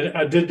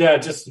 I did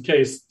that just in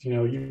case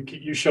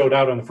you showed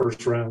out on the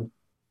first round.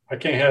 I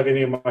can't have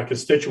any of my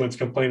constituents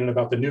complaining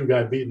about the new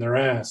guy beating their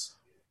ass.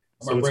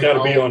 So it's got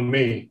to be on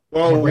me.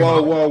 Whoa! I'm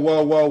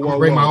gonna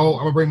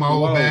bring my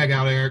old bag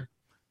out, Eric.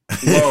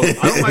 Whoa! I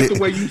don't like the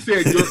way you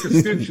said your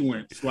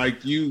constituents,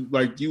 like you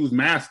was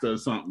master or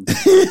something.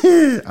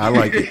 I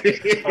like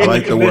it. I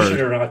like the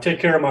word. I take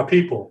care of my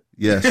people.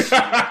 Yes.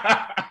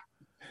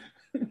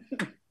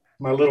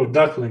 My little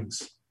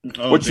ducklings.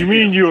 What do you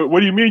mean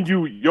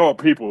your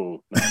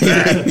people?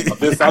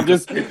 I'm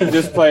just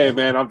playing,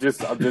 man. I'm just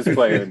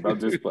playing,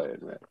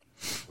 man.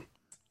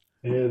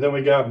 Yeah, then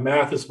we got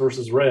Mathis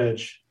versus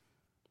Reg,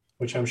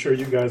 which I'm sure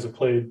you guys have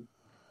played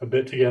a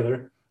bit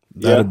together.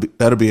 That'll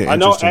be an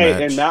interesting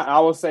match. And I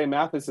will say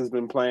Mathis has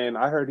been playing.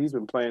 I heard he's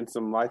been playing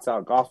some lights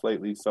out golf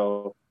lately,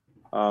 so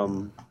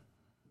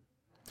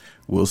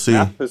we'll see.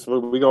 Mathis,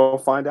 we gonna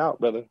find out,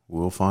 brother.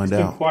 We'll find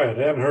He's out. been quiet.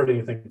 I haven't heard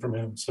anything from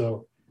him,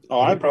 so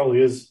he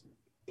probably is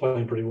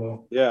playing pretty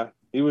well. Yeah,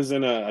 he was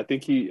in a. I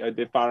think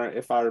if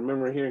I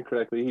remember hearing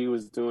correctly, he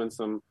was doing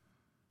some.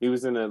 He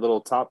was in a little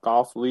Top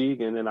Golf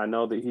league, and then I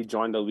know that he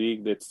joined a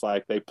league that's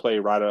like they play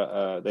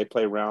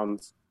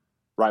rounds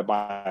right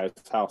by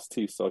his house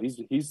too. So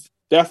he's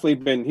definitely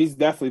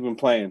been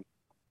playing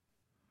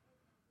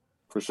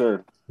for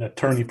sure. That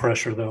tourney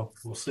pressure, though,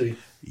 we'll see.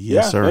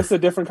 Yes, sir. It's a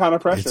different kind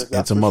of pressure.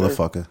 It's a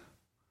motherfucker. Sure.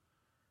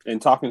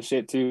 And talking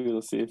shit too.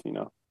 Let's see if you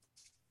know.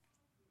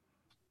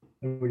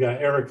 And we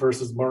got Eric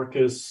versus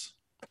Marcus,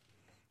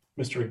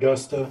 Mr.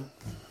 Augusta,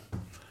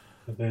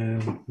 and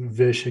then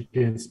Vish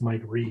against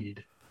Mike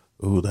Reed.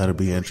 Ooh, that'll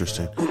be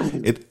interesting.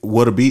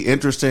 What'll be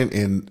interesting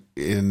in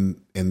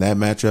that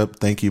matchup,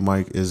 thank you,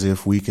 Mike, is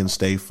if we can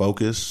stay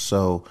focused.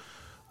 So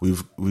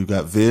we've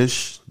got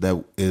Vish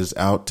that is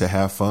out to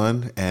have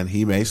fun, and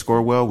he may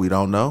score well. We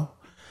don't know.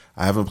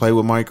 I haven't played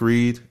with Mike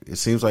Reed. It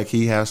seems like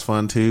he has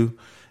fun too,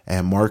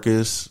 and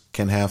Marcus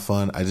can have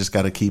fun. I just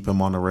got to keep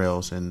him on the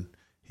rails, and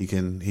he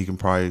can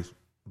probably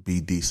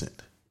be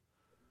decent.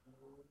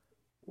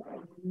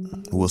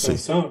 We'll see.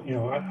 So,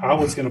 I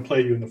was going to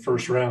play you in the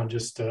first round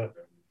just to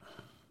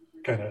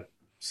kind of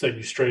set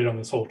you straight on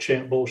this whole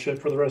chant bullshit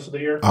for the rest of the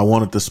year. I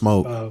wanted to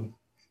smoke.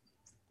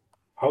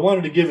 I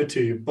wanted to give it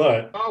to you,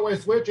 but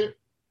always switch it.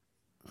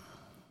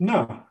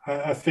 No,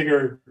 I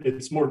figure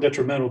it's more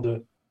detrimental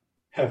to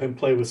have him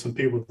play with some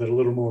people that are a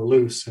little more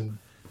loose and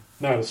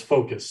not as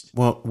focused.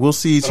 Well, we'll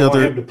see each other.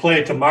 I want him to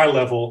play to my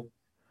level.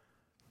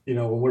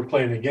 When we're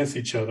playing against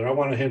each other, I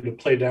wanted him to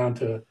play down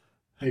to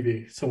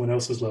maybe someone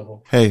else's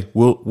level. Hey,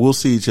 we'll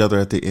see each other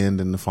at the end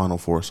in the final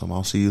foursome.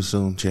 I'll see you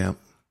soon, champ.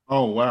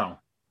 Oh wow.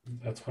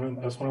 That's what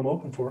I'm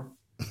hoping for.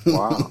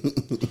 Wow.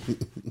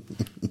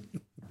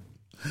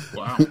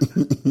 Wow.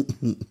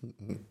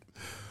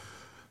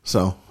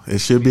 So it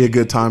should be a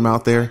good time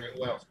out there.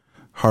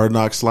 Hard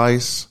Knock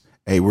Slice.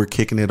 Hey, we're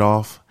kicking it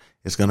off.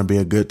 It's going to be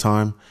a good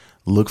time.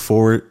 Look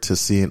forward to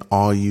seeing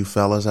all you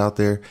fellas out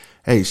there.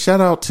 Hey,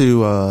 shout out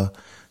to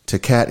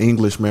Cat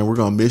English, man. We're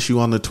going to miss you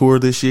on the tour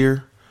this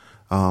year.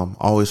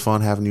 Always fun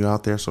having you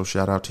out there. So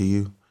shout out to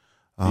you.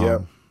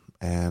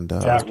 And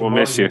we'll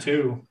miss you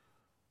too.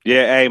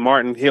 Yeah, hey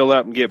Martin, heal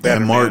up and get better.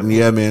 And Martin, man.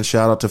 Yeah, man.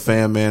 Shout out to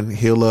Fam, man.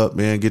 Heal up,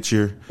 man. Get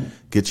your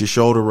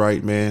shoulder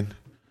right, man.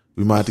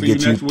 We might have to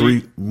get you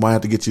three. We might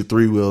have to get you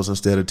 3 wheels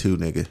instead of 2,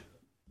 nigga.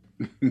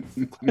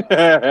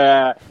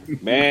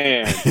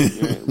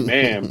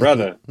 man,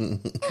 brother.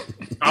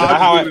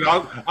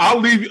 I'll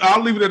leave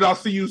it and I'll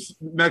see you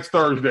next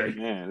Thursday.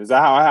 Man, is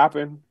that how it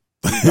happened?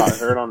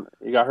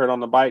 You got hurt on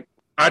the bike?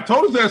 I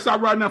told his ass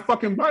stop riding that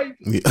fucking bike.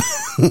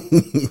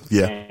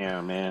 Yeah.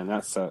 Damn, man,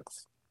 that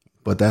sucks.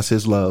 But that's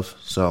his love,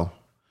 so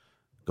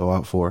go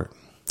out for it.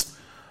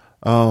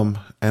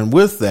 And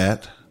with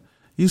that,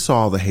 you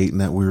saw the hating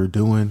that we were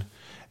doing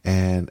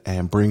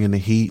and bringing the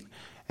heat.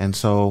 And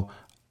so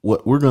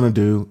what we're going to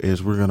do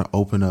is we're going to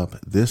open up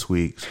this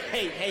week's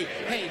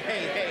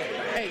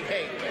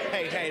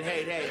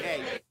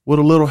with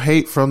a little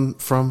hate from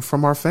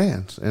our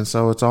fans. And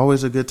so it's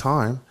always a good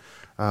time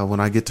when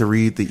I get to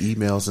read the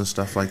emails and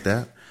stuff like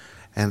that.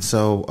 And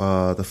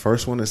so the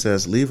first one, it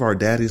says, leave our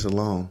daddies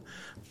alone.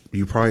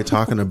 You probably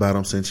talking about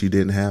them since you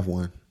didn't have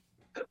one.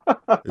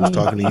 It was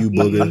talking to you,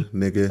 booger,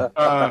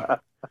 nigga.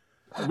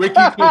 Ricky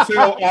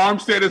Cosell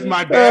Armstead is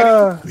my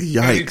daddy.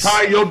 Yikes. And he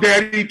tie your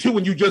daddy too,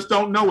 and you just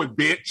don't know it,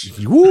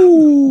 bitch.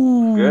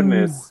 Woo.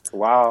 Goodness.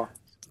 Wow.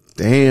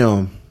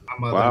 Damn. My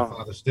mother and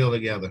father still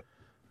together.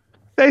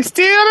 They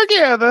still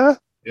together.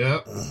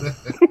 Yep.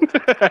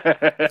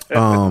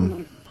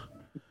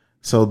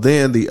 So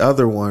then the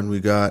other one we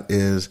got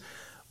is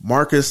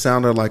Marcus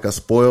sounded like a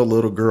spoiled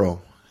little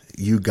girl.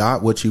 You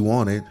got what you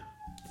wanted.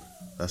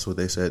 That's what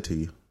they said to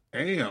you.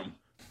 Damn.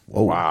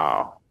 Whoa.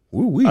 Wow.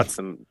 Woo-wee. That's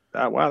some.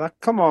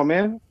 Come on,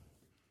 man.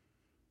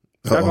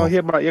 You're gonna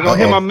hit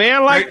my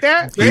man like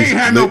that? They ain't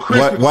had no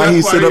Christmas. Why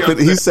he sit up?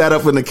 He sat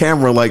up in the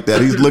camera like that.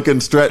 He's looking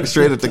straight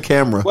at the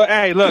camera. Well,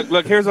 hey,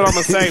 look. Here's what I'm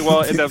gonna say.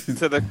 Well,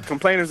 to the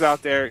complainers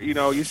out there,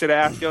 you should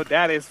have asked your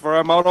daddies for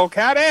a moto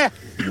caddy.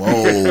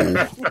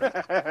 Whoa!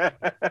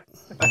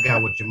 I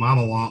got what your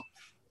mama want.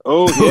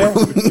 Oh yeah.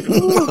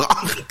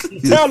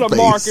 Tell him,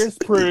 Marcus,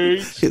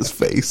 preach. His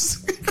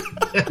face.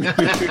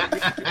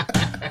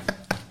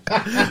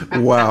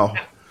 Wow.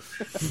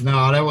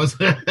 No, that was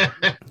I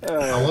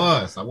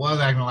was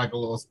acting like a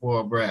little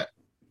spoiled brat.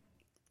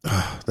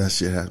 That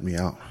shit had me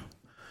out.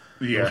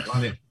 Yeah.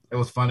 It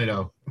was funny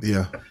though.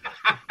 Yeah.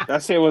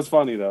 That shit was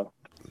funny though.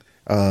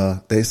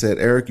 They said,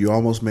 Eric, you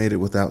almost made it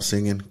without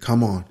singing.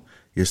 Come on.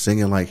 You're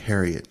singing like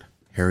Harriet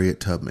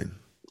Tubman.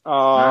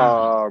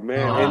 Oh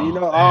man. And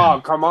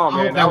come on,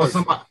 man. I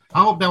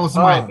hope that was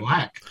somebody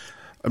black.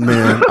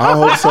 Man, I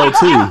hope so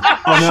too. Oh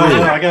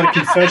no, I got a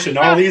confession.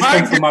 All these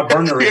come from my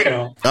burner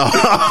account.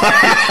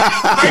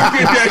 I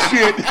did that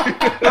shit.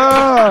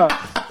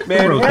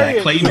 Man, wrote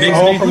that? Clayton Bixby?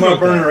 All from my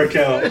burner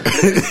account.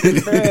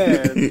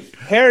 Man,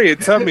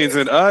 Harriet Tubman's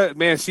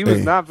man. She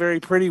was not very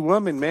pretty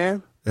woman,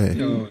 man. Hey.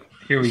 So,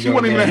 here we She go.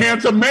 wasn't even a again.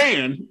 handsome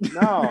man.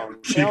 No,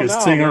 She could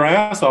sing her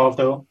ass off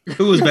though.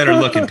 Who was better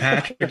looking,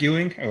 Patrick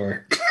Ewing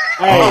or?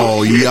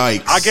 Oh,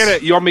 yikes. I get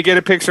it. You want me to get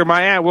a picture of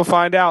my aunt? We'll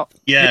find out.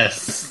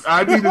 Yes.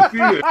 I need to see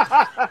it.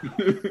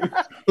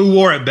 Who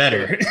wore it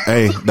better?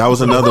 Hey, that was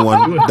another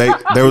one.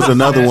 There was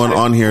another one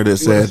on here that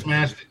said,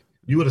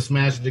 You would have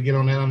smashed it to get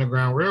on that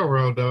Underground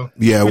Railroad though.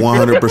 yeah,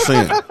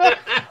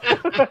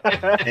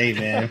 100%. Hey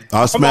man,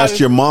 I smashed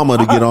your mama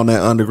to get on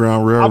that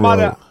Underground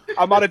Railroad.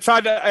 I might have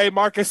tried to. Hey,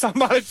 Marcus, I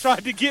might have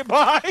tried to get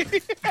by.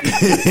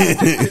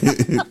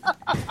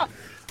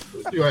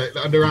 You right,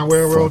 the Underground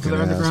Railroad to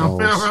the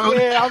Underground assholes.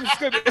 Railroad.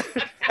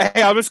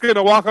 Yeah, I'm just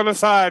gonna walk on the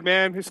side,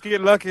 man. Just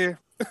get lucky.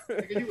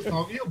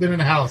 You've been in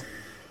the house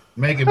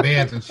making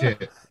beds and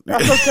shit.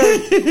 That's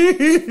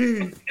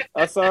okay.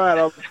 That's all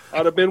right.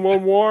 I'd have been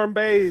one warm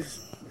base.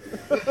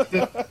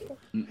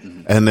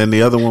 And then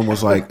the other one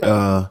was like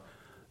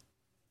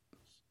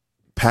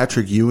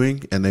Patrick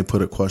Ewing, and they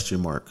put a question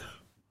mark.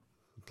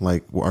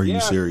 Like, are you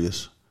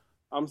serious?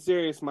 I'm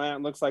serious. My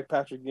aunt looks like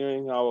Patrick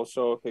Ewing. I will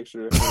show a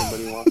picture if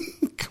anybody wants.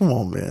 Come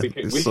on, man. We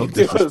It's so can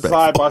do a disrespectful.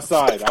 side by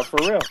side. I'm for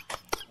real.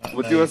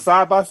 We'll do a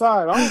side by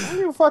side. I don't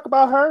give a fuck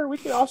about her.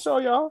 I'll show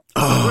y'all.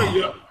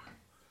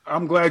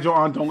 I'm glad your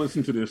aunt don't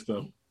listen to this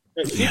though.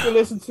 She can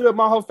listen to it.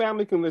 My whole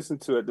family can listen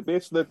to it. The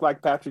bitch looked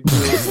like Patrick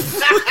Ewing.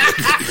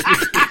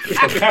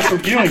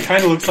 Patrick Ewing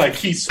kind of looks like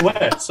Keith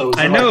Sweat, so is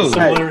there I know. like a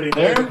similarity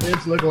there?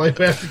 It's looking like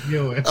Patrick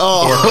Ewing. or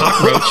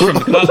cockroach from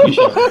the Cosby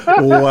Show.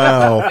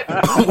 Wow.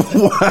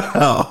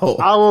 Wow.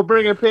 I will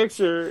bring a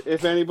picture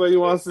if anybody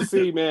wants to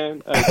see,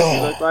 man. She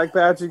looked like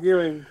Patrick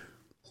Ewing.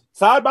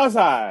 Side by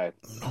side.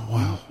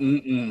 Wow.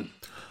 And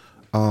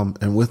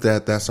with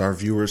that, that's our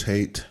viewers'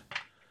 hate.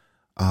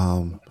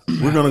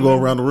 We're gonna go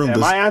around the room. Yeah,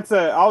 my aunt's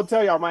I'll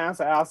tell y'all, my aunt's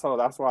an asshole.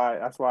 That's why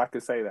I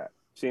could say that.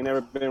 She ain't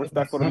never been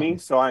respectful to me,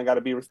 so I ain't got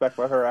to be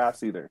respectful of her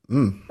ass either.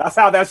 That's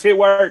how that shit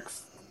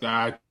works.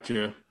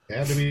 Gotcha.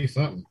 Had to be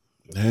something.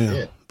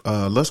 Damn.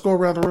 Let's go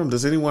around the room.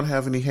 Does anyone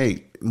have any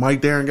hate?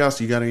 Mike Darren Goss,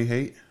 you got any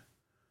hate?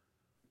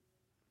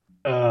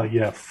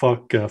 Yeah,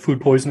 fuck food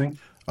poisoning.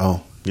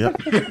 Oh,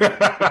 yep.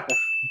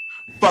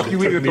 Fuck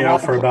you. It took me out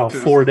for about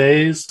 4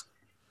 days.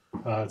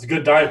 It's a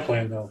good diet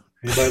plan though.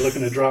 Anybody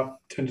looking to drop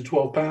 10 to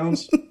 12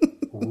 pounds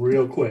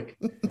real quick?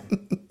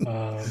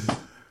 All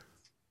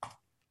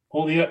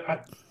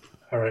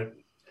right.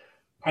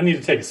 I need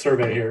to take a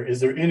survey here. Is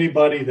there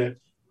anybody that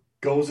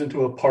goes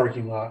into a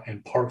parking lot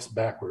and parks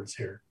backwards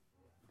here?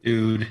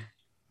 Dude,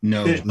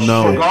 no.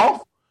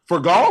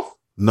 For golf?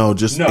 No,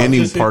 just No,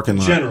 any just parking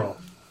lot. General.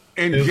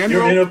 In If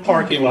general, you're in a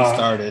parking lot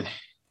started.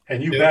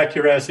 and you back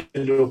your ass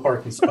into a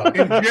parking spot.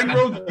 in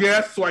general,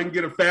 yes, so I can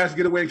get a fast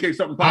getaway in case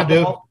something I pops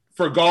do. off.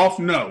 For golf,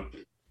 no.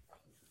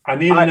 I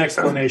need an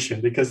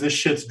explanation because this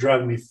shit's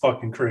driving me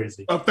fucking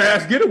crazy. A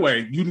fast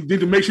getaway. You need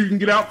to make sure you can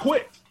get out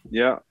quick.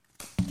 Yeah.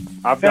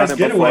 I've Fast done it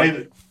getaway.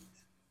 before.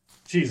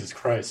 Jesus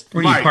Christ.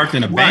 Were you parked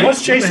in a bank?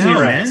 What's chasing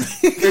your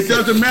ass? It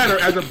doesn't matter.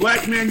 As a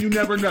black man, you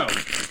never know.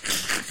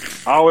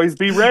 Always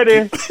be ready.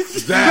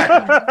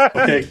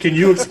 Exactly. Okay, can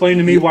you explain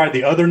to me why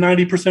the other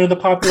 90% of the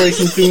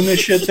population's doing this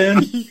shit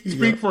then?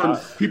 Speak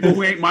for people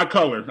who ain't my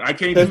color. I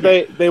can't.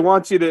 Because they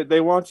want you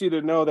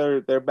to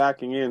know they're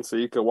backing in so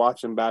you can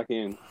watch them back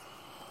in.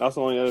 That's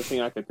the only other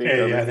thing I can think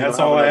of. Yeah, that's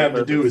all I have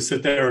to do is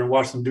sit there and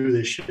watch them do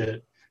this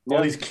shit.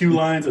 All these queue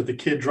lines that the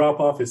kid drop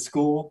off at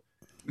school.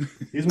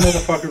 These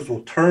motherfuckers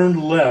will turn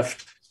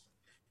left,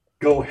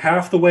 go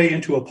half the way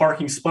into a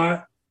parking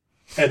spot,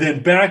 and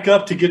then back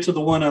up to get to the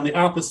one on the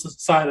opposite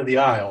side of the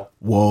aisle.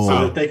 Whoa.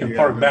 So that they can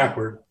park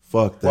backward.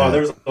 Fuck that. While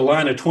there's a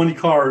line of 20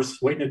 cars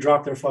waiting to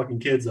drop their fucking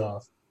kids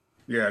off.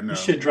 Yeah, no.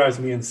 This shit drives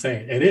me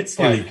insane. And it's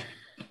like,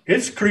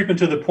 it's creeping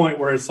to the point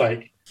where it's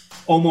like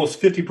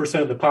almost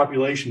 50% of the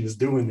population is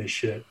doing this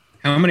shit.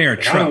 How many are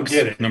And I don't trucks?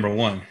 get it. Number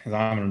one, 'cause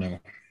I don't know.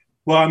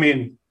 Well, I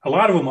mean, a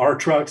lot of them are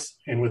trucks,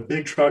 and with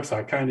big trucks,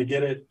 I kind of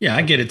get it. Yeah,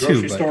 I get it too.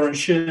 Grocery But store and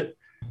shit.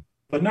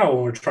 But not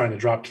when we're trying to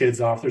drop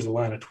kids off. There's a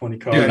line of 20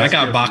 cars. dude, I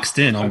got boxed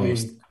in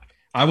almost.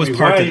 I was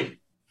parked.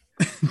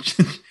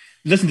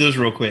 Listen to this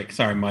real quick.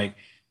 Sorry, Mike.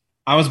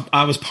 I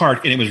was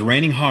parked and it was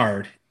raining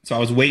hard, so I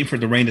was waiting for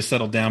the rain to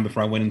settle down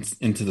before I went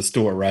into the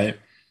store. Right,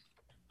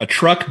 a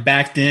truck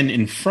backed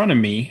in front of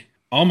me,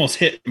 almost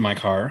hit my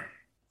car.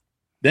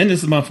 Then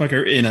this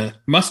motherfucker in a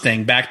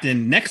Mustang backed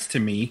in next to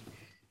me.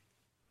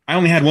 I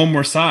only had one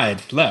more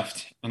side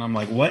left, and I'm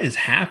like, "What is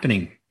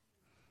happening?"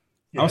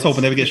 I was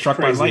hoping they would get struck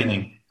by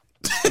lightning.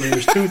 I mean,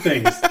 there's two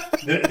things.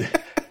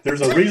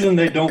 There's a reason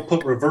they don't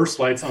put reverse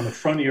lights on the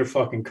front of your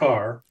fucking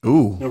car.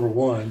 Ooh. Number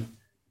one.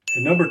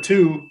 And number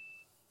two,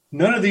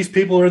 none of these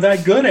people are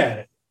that good at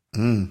it.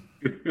 Mm.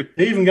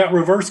 They even got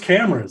reverse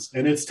cameras,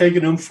 and it's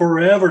taken them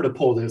forever to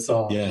pull this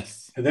off.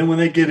 Yes. And then when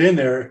they get in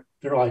there,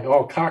 they're like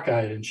all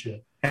cockeyed and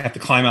shit. I have to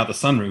climb out the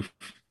sunroof.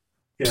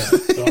 Yeah.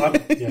 So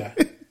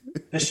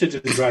that shit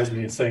just drives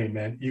me insane,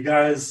 man. You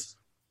guys,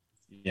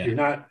 you're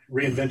not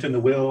reinventing the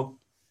wheel.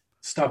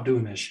 Stop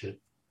doing that shit.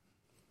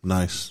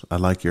 Nice. I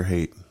like your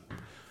hate.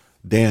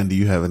 Dan, do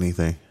you have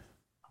anything?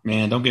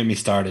 Man, don't get me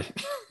started.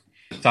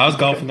 So I was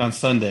golfing on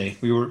Sunday.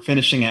 We were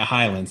finishing at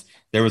Highlands.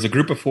 There was a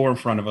group of 4 in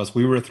front of us.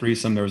 We were a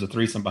threesome. There was a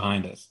threesome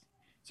behind us.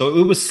 So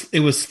it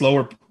was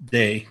slower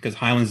day because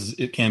Highlands,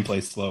 it can play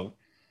slow.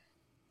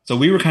 So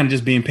we were kind of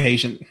just being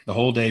patient the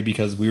whole day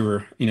because we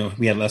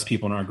had less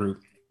people in our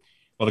group.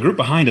 Well, the group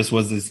behind us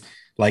was this,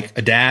 like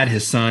a dad,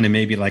 his son, and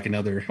maybe like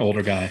another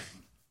older guy.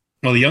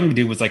 Well, the young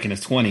dude was like in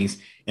his 20s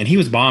and he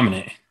was bombing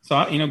it.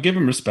 So, give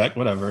him respect,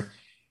 whatever.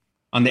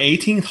 On the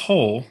 18th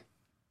hole,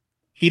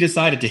 he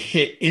decided to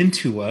hit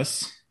into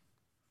us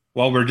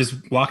while we're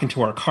just walking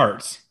to our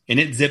carts, and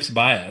it zips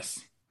by us.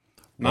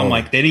 And I'm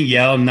like, they didn't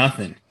yell,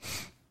 nothing.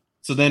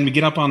 So then we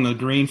get up on the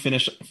green,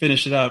 finish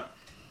it up.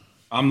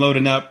 I'm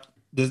loading up.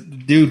 The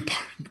dude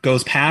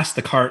goes past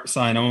the cart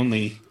sign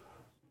only.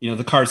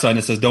 The cart sign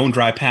that says, don't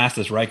drive past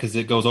us, right? Because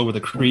it goes over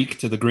the creek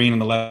to the green on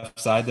the left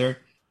side there.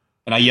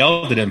 And I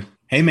yelled at him,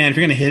 hey, man, if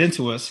you're going to hit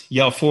into us,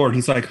 yell forward.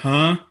 He's like,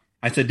 huh?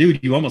 I said,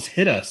 dude, you almost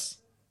hit us.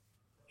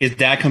 His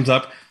dad comes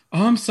up,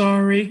 oh, I'm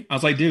sorry. I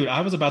was like, dude,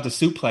 I was about to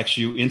suplex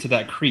you into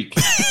that creek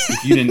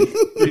if you didn't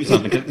do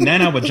something. And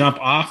then I would jump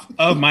off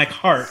of my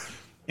cart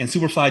and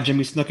superfly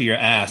Jimmy Snooker your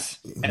ass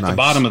at the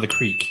bottom of the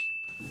creek.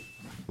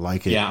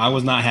 Like it. Yeah, I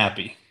was not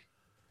happy.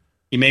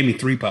 He made me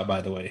 3-putt, by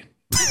the way.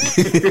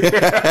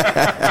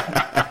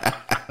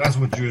 That's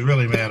what you was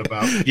really mad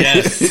about.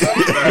 Yes.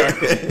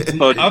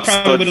 I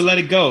probably would have let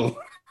it go.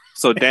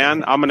 So,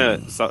 Dan, I'm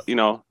going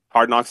to,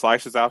 Hard Knock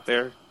Slashes out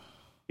there.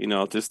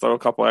 Just throw a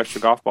couple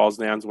extra golf balls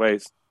Dan's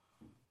ways.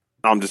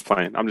 I'm just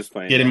playing.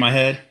 Get in my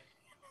head.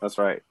 That's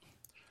right.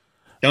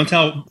 Don't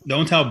tell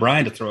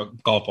Brian to throw a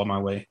golf ball my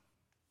way.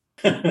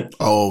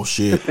 Oh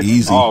shit!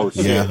 Easy. Oh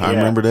shit! Yeah, I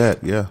remember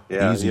that. Yeah.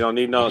 Yeah. Easy. You don't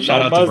need no.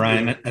 Shout out to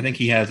Brian. I think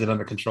he has it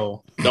under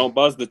control. Don't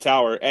buzz the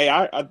tower. Hey,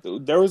 I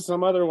there was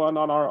some other one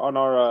on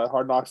our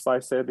Hard Knock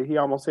Slice said that he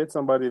almost hit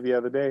somebody the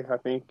other day. I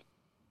think.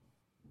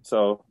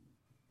 So,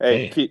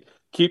 hey.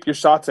 Keep your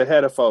shots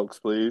ahead of folks,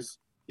 please.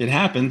 It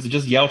happens.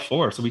 Just yell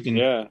for so we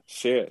can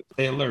stay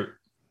alert.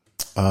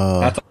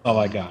 That's all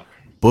I got.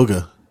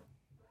 Booger.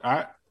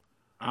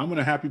 I'm in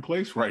a happy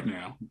place right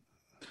now.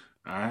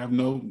 I have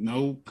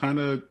no kind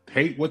of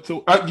hate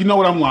whatsoever. You know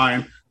what? I'm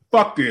lying.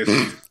 Fuck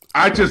this.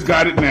 I just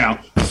got it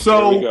now.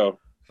 So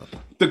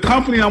the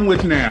company I'm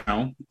with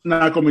now,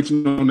 not gonna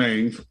mention no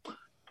names.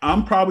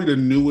 I'm probably the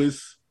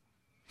newest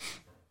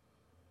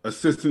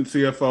assistant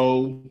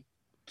CFO,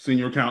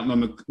 senior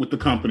accountant with the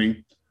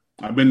company.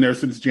 I've been there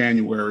since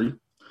January.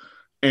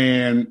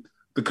 And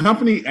the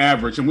company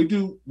average, and we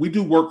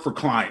do work for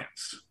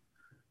clients.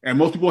 And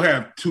most people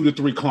have 2 to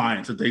 3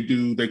 clients that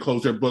they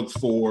close their books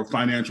for,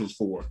 financials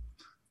for.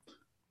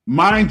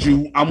 Mind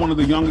you, I'm one of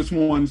the youngest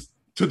ones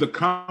to the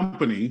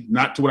company,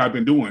 not to what I've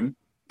been doing,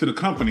 to the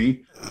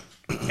company.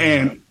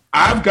 And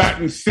I've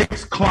gotten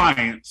 6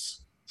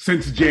 clients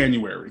since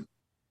January.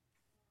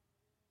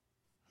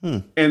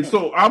 And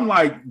so I'm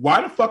like,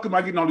 why the fuck am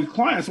I getting all these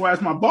clients? So I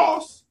asked my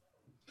boss,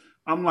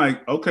 I'm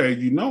like, okay,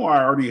 I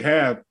already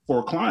have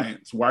 4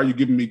 clients. Why are you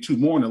giving me 2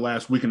 more in the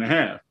last week and a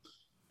half?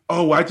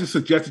 Oh, I just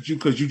suggested you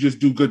because you just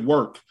do good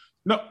work.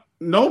 No,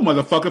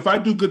 motherfucker. If I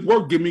do good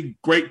work, give me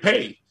great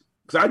pay.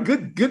 Because I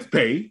get good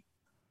pay.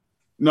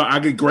 No, I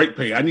get great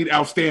pay. I need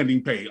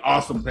outstanding pay,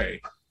 awesome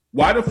pay.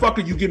 Why the fuck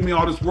are you giving me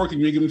all this work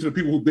and you're giving it to the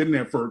people who've been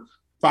there for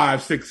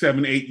 5, 6,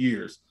 7, 8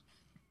 years?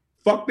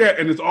 Fuck that.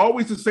 And it's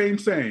always the same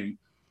saying.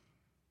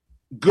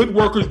 Good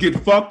workers get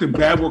fucked and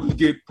bad workers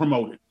get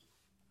promoted.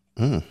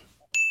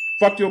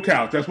 Fuck your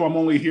couch. That's why I'm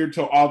only here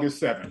till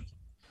August 7th.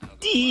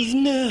 These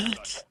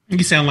nuts.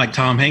 You sound like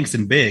Tom Hanks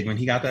in Big when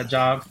he got that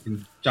job.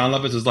 And John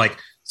Lovitz was like,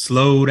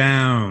 slow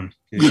down.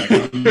 He's like,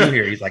 I'm new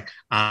here. He's like,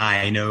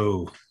 I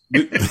know.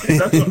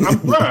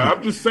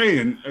 I'm just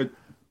saying.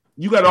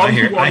 You got all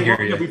these people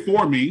working there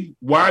before me.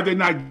 Why are they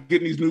not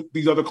getting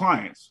these other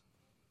clients?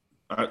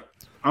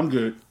 I'm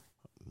good.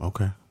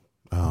 Okay.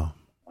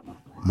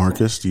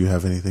 Marcus, do you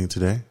have anything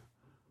today?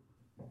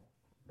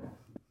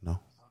 No.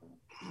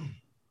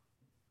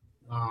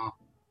 I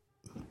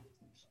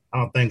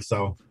don't think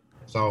so.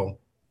 So,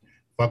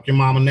 fuck your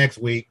mama next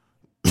week.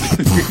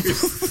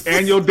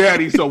 And your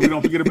daddy, so we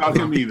don't forget about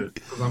him either.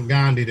 Because I'm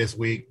Gandhi this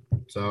week,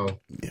 so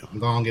I'm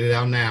going to get it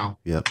out now.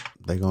 Yep,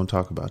 they going to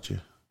talk about you.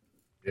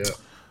 Yeah.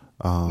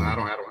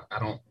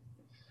 I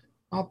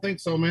don't think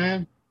so,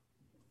 man.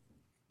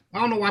 I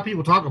don't know why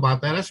people talk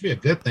about that. That should be a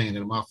good thing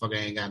that a motherfucker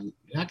ain't got.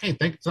 I can't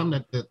think of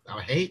something that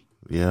I hate.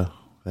 Yeah,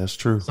 that's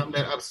true. Something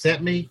that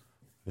upset me.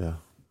 Yeah.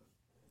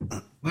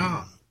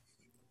 No.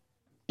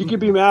 You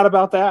can be mad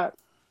about that.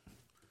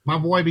 My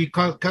boy be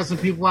cussing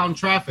people out in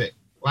traffic.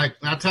 Like,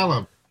 I tell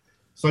him,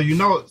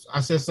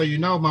 I said,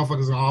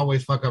 motherfuckers gonna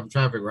always fuck up in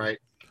traffic, right?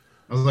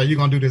 I was like, you're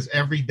gonna do this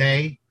every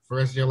day for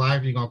the rest of your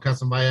life? You're gonna cuss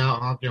somebody out,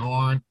 honk your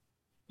horn,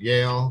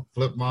 yell,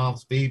 flip them off,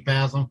 speed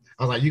past them?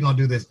 I was like, you're gonna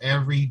do this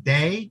every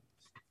day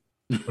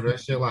for the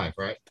rest of your life,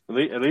 right?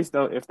 At least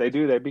though, if they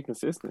do, they be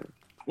consistent.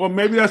 Well,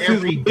 maybe that's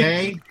every his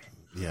day.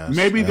 Yeah,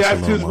 maybe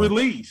that's his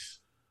release.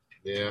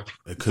 Yeah.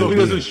 So he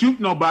doesn't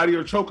shoot nobody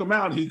or choke them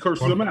out. He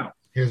curses them out.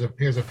 Here's a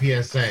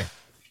PSA.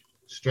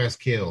 Stress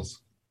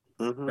kills.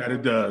 Mm-hmm. That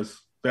it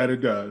does.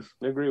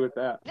 I agree with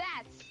that.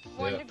 That's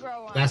one to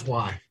grow on. That's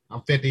why.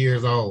 I'm 50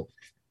 years old.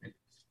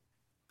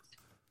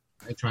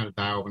 I ain't trying to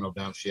die over no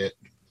dumb shit.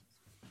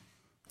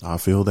 I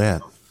feel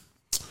that.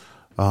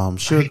 I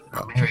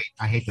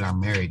hate that I'm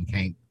married and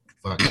can't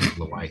fuck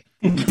the wife.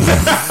 Yo.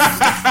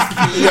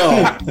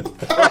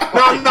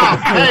 No.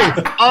 Hey.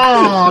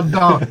 Oh,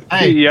 no.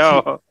 Hey.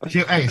 Yo.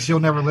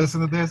 She'll never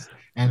listen to this.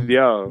 And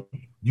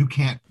you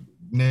can't,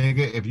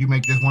 nigga, if you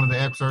make this one of the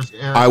excerpts.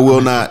 I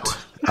will not.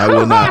 I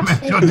will not.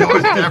 I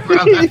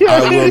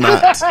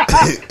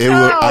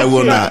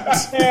will not.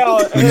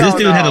 This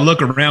dude had to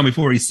look around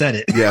before he said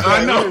it. Yeah.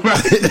 I know.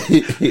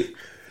 He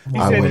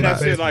said that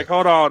shit like,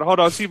 hold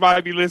on. She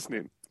might be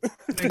listening.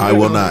 I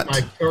will not.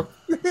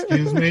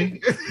 Excuse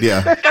me?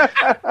 Yeah.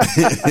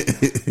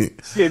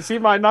 Shit, she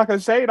might knock her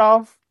shade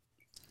off.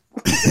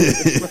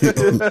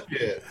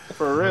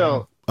 For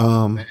real.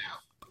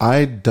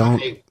 I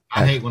don't.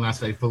 I hate when I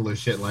say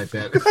foolish shit like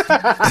that.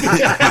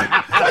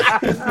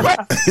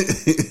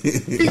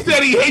 He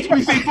said he hates when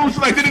he say foolish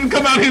like that didn't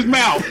come out his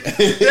mouth.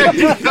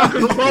 He's not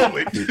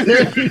controlling.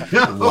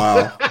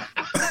 Wow.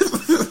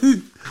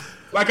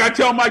 Like I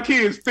tell my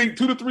kids, think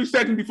 2 to 3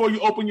 seconds before you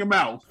open your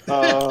mouth.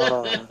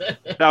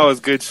 That was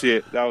good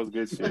shit.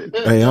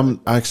 Hey, I'm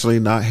actually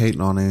not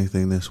hating on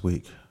anything this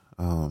week.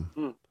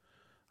 I'm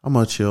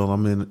gonna chill.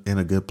 I'm in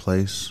a good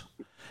place,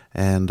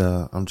 and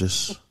I'm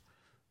just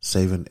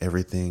saving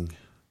everything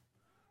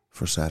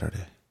for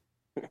Saturday.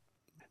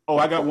 Oh,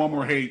 I got one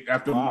more hate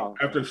after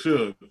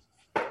Suge.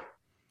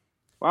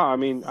 Wow, I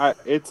mean,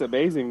 it's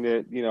amazing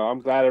that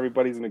I'm glad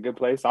everybody's in a good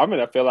place. I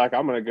feel like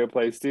I'm in a good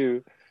place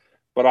too.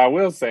 But I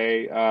will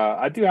say,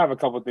 I do have a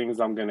couple things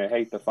I'm going to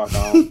hate the fuck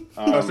on.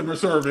 Customer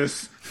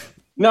service.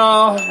 No,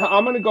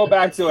 I'm going to go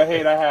back to a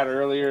hate I had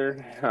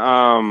earlier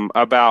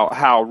about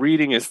how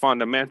reading is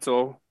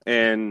fundamental,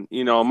 and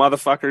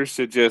motherfuckers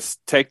should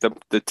just take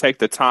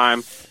the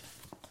time.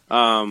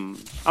 I'm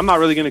not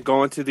really going to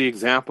go into the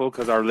example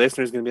because our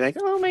listeners are going to be like,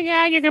 "Oh my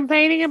god, you're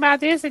complaining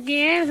about this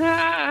again?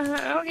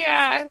 Oh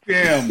god,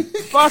 damn,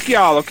 fuck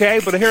y'all." Okay,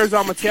 but here's what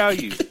I'm going to tell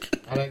you.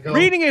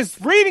 Reading is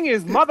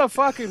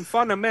motherfucking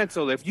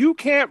fundamental. If you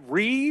can't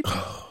read,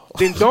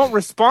 then don't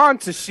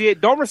respond to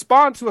shit. Don't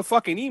respond to a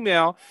fucking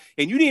email,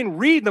 and you didn't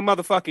read the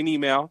motherfucking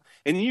email,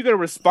 and then you're gonna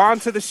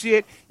respond to the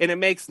shit, and it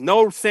makes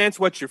no sense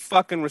what your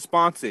fucking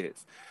response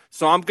is.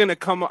 So I'm gonna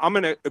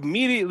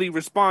immediately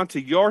respond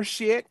to your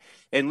shit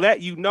and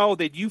let you know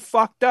that you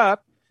fucked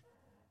up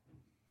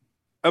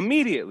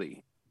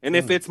immediately. And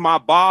if it's my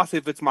boss,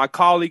 if it's my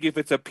colleague, if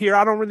it's a peer,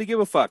 I don't really give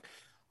a fuck.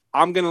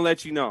 I'm gonna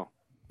let you know.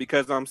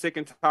 Because I'm sick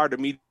and tired of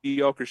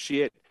mediocre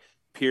shit,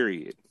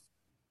 period.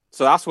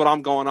 So that's what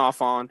I'm going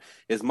off on,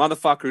 is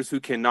motherfuckers who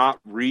cannot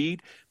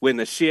read when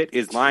the shit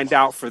is lined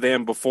out for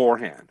them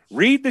beforehand.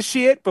 Read the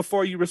shit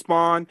before you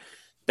respond.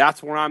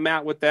 That's where I'm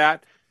at with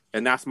that.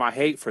 And that's my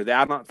hate for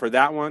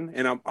that one.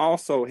 And I'm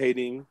also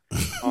hating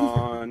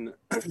on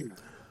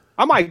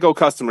I might go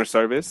customer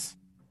service.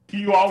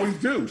 You always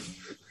do.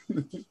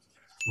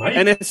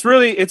 And it's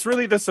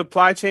really the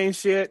supply chain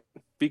shit,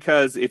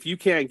 because if you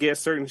can't get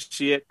certain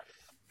shit,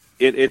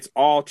 it's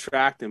all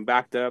tracked and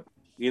backed up.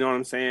 You know what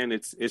I'm saying?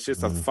 It's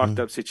just a fucked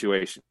up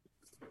situation.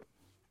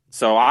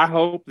 So I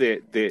hope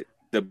that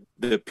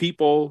the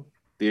people,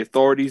 the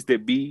authorities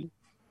that be,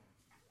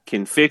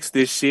 can fix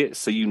this shit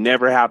so you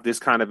never have this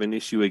kind of an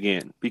issue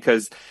again.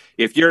 Because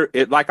if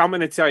I'm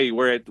going to tell you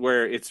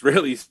where it's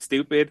really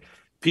stupid,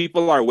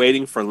 people are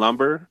waiting for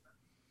lumber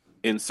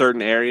in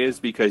certain areas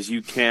because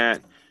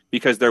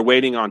they're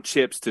waiting on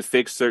chips to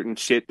fix certain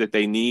shit that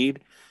they need,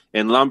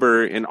 and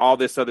lumber and all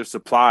this other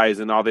supplies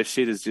and all this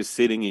shit is just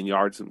sitting in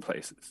yards and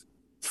places.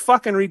 It's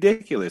fucking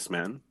ridiculous,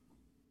 man.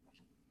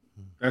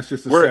 That's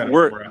just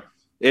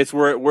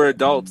we're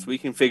adults. We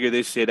can figure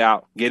this shit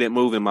out. Get it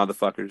moving,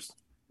 motherfuckers.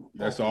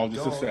 That's all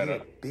just a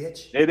setup,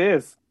 bitch. It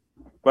is,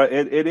 but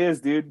it is,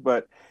 dude.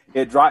 But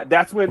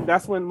that's when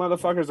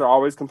motherfuckers are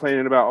always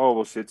complaining about, oh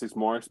well, shit's it's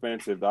more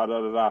expensive. Da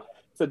da da da.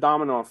 It's a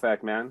domino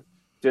effect, man.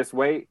 Just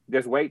wait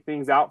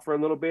things out for a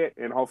little bit,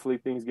 and hopefully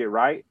things get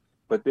right.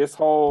 But this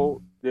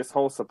whole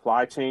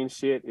supply chain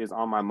shit is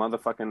on my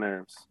motherfucking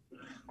nerves.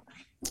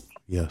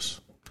 Yes.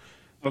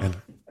 Okay.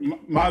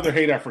 My other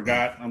hate I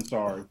forgot. I'm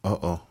sorry.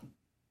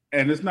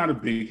 And it's not a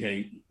big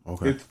hate.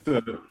 Okay. It's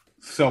the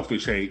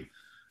selfish hate.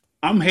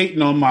 I'm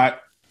hating on my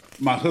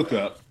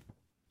hookup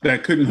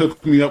that couldn't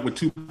hook me up with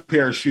 2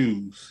 pair of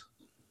shoes.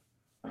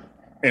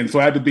 And so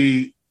I had to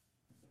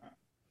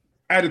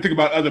think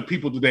about other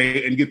people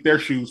today and get their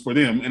shoes for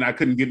them, and I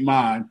couldn't get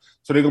mine.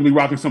 So they're going to be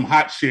rocking some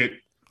hot shit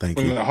for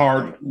the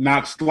Hard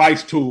Knocks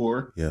Slice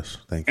tour. Yes,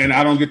 thank you. And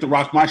I don't get to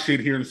rock my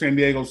shit here in San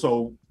Diego,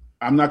 so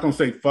I'm not going to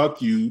say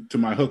fuck you to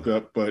my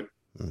hookup, but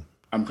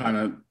I'm kind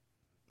of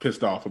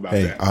pissed off about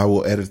that. I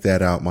will edit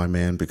that out, my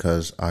man,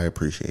 because I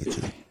appreciate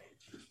you.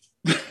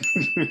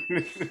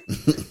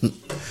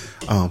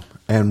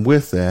 And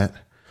with that,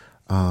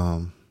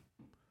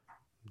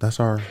 that's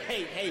our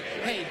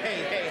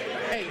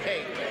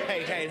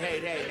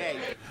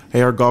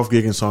our golf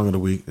gigging song of the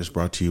week is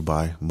brought to you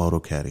by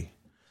MotoCaddy.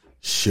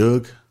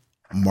 Suge,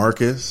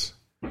 Marcus,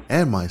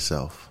 and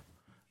myself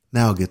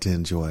now get to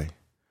enjoy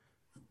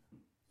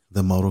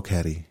the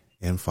MotoCaddy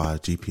M5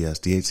 GPS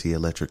DHC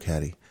electric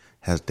caddy.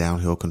 Has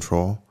downhill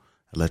control,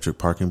 electric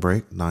parking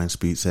brake,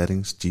 9-speed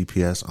settings,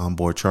 GPS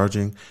onboard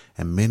charging,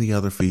 and many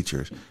other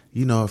features.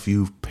 You know, if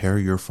you pair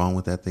your phone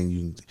with that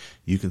thing,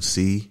 you can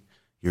see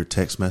your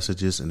text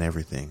messages and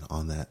everything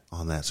on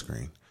that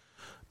screen.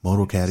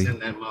 MotoCaddy.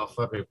 Send that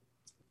motherfucker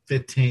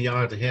 15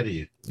 yards ahead of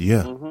you.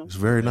 Yeah, it's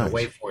very nice.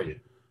 Wait for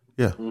you.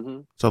 Yeah,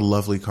 it's a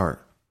lovely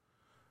cart.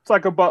 It's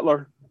like a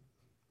butler.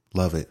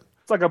 Love it.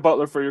 It's like a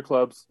butler for your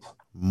clubs.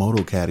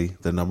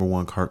 MotoCaddy, the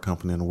 #1 cart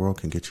company in the world,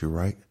 can get you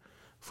right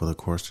for the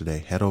course today.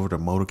 Head over to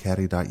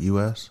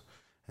motocaddy.us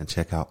and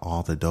check out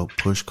all the dope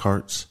push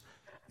carts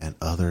and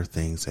other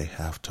things they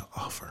have to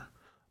offer.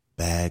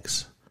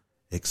 Bags,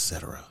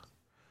 etc.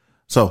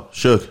 So,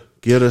 Suge,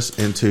 get us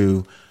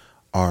into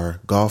our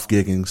golf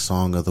gigging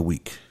song of the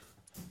week.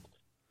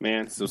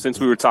 Man, so since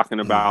we were talking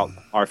about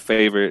our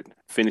favorite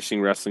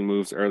finishing wrestling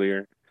moves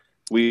earlier,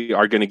 we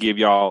are going to give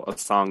y'all a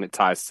song that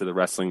ties to the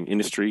wrestling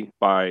industry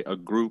by a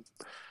group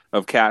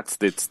of cats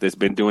that's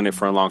been doing it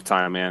for a long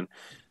time, man.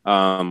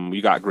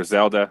 You got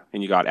Griselda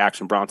and you got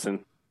Action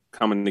Bronson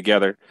coming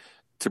together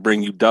to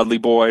bring you Dudley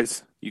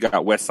Boys. You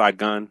got West Side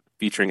Gun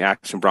featuring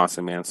Action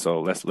Bronson, man.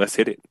 So let's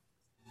hit it.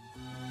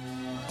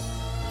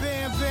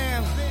 Bam,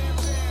 bam.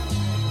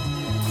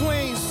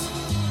 Queens.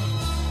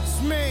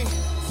 It's me.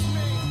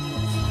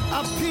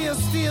 I peel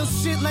steel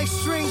shit like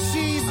string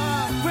cheese.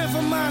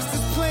 River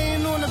Monsters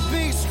playing on a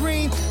big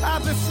screen.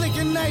 I've been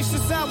flicking knives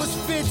since I was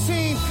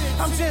 15.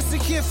 I'm just a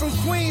kid from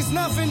Queens.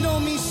 Nothing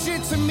don't mean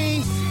shit to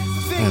me.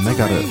 Man, they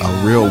got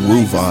a real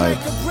woo vibe.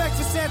 Like a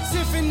breakfast at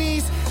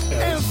Tiffany's.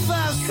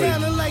 M5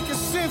 sounding like a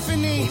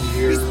symphony.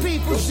 These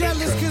people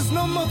jealous cause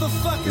no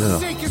motherfucker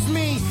sick as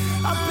me.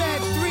 I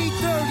bet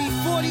 330,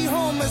 40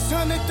 homers,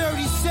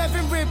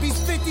 137 ribbies,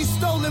 50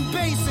 stolen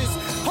bases.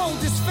 Hold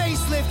this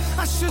facelift,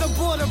 I should've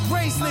bought a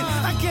bracelet.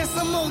 I guess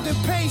I'm old and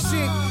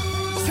patient.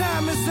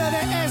 Time is of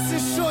the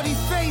essence, shorty,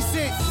 face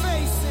it.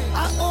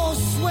 I all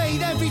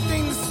swayed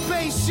everything to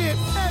spaceship.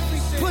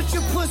 Put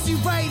your pussy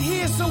right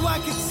here so I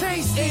can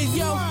taste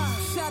it.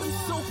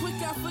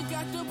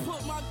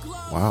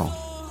 Wow.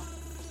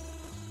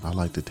 I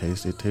like to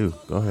taste it too.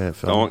 Go ahead,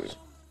 fellas.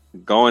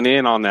 Going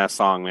in on that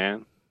song,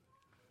 man.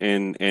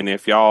 And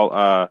if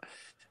y'all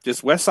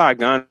just West Side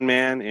Gun,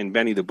 man, and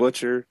Benny the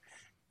Butcher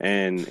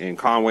and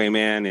Conway,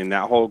 man, and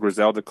that whole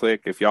Griselda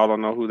clique, if y'all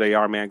don't know who they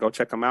are, man, go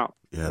check them out.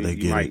 Yeah,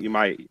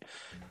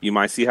 you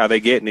might see how they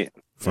getting it.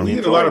 We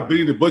get a lot of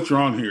Benny the Butcher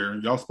on here.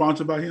 Y'all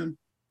sponsored by him?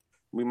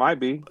 We might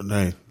be.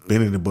 Hey,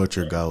 Benny the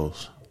Butcher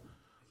goes.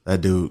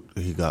 That dude,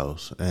 he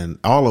goes, and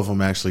all of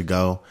them actually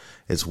go.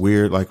 It's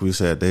weird, like we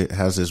said. It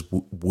has this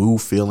woo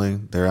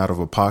feeling. They're out of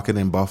a pocket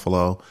in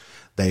Buffalo.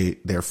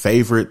 Their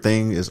favorite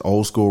thing is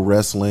old school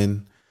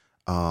wrestling.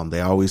 They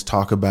always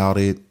talk about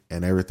it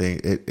and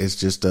everything. It's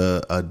just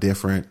a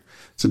different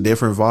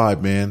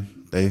vibe, man.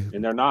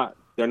 And they're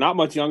not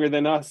much younger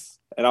than us.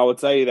 And I would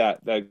tell you that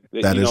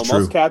you know, is true.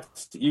 Most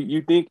cats,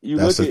 you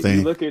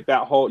look at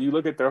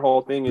their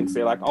whole thing and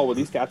say like, oh well,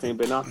 these cats ain't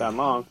been out that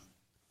long.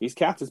 These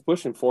cats is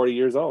pushing 40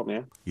 years old,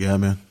 man. Yeah,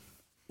 man.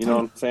 You know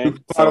what I'm saying?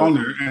 On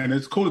there, and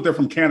it's cool that they're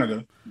from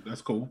Canada.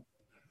 That's cool.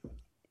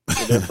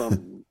 They're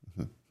from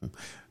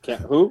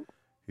who?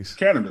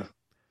 Canada.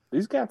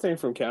 These cats ain't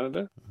from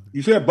Canada.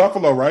 You said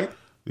Buffalo, right?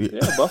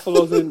 Yeah,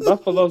 Buffalo's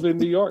in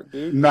New York,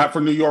 dude. Not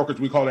for New Yorkers,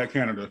 we call that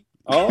Canada.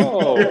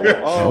 Oh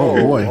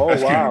boy. Oh,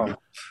 that's wow.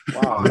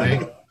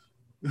 Canada.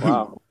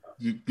 Wow.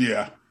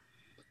 Yeah.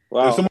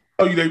 Wow. If someone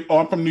tell you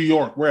I'm from New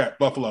York, we're at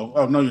Buffalo.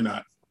 Oh, no, you're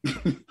not.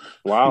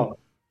 Wow.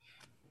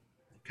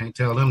 Can't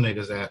tell them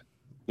niggas that.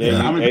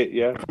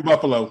 Yeah, from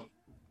Buffalo.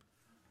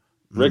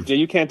 Rick,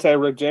 you can't tell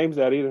Rick James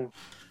that either.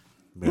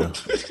 Yeah.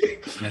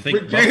 I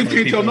think Rick James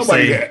can't tell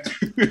nobody that.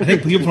 I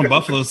think people from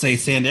Buffalo say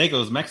San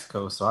Diego is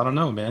Mexico, so I don't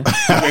know, man.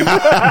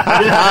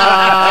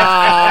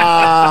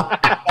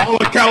 All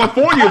of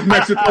California is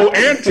Mexico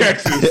and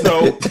Texas,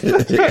 so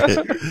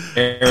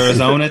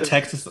Arizona,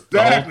 Texas,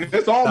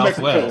 it's all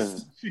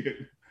Southwest.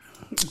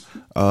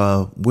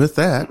 Mexico. With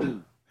that,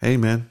 hey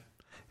man,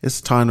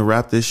 it's time to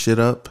wrap this shit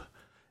up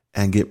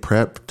and get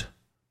prepped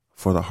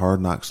for the Hard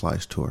Knock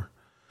Slice tour.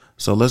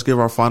 So let's give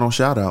our final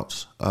shout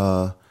outs.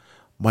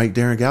 Mike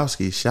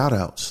Darengowski, shout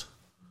outs.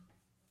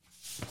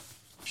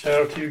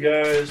 Shout out to you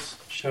guys.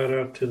 Shout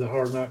out to the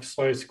Hard Knock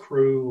Slice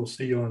crew. We'll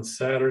see you on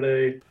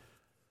Saturday.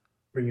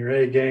 Bring your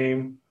A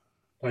game.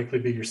 Likely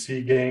be your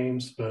C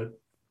games. But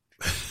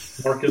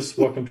Marcus,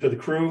 welcome to the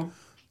crew.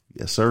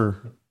 Yes, sir.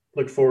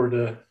 Look forward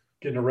to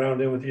getting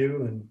around in with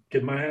you and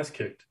getting my ass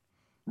kicked.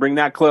 Bring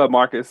that club,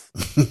 Marcus.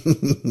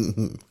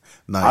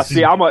 Nice.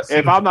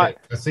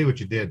 I see what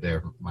you did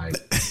there, Mike.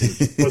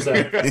 What's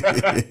that?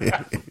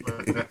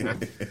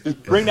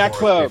 Just bring that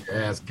club.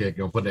 Ass kick.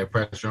 Gonna put that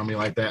pressure on me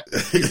like that.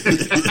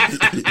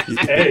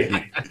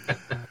 Hey.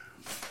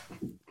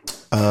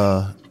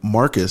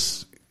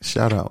 Marcus,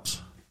 shout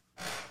outs.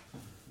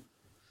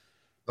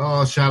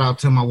 Oh, shout out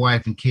to my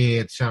wife and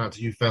kids. Shout out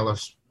to you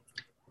fellas.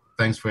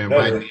 Thanks for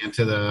inviting me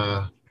into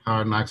the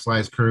Hard Knock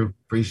Slice crew.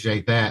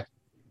 Appreciate that.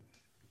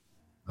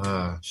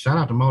 Shout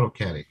out to Moto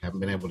Caddy. Haven't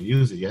been able to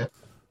use it yet,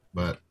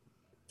 but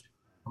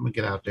I'm gonna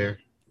get out there.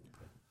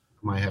 I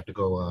might have to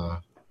go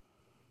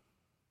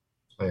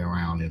play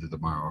around either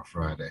tomorrow or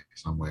Friday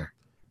somewhere.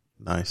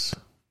 Nice.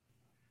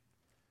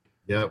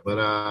 Yeah,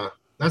 but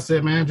that's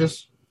it, man.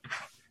 Just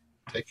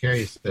take care of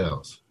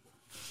yourselves.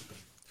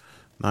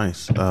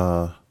 Nice.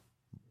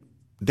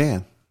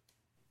 Dan.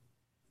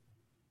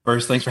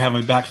 First, thanks for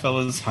having me back,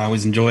 fellas. I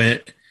always enjoy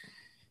it.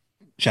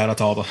 Shout out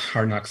to all the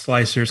Hard Knock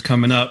Slicers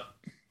coming up.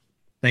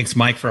 Thanks,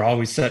 Mike, for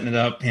always setting it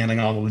up, handling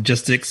all the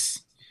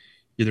logistics.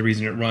 You're the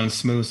reason it runs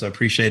smooth, so I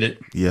appreciate it.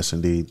 Yes,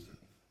 indeed.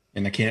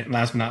 And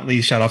last but not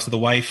least, shout out to the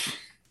wife.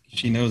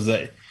 She knows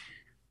that,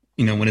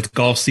 when it's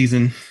golf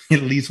season,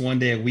 at least one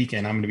day a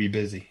weekend, I'm going to be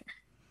busy.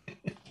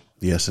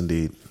 Yes,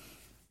 indeed.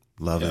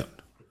 Love it.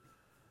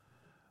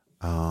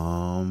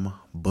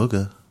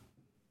 Booga.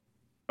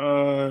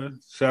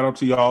 Shout out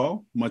to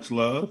y'all. Much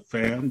love,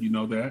 fam. You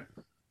know that.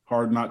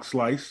 Hard Knock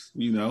Slice.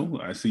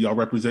 I see y'all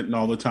representing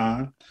all the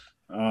time.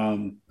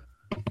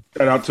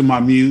 Shout out to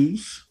my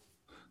muse,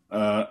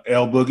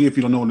 L Boogie. If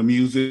you don't know what the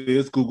muse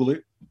is, Google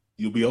it.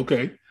 You'll be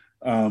okay.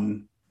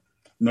 Know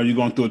you're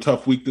going through a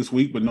tough week this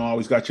week, but I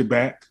always got your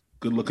back.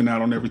 Good looking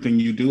out on everything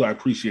you do. I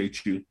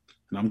appreciate you,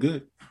 and I'm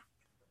good.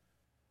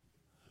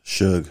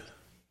 Shug.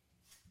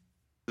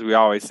 As we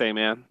always say,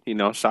 man,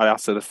 shout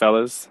outs to the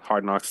fellas.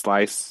 Hard Knock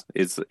Slice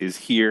is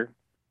here.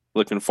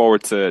 Looking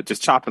forward to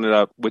just chopping it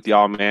up with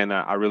y'all, man.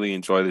 I really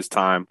enjoy this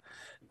time.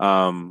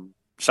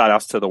 Shout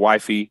outs to the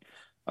wifey.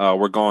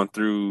 We're going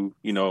through,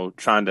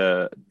 trying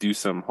to do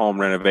some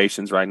home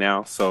renovations right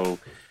now. So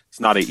it's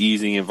not an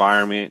easy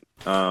environment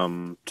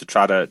to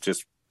try to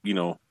just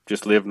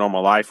live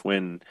normal life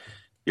when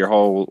your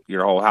whole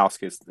house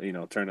gets,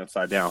 turned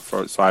upside down.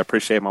 So I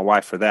appreciate my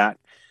wife for that.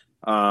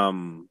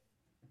 And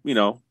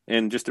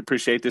just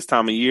appreciate this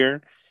time of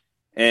year.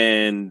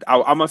 And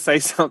I'm going to say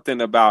something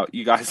about,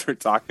 you guys are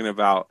talking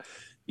about,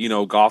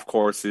 golf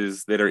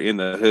courses that are in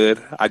the hood.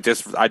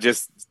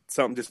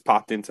 Something just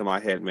popped into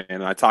my head, man.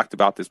 And I talked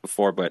about this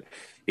before, but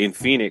in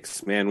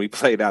Phoenix, man, we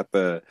played at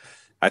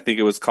I think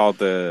it was called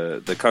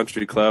the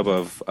Country Club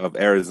of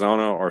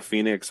Arizona or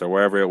Phoenix or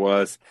wherever it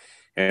was.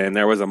 And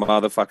there was a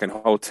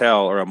motherfucking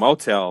hotel or a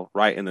motel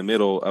right in the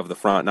middle of the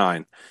front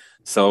nine.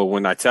 So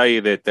when I tell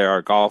you that there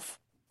are golf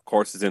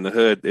courses in the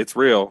hood, it's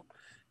real,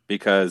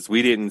 because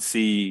we didn't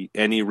see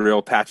any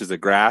real patches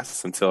of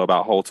grass until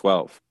about hole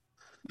 12.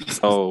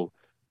 So,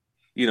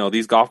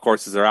 these golf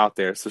courses are out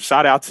there. So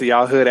shout out to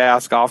y'all hood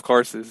ass golf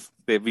courses.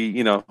 They be,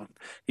 you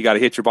got to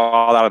hit your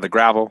ball out of the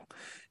gravel.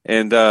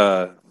 And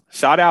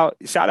shout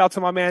out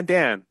to my man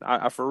Dan.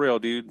 I for real,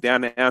 dude.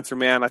 Dan the Answer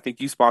Man. I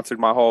think you sponsored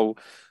my whole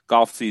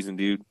golf season,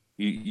 dude.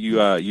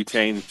 You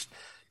changed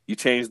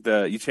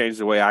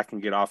the way I can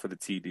get off of the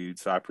tee, dude.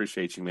 So I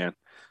appreciate you, man.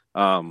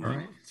 All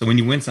right. So when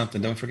you win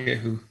something, don't forget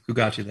who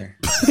got you there.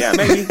 Yeah,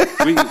 maybe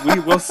we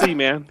will see,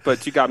 man.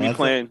 But you got me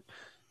playing. It.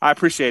 I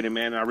appreciate it,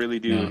 man. I really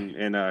do,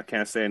 and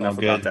can't say enough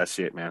about that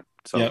shit, man.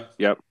 So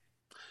yep.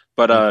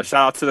 But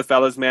shout out to the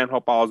fellas, man.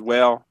 Hope all is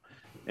well,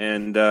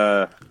 and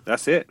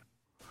that's it.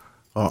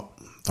 Oh,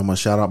 I'm gonna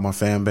shout out my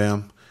fam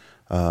bam.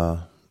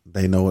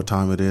 They know what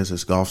time it is.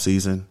 It's golf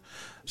season.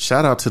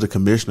 Shout out to the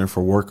commissioner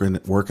for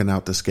working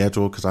out the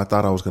schedule, because I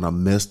thought I was gonna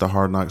miss the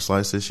Hard Knock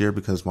Slice this year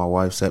because my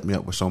wife set me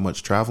up with so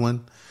much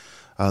traveling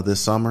this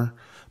summer.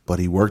 But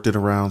he worked it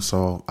around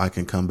so I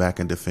can come back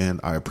and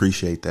defend. I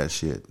appreciate that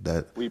shit.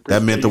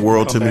 That meant the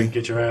world to me.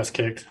 Get your ass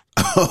kicked.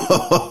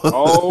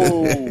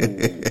 Oh,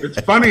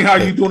 it's funny how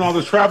you doing all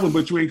this traveling,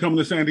 but you ain't coming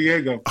to San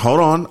Diego. Hold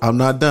on, I'm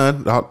not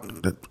done.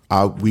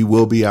 We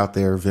will be out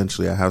there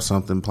eventually. I have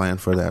something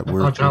planned for that.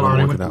 We're working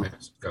out.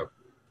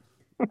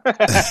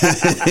 That's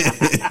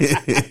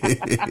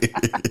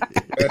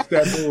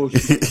that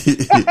bullshit.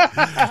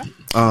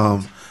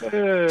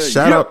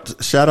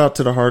 Shout out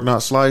to the Hard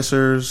Knot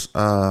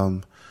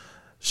Slicers.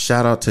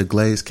 Shout out to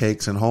Glazed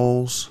Cakes and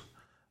Holes.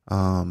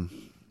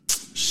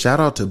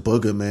 Shout out to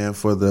Booga, man,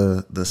 for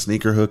the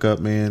sneaker hookup,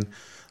 man.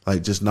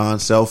 Like, just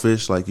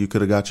non-selfish. Like, you could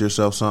have got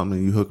yourself something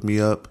and you hooked me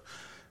up.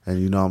 And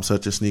you know I'm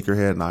such a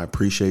sneakerhead, and I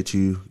appreciate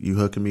you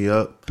hooking me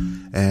up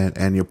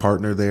and your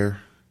partner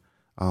there.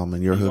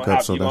 And your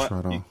hookup, so that's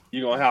right on.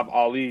 You're going to have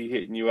Ali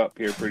hitting you up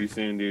here pretty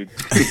soon, dude.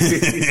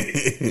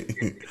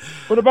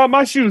 What about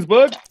my shoes,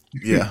 bud?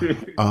 Yeah.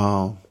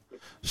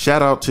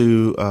 Shout out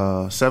to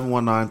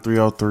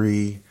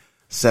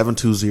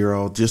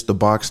 719-303-720. Just the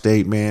Box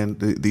State, man.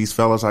 These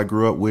fellas I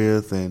grew up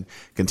with and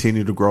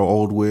continue to grow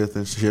old with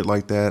and shit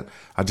like that.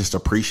 I just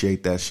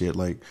appreciate that shit.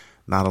 Like,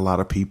 not a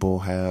lot of people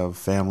have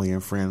family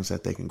and friends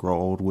that they can grow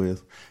old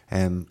with.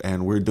 And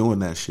we're doing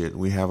that shit.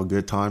 We have a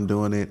good time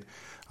doing it.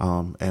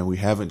 And we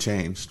haven't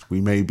changed. We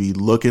may be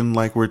looking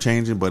like we're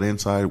changing, but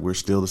inside we're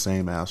still the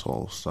same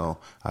assholes. So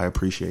I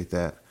appreciate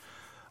that.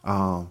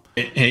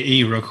 Hey,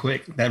 E, real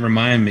quick, that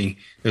reminded me,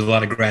 there's a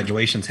lot of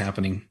graduations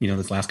happening,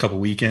 this last couple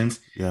of weekends.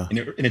 Yeah. And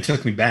it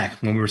took me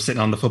back when we were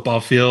sitting on the football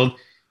field,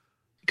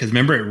 because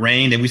remember it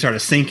rained and we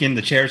started sinking,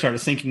 the chairs started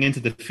sinking into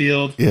the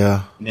field.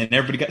 Yeah. And then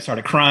everybody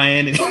started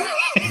crying.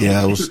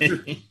 Yeah, it was a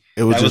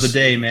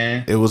day,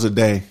 man. It was a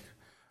day.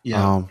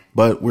 Yeah.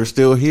 But we're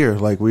still here.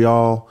 Like, we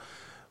all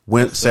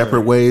went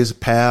separate ways,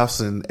 paths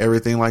and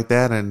everything like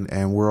that.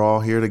 And we're all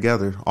here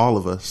together, all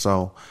of us.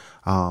 So,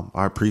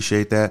 I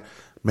appreciate that.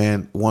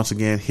 Man, once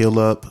again, heal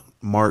up,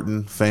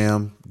 Martin,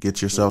 fam,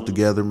 get yourself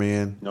together,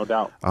 man. No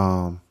doubt.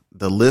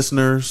 The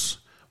listeners,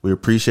 we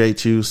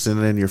appreciate you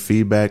sending in your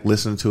feedback,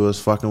 listening to us,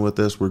 fucking with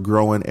us. We're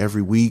growing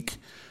every week.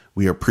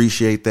 We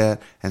appreciate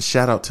that. And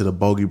shout out to the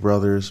Bogey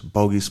Brothers,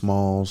 Bogey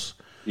Smalls.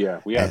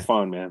 Yeah, we had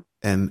fun, man.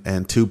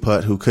 And Two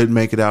Putt, who couldn't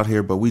make it out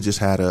here, but we just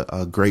had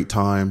a great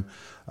time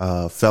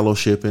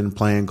fellowshipping,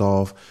 playing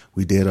golf.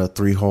 We did a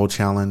 3-hole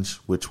challenge,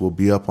 which will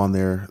be up on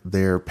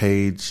their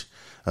page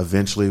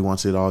eventually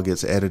once it all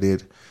gets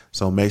edited.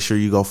 So make sure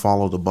you go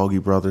follow the Bogey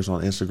Brothers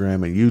on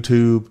Instagram and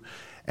YouTube,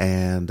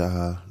 and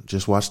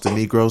just watch the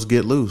Negroes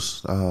get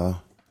loose.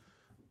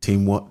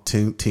 Team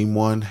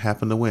one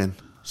happened to win,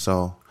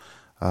 so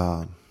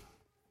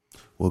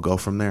we'll go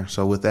from there.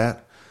 So with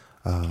that,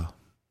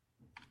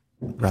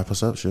 wrap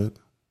us up, Shook.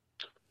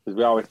 As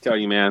we always tell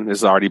you, man, this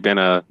has already been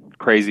a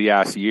crazy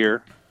ass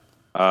year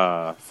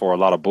for a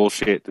lot of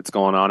bullshit that's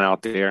going on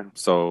out there.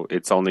 So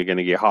it's only going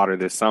to get hotter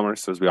this summer.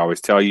 So as we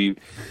always tell you,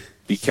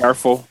 be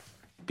careful,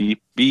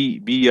 protect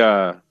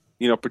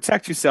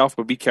yourself,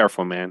 but be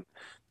careful, man.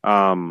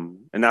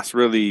 And that's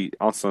really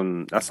on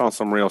some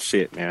real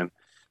shit, man.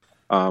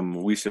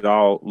 We should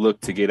all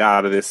look to get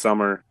out of this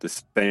summer the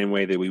same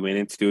way that we went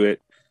into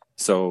it.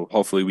 So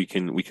hopefully we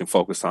can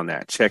focus on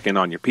that. Check in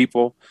on your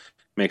people,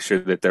 make sure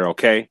that they're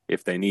okay.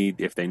 If they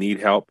need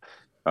help,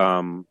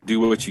 do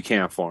what you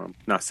can for them.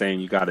 Not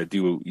saying you got to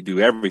do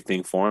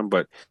everything for them,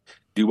 but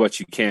do what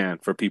you can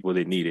for people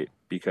that need it,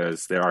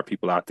 because there are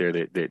people out there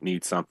that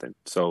need something.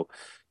 So,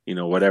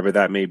 whatever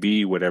that may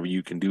be, whatever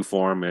you can do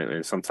for them,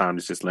 and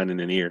sometimes just lending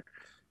an ear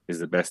is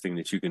the best thing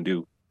that you can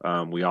do.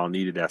 We all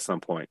need it at some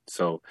point.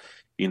 So,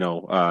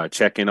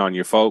 check in on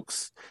your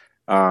folks,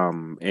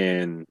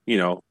 and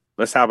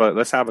let's have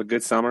a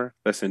good summer.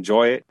 Let's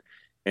enjoy it.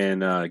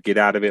 And get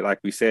out of it, like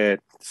we said,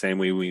 the same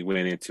way we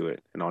went into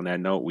it. And on that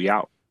note, we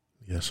out.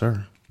 Yes,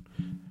 sir.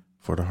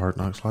 For the Hard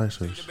Knock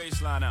Slicers. Get the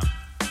bass line out.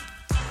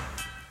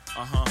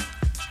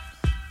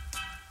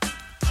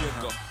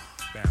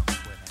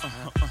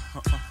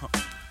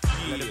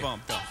 Let it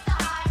bump, though.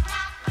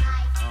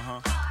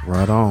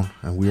 Right on.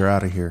 And we are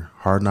out of here.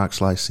 Hard Knock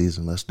Slice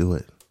season. Let's do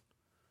it.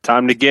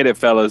 Time to get it,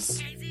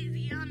 fellas.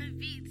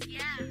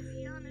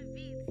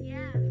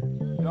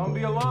 Don't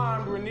be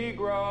alarmed, we're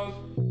Negroes.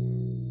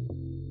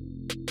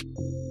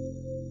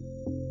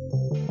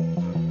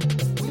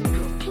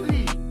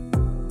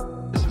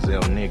 El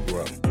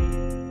Negro.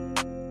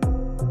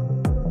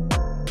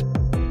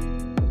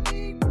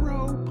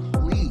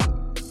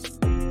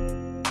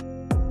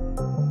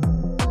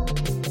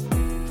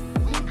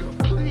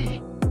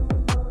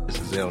 This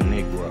is El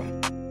Negro.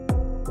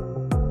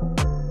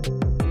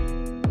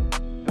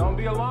 Don't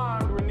be alarmed.